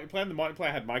play the multiplayer. And the multiplayer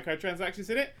had microtransactions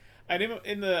in it. And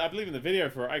in the, I believe in the video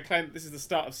for it, I claimed this is the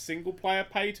start of single player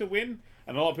pay to win.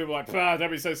 And a lot of people were like,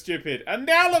 don't be so stupid. And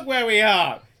now look where we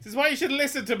are. This is why you should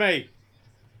listen to me.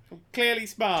 I'm clearly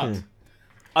smart.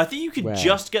 I think you could Well,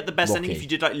 just get the best ending Rocky. if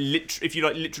you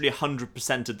did literally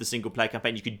 100% of the single player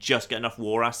campaign. You could just get enough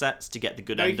war assets to get the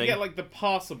good No, you can ending. get like the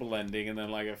passable ending, and then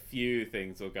like a few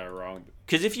things will go wrong.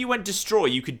 Because if you went destroy,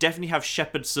 you could definitely have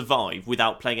Shepard survive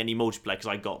without playing any multiplayer. Because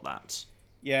I got that.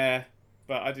 Yeah,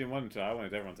 but I didn't want him to. I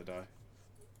wanted everyone to die.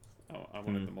 I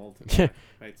wanted them all to Yeah. die.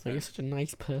 Made Like, sense. you're such a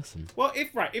nice person. Well,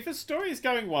 if a story is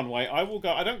going one way, I will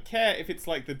go. I don't care if it's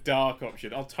like the dark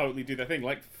option. I'll totally do that thing,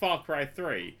 like Far Cry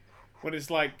 3, when it's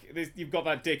like you've got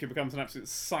that dick who becomes an absolute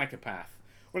psychopath.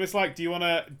 When it's like, do you want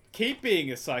to keep being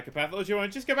a psychopath, or do you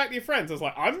want to just go back to your friends? I was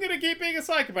like, I'm gonna keep being a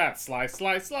psychopath. Slice,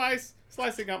 slice, slice,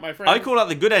 slicing up my friends. I call that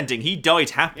the good ending. He died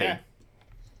happy. Yeah.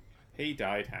 He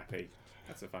died happy.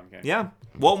 That's a fun game. Yeah.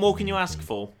 What more can you ask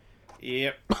for?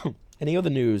 Yep. Any other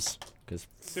news? Because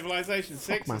Civilization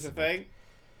 6 Mass is a Effect. thing.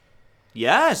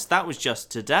 Yes, that was just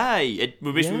today.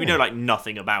 We Yeah. know like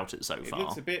nothing about it so It far.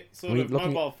 looks a bit sort I mean, of looking-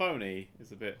 mobile phony.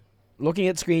 Is a bit. looking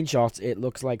at screenshots, it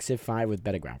looks like Civ 5 with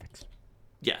better graphics.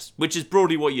 Yes, which is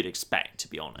broadly what you'd expect, to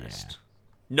be honest.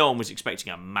 No one was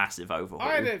expecting a massive overhaul.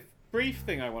 I had a brief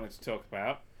thing I wanted to talk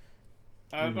about.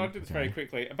 I'll do this very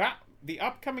quickly. About the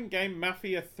upcoming game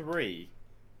Mafia 3.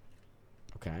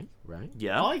 Okay, right.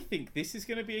 Yeah. I think this is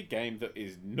going to be a game that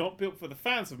is not built for the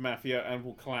fans of Mafia and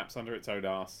will collapse under its own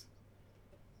ass.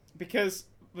 Because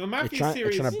the Mafia They're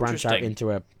series... trying to branch out Interesting.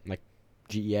 into a, like,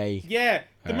 GTA. Yeah,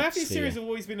 the Mafia sphere. series have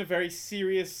always been a very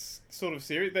serious sort of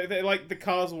series. They're like, the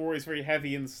cars were always very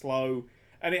heavy and slow.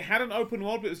 And it had an open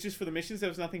world, but it was just for the missions. There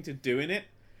was nothing to do in it.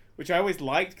 Which I always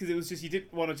liked, because it was just, you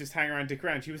didn't want to just hang around, dick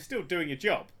around. You were still doing your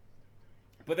job.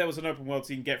 But there was an open world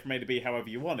so you can get from A to B however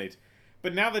you wanted.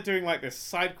 But now they're doing like this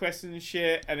side quests and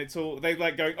shit, and it's all, they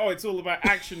like going, oh, it's all about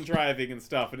action driving and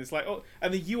stuff, and it's like, oh,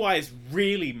 and the UI is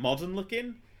really modern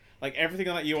looking. Like everything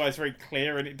on that UI is very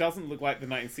clear, and it doesn't look like the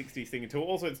 1960s thing at all.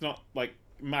 Also, it's not like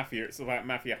Mafia; it's about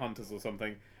Mafia Hunters or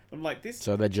something. I'm like, this.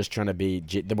 So they're just trying to be.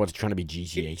 They're trying to be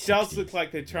GTA. It does 60s. look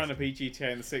like they're trying to be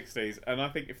GTA in the 60s, and I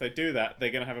think if they do that, they're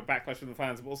going to have a backlash from the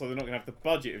fans, but also they're not going to have the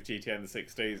budget of GTA in the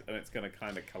 60s, and it's going to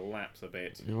kind of collapse a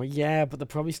bit. Oh, yeah, but they're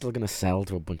probably still going to sell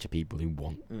to a bunch of people who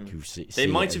want to see. They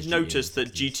might have GTA noticed in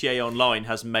that the 60s. GTA Online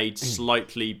has made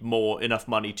slightly more enough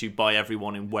money to buy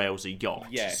everyone in Wales a yacht.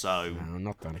 Yes. So No,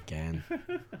 not that again.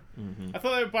 I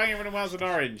thought they were buying everyone in Wales and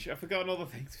Orange. I've forgotten all the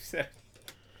things we said.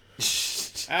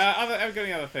 I've got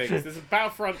any other things. There's a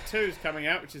Battlefront 2's coming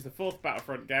out, which is the 4th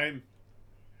Battlefront game.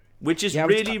 which is Yeah, I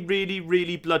was really, really,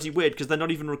 really bloody weird because they're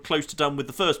not even close to done with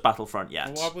the first Battlefront yet.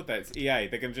 Well, why would they? It's EA.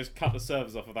 They're going to just cut the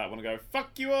servers off of that one and go,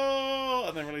 fuck you all,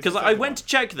 and then release Because the I second went one. to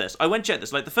check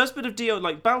this. Like the first bit of deal,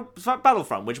 like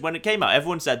Battlefront, which when it came out,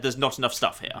 everyone said there's not enough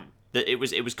stuff here. That it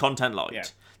was content light. Yeah.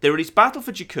 They released Battle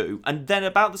for Jakku, and then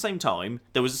about the same time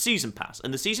there was a season pass,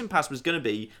 and the season pass was going to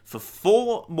be for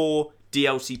 4 more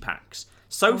DLC packs.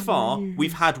 So far,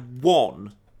 we've had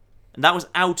 1, and that was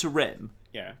Outer Rim.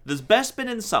 Yeah. There's Best Been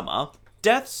in summer,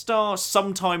 Death Star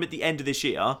sometime at the end of this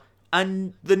year,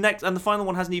 and the final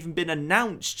one hasn't even been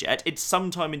announced yet. It's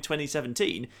sometime in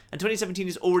 2017, and 2017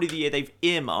 is already the year they've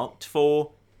earmarked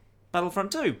for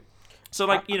Battlefront 2. So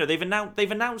they've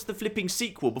announced the flipping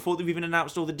sequel before they've even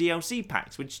announced all the DLC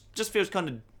packs, which just feels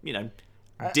kind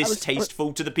of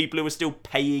distasteful to the people who are still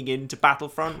paying into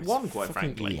Battlefront 1, quite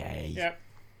Fucking frankly. EA. Yep.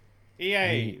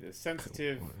 EA, the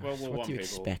sensitive World War What One do you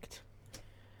people. expect?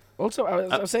 Also,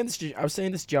 I was saying this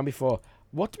to John before.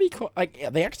 What do we call? Like, are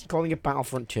they actually calling it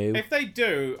Battlefront 2? If they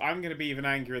do, I'm going to be even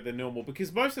angrier than normal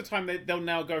because most of the time they'll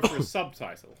now go for a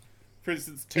subtitle. For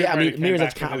instance, Tomb Yeah, I mean, Raider came Mirror's back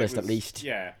Edge and then it Catalyst, at was- least.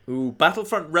 Yeah. Ooh,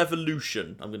 Battlefront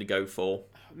Revolution, I'm going to go for.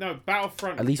 No,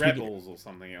 Battlefront At least we Rebels or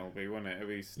something it'll be, won't it? It'll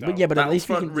be Star But yeah, but at least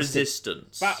we Battlefront can just-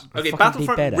 Resistance. Okay, fucking be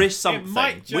Battlefront better. Re It something.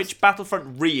 might just- Which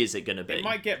Battlefront Re is it going to be? It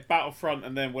might get Battlefront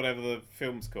and then whatever the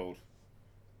film's called.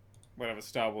 Whatever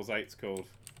Star Wars 8's called.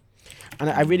 And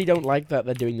I really don't like that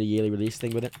they're doing the yearly release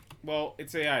thing with it. Well,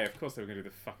 it's EA. Of course they were going to do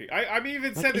the fucking... I've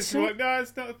even said it's this before. so- No,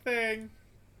 it's not a thing.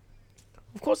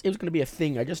 Of course, it was going to be a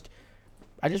thing. I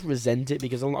just resent it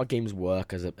because a lot of games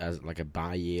work as like a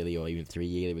bi-yearly or even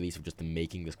 3-yearly release of just them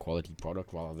making this quality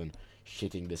product rather than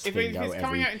shitting this If thing it's out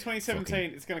coming every out in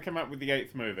 2017, it's going to come out with the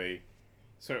 8th movie.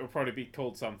 So it will probably be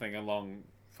called something along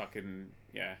fucking...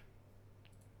 Yeah.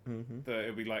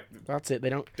 It'll be like the That's it. They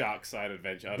don't. Dark Side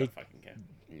Adventure. I They- don't fucking care.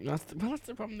 That's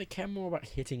the problem. They care more about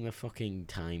hitting the fucking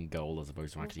time goal as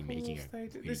opposed to actually making it. They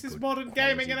do. This is modern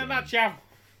gaming in a nutshell.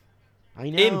 I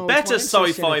know. In it's better why I'm so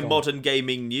sci-fi cynical. modern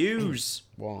gaming news,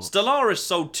 What? Stellaris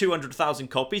sold 200,000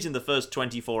 copies in the first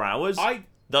 24 hours, I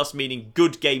thus meaning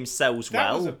good game sells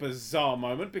That was a well. bizarre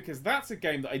moment because that's a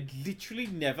game that I literally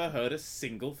never heard a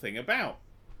single thing about.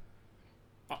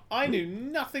 I knew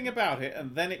nothing about it,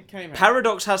 and then it came out.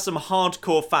 Paradox has some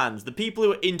hardcore fans. The people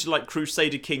who are into like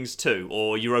Crusader Kings 2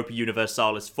 or Europa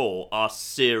Universalis 4 are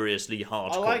seriously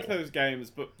hardcore. I like those games,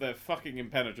 but they're fucking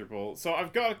impenetrable. So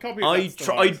I've got a copy of I that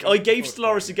Stellaris. I gave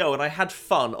Stellaris a go and I had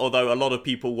fun, although a lot of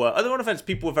people were... I don't want to offense,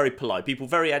 people were very polite.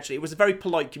 It was a very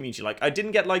polite community. Like, I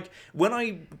didn't get, like... When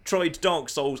I tried Dark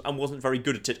Souls and wasn't very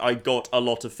good at it, I got a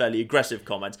lot of fairly aggressive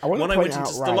comments. I wanna When I point went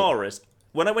into out, right. Stellaris...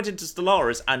 When I went into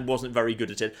Stellaris and wasn't very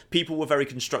good at it, people were very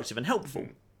constructive and helpful.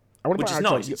 I wanna Which point is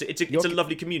out, nice. John, It's a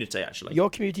lovely community, actually. Your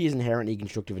community is inherently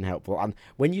constructive and helpful, and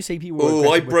when you say people were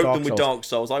Oh, I aggressive broke them with Souls, Dark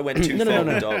Souls. I went too far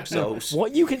with Dark Souls.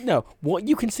 What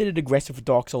you considered aggressive for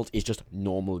Dark Souls is just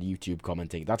normal YouTube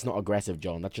commenting. That's not aggressive,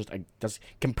 John. That's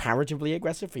comparatively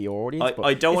aggressive for your audience. but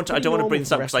I don't want it's to pretty bring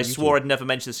this up normal because for I the rest of swore YouTube. I'd never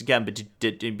mention this again.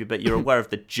 But you're aware of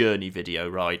the Journey video,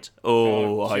 right?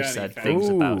 Oh, I Journey said fans. things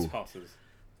Ooh. about Tosses.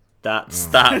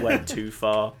 that went too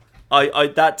far. I've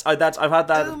had that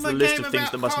Oh, for my a list game of things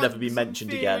about that must never be hugs and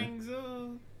mentioned again. feelings,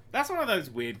 oh. That's one of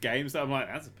those weird games that I'm like,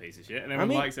 that's a piece of shit, and I everyone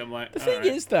mean, likes it. I'm like, the thing alright.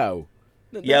 is, though,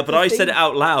 Yeah, but I said it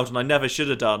out loud, and I never should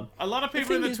have done. A lot of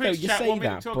people in the thing is, though, Twitch you chat say want me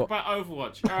to that, talk but- about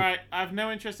Overwatch. Alright, I have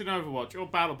no interest in Overwatch or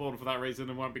Battleborn for that reason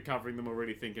and won't be covering them or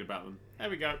really thinking about them. There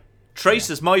we go.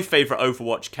 Tracer's my favourite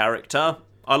Overwatch character.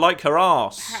 I like her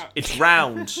arse. How- It's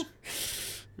round.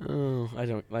 Oh, I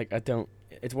don't.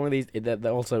 It's one of these.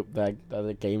 They're also they're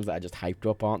the games that are just hyped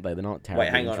up, aren't they? They're not terrible.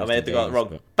 Wait, hang on, I may have got it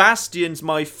wrong. Bastion's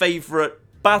my favourite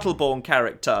Battleborn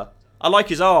character. I like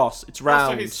his arse. It's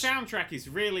round. Also, his soundtrack is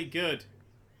really good.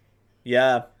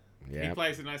 Yeah. He Yeah.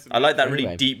 plays a nice. I like that really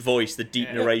Anyway. deep voice, the deep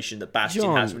Yeah. narration that Bastion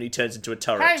John. has when he turns into a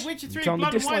turret. Hey, Witcher 3 John, the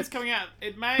Blood and Wine's dislike- coming out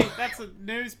in May. That's a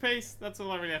news piece. That's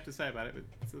all I really have to say about it. But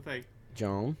it's the thing.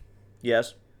 John,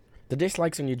 Yes. the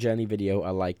dislikes on your Journey video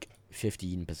are like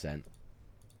 15%.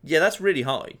 Yeah, that's really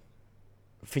high.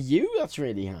 For you, that's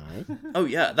really high. Oh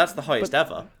yeah, that's the highest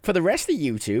ever. For the rest of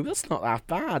YouTube, that's not that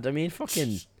bad. I mean,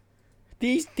 fucking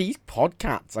these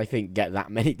podcasts, I think, get that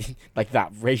many like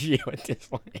that ratio of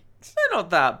dislikes. They're not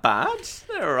that bad.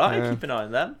 They're alright. Keep an eye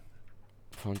on them.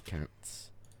 Podcasts.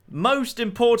 Most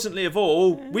importantly of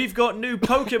all, we've got new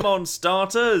Pokemon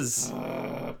starters.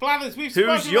 Blathers, we've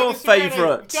Who's spoken your about this already.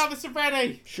 favourite? We've done this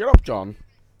already. Shut up, John.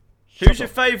 Who's your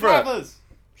favourite? Blathers.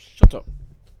 Shut up.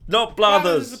 Not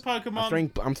Blathers is a Blathers.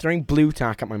 Pokemon. I'm throwing blue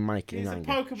tack at my mic. He's in a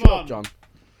anger. Pokemon. Shut up, John.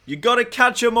 You gotta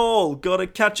catch 'em all. Gotta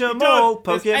catch 'em all.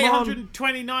 There's Pokemon.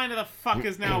 829 of the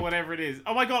fuckers now, whatever it is.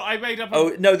 Oh my god, I made up a...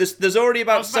 Oh no, there's already I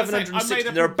about was about to say, I made 760.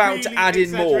 up They're a about to really add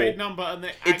in more. exaggerated number, and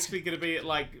they're It's- actually going to be at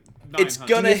like 900. It's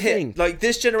gonna Do you hit think- like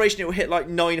this generation. It will hit like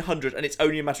 900, and it's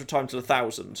only a matter of time till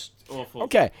 1,000. Awful.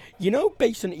 Okay, you know,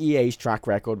 based on EA's track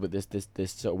record with this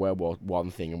sort of World War One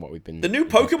thing and what we've been. The new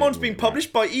Pokemon's being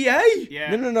published by EA.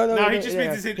 Yeah. No, he just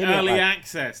means it's in hear me out, early like-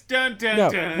 access. Dun dun No,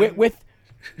 dun.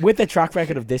 with the track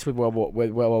record of this with World War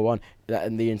One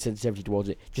and the insensitivity towards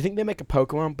it, do you think they make a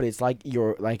Pokemon, but it's like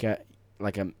you're like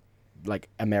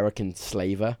American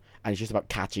slaver, and it's just about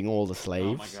catching all the Oh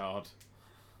slaves? my god.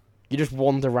 You just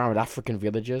wander around African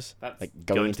villages, That's like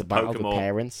going into into battle Pokemon. with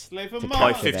parents. Slave of to Mars.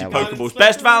 Buy catch 50 their Pokeballs, Slave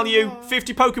best of value. Mars.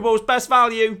 50 Pokeballs, best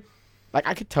value. Like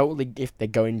I could totally, if they're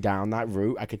going down that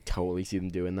route, I could totally see them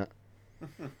doing that.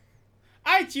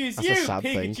 I choose That's a you, sad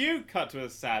thing. Pikachu. Cut to a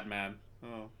sad man.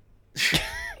 Oh.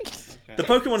 The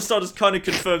Pokemon starters kind of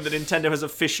confirmed that Nintendo has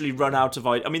officially run out of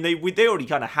ideas. I mean, they already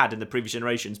kind of had in the previous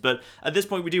generations, but at this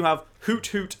point we do have Hoot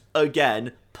Hoot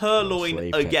again, Purloin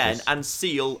Slave again, catchers. and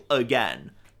Seal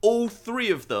again. All three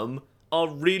of them are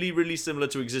really, really similar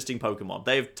to existing Pokemon.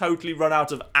 They've totally run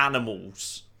out of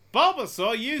animals.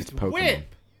 Bulbasaur used Pokemon.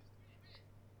 whip.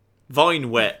 Vine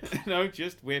Whip. No,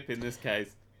 just whip in this case.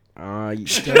 You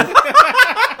don't-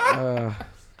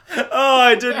 Oh,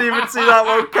 I didn't even see that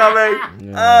one coming.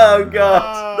 Oh,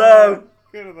 God. No.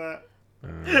 Good at that.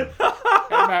 Hey,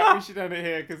 Matt, we should end it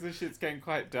here because this shit's getting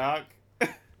quite dark. I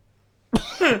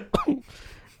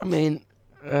mean,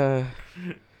 I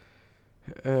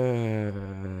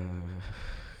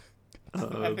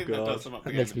Oh, think that God. does sum up the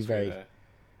That makes me atmosphere very- there.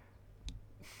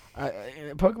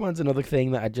 Pokemon's another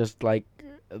thing that I just like.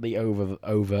 The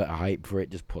over hype for it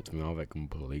just puts me off it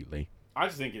completely. I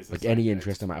just think it's the Like same any thing.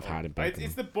 interest I might have had in It's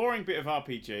Pokemon. the boring bit of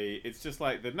RPG. It's just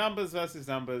like the numbers versus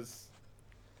numbers.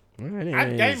 Well, it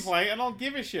Add is. gameplay and I'll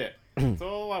give a shit. That's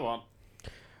all I want.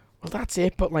 Well, that's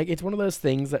it. But like, it's one of those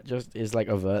things that just is like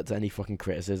avert to any fucking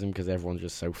criticism because everyone's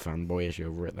just so fanboyish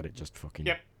over it that it just fucking.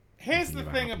 Yep. Here's the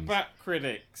Nothing thing happens. about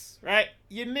critics, right?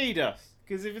 You need us.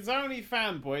 Because if it's only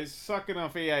fanboys sucking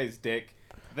off EA's dick,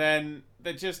 then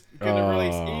they're just going to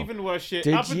release Oh. even worse shit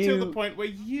Did up until the you- point where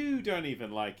you don't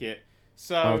even like it.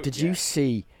 So, Oh, did yeah. you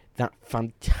see that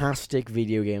fantastic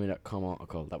videogaming.com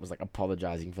article that was like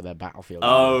apologizing for their Battlefield?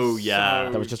 Oh, games? yeah.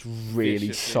 That was just really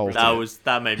viciously salty.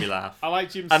 That made me laugh. I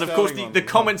like Jim And of course, Sterling the on-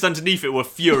 comments underneath it were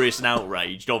furious and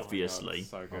outraged, Oh my God, obviously.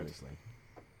 so good. Honestly.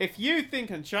 If you think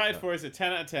Uncharted 4 is a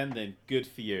 10 out of 10, then good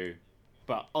for you.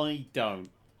 But I don't.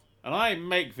 And I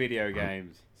make video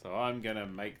games, so I'm going to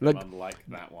make them Look- unlike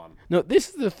that one. No, this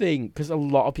is the thing because a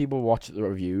lot of people watch the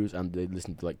reviews and they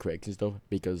listen to like critics and stuff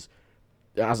because,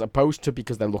 as opposed to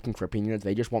because they're looking for opinions,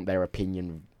 they just want their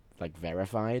opinion like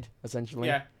verified essentially.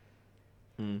 Yeah.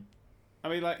 Hmm. I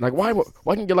mean, like Why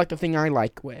don't you like the thing I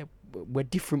like? We're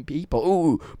different people.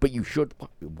 Ooh, but you should.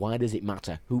 Why does it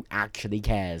matter? Who actually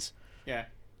cares? yeah.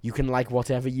 You can like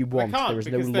whatever you I want. can't, There is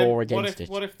no because then law against it.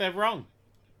 What if they're wrong?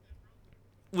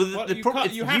 Well, What, the you problem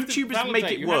can't- is you have to YouTubers validate,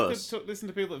 make it you worse. have to listen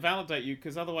to people that validate you,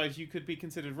 because otherwise you could be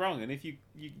considered wrong. And if you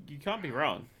can't be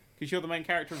wrong, because you're the main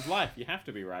character of life, you have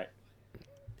to be right.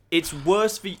 It's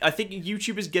worse for. I think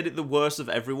YouTubers get it the worst of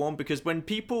everyone because when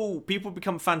people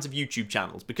become fans of YouTube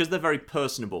channels because they're very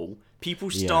personable, people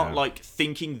start Yeah. like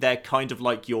thinking they're kind of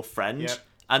like your friend. Yep.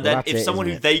 And Well, then that's if it, someone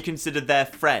who isn't they consider their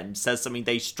friend says something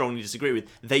they strongly disagree with,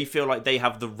 they feel like they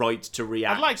have the right to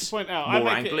react. I'd like to point out,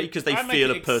 more angrily because they feel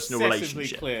a personal excessively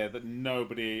relationship. clear that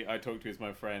nobody I talk to is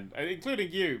my friend,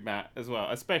 including you, Matt, as well.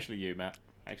 Especially you, Matt.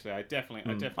 Actually, I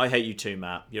definitely. I hate you too,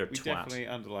 Matt. You're a We twat. definitely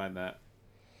underline that.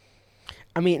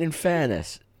 I mean, in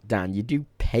fairness, Dan, you do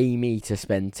pay me to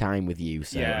spend time with you,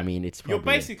 so Yeah. I mean, it's You're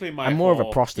probably basically my. I'm more of a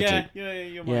whore. prostitute. Yeah,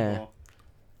 you're my Yeah. whore.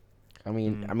 I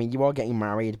mean, you are getting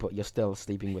married, but you're still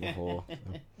sleeping with a whore.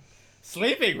 so.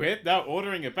 Sleeping with? No,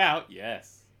 ordering about?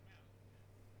 Yes.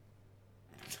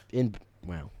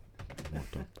 Well,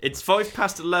 It's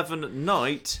 11:05 at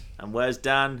night, and where's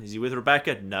Dan? Is he with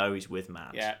Rebecca? No, he's with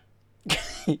Matt. Yeah.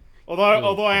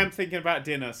 Although I am thinking about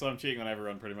dinner, so I'm cheating on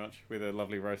everyone pretty much with a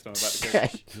lovely roast I'm about to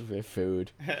cook. with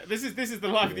food. This is the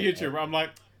life of the YouTuber. I'm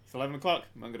like, it's 11 o'clock.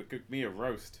 I'm gonna cook me a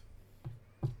roast.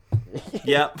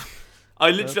 Yep. I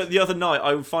literally the other night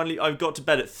I got to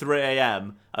bed at 3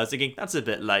 a.m. I was thinking that's a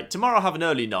bit late. Tomorrow I'll have an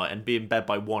early night and be in bed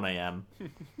by 1 a.m.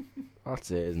 That's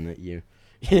it, isn't it? You.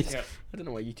 Yep. I don't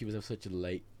know why YouTubers have such a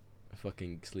late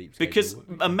fucking sleep Because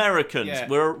schedule. Americans, Yeah.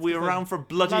 we're around for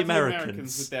bloody With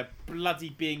Americans. their bloody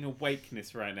being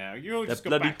awakeness right now. You all just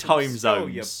Their got bloody back from time school,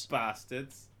 you zones.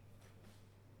 bastards.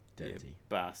 Dirty.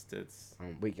 Bastards.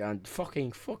 We can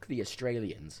fucking fuck the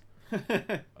Australians.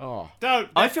 Oh, Don't.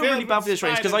 I they're feel really filled bad with for the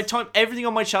Australians because I spiders. time everything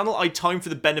on my channel. I time for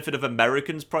the benefit of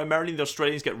Americans primarily. The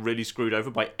Australians get really screwed over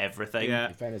by everything. Yeah.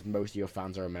 in fairness, most of your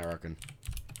fans are American.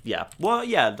 Yeah. Well,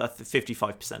 yeah, that's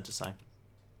 55% to say.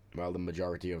 Well, the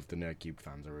majority of the Nerdcube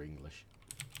fans are English.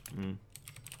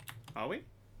 Are we? At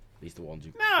least the ones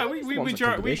who. No, we the ones that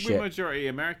come to we this shit. majority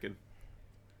American.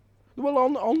 Well,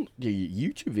 on the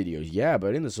YouTube videos, yeah,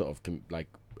 but in the sort of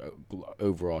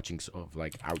overarching sort of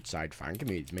like outside fan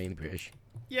community, it's mainly British.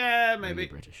 Yeah, Mainly maybe.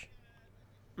 British.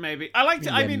 Maybe. I like to.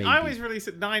 Yeah, I mean, I maybe. always release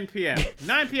at 9 p.m.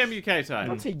 9 p.m. UK time.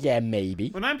 I'd say yeah,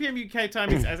 maybe. Well, 9 p.m. UK time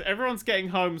is as everyone's getting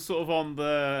home, sort of on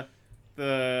the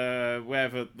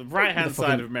right hand The side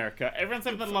fucking- of America. Everyone's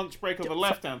having the lunch break on the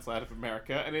left hand side of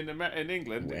America, and in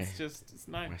England, Where? it's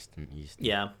 9. Western, East.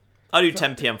 Yeah. I do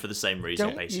 10 p.m. for the same reason,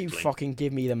 Don't basically. you fucking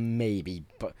give me the maybe,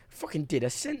 but fucking did a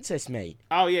census, mate.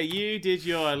 Oh yeah, you did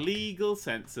your illegal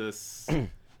census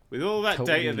with all that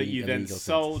Totally data that you then illegal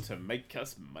sold to make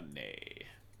us money.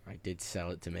 I did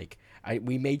sell it to make.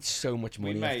 We made so much We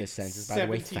money off made this census. By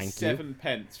the way, thank you, 77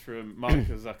 pence from Mark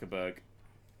Zuckerberg.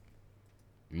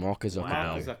 Mark Zuckerberg.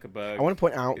 Mark Zuckerberg. I want to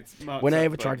point out It's Mark when I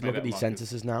ever Zuckerberg tried to look made at up these Marcus.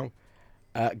 censuses now,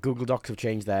 Google Docs have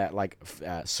changed their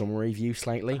summary view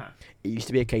slightly. Uh-huh. It used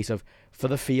to be a case of for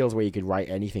the fields where you could write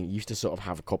anything, it used to sort of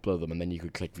have a couple of them and then you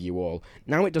could click view all.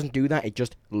 Now it doesn't do that. It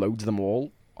just loads them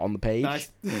all on the page.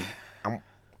 Nice.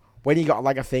 When you got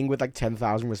like a thing with like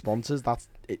 10,000 responses,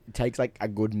 it takes like a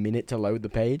good minute to load the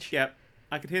page. Yep.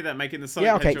 I could hear that making the Sonic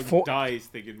Yeah, okay, Hedgehog dies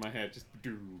thing in my head. Just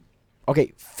doom.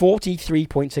 Okay,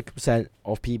 43.6%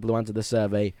 of people who answered the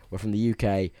survey were from the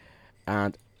UK,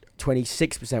 and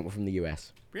 26% were from the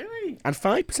US, Really? and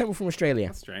 5% were from Australia.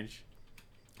 That's strange.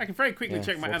 I can very quickly Yeah,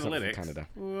 check my 4% from analytics. Canada.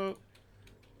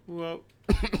 Whoa.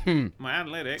 My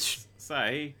analytics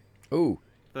say Ooh,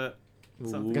 that.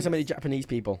 guess how many Japanese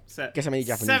people? Guess how many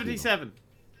Japanese 77.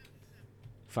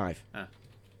 5.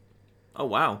 Oh,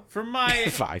 wow. From my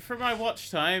 5. From my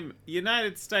watch time,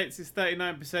 United States is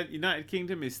 39%, United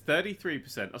Kingdom is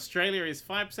 33%, Australia is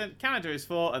 5%, Canada is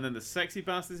 4%, and then the sexy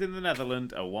bastards in the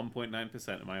Netherlands are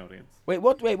 1.9% of my audience. Wait,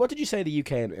 what did you say the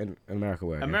UK and America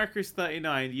were? again? America is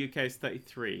 39, UK is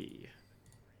 33.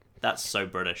 That's so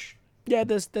British. Yeah,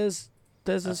 there's a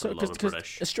That's a sort lot of because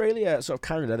British. Australia, sort of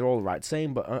Canada, they're all right,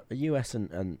 same, but US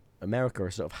and America are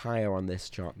sort of higher on this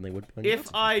chart than they would be. If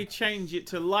I change it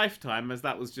to lifetime, as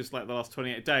that was just like the last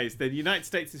 28 days, then the United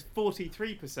States is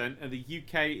 43% and the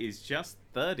UK is just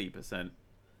 30%.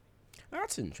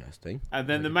 That's interesting. And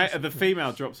then the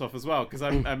female drops off as well, because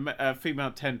I'm a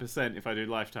female 10% if I do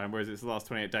lifetime, whereas it's the last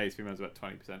 28 days, females about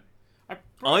 20%.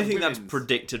 I think that's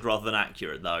predicted rather than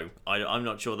accurate, though. I'm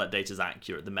not sure that data's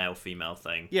accurate, the male-female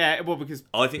thing. Yeah, well, because...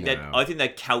 I think No. they're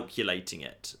calculating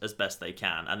it as best they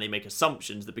can, and they make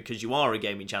assumptions that because you are a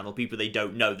gaming channel, people they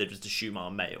don't know they just assume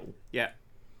are male. Yeah.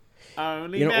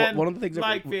 Only You know, men one of the things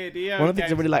like video one of the things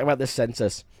I games. really like about this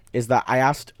census is that I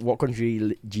asked what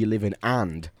country do you live in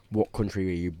and what country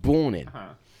were you born in, Uh-huh.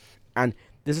 and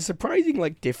there's a surprising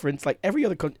difference. Like every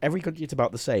country, it's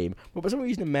about the same, but for some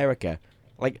reason, America,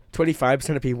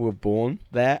 25% of people were born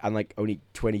there, and only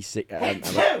 26.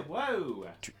 Whoa!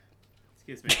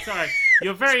 Excuse me. Sorry.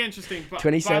 You're very interesting, but I'm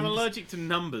 27 allergic to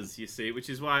numbers, you see,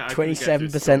 which is why I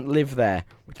 27% live there,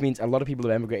 which means a lot of people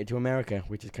have emigrated to America,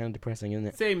 which is kind of depressing, isn't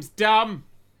it? Seems dumb.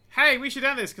 Hey, we should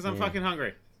end this because I'm fucking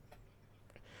hungry.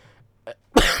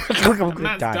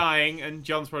 Matt's dying, and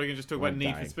John's probably going to just talk about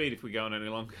Need for dying. Speed if we go on any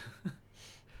longer.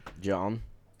 John.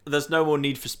 There's no more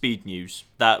Need for Speed news.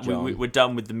 We're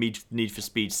done with the Need for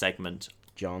Speed segment.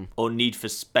 John. Or Need for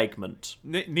Spegment.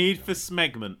 Need for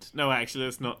Smegment. No, actually,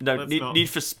 let's not. No, let's need, not. need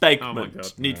for Oh my Spegment.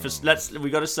 God. Need for we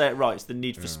got to say it right. It's the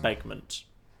Need for Spegment.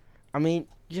 I mean,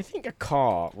 do you think a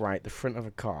car, right, the front of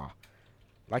a car,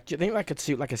 like, do you think that could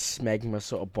suit like a smegma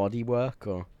sort of bodywork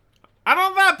or? And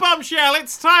on that bombshell,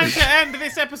 it's time to end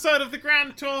this episode of the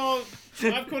Grand Tour.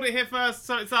 I've called it here first,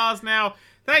 so it's ours now.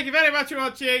 Thank you very much for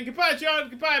watching. Goodbye, John.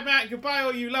 Goodbye, Matt. Goodbye,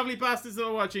 all you lovely bastards that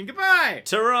are watching. Goodbye.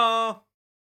 Ta-ra!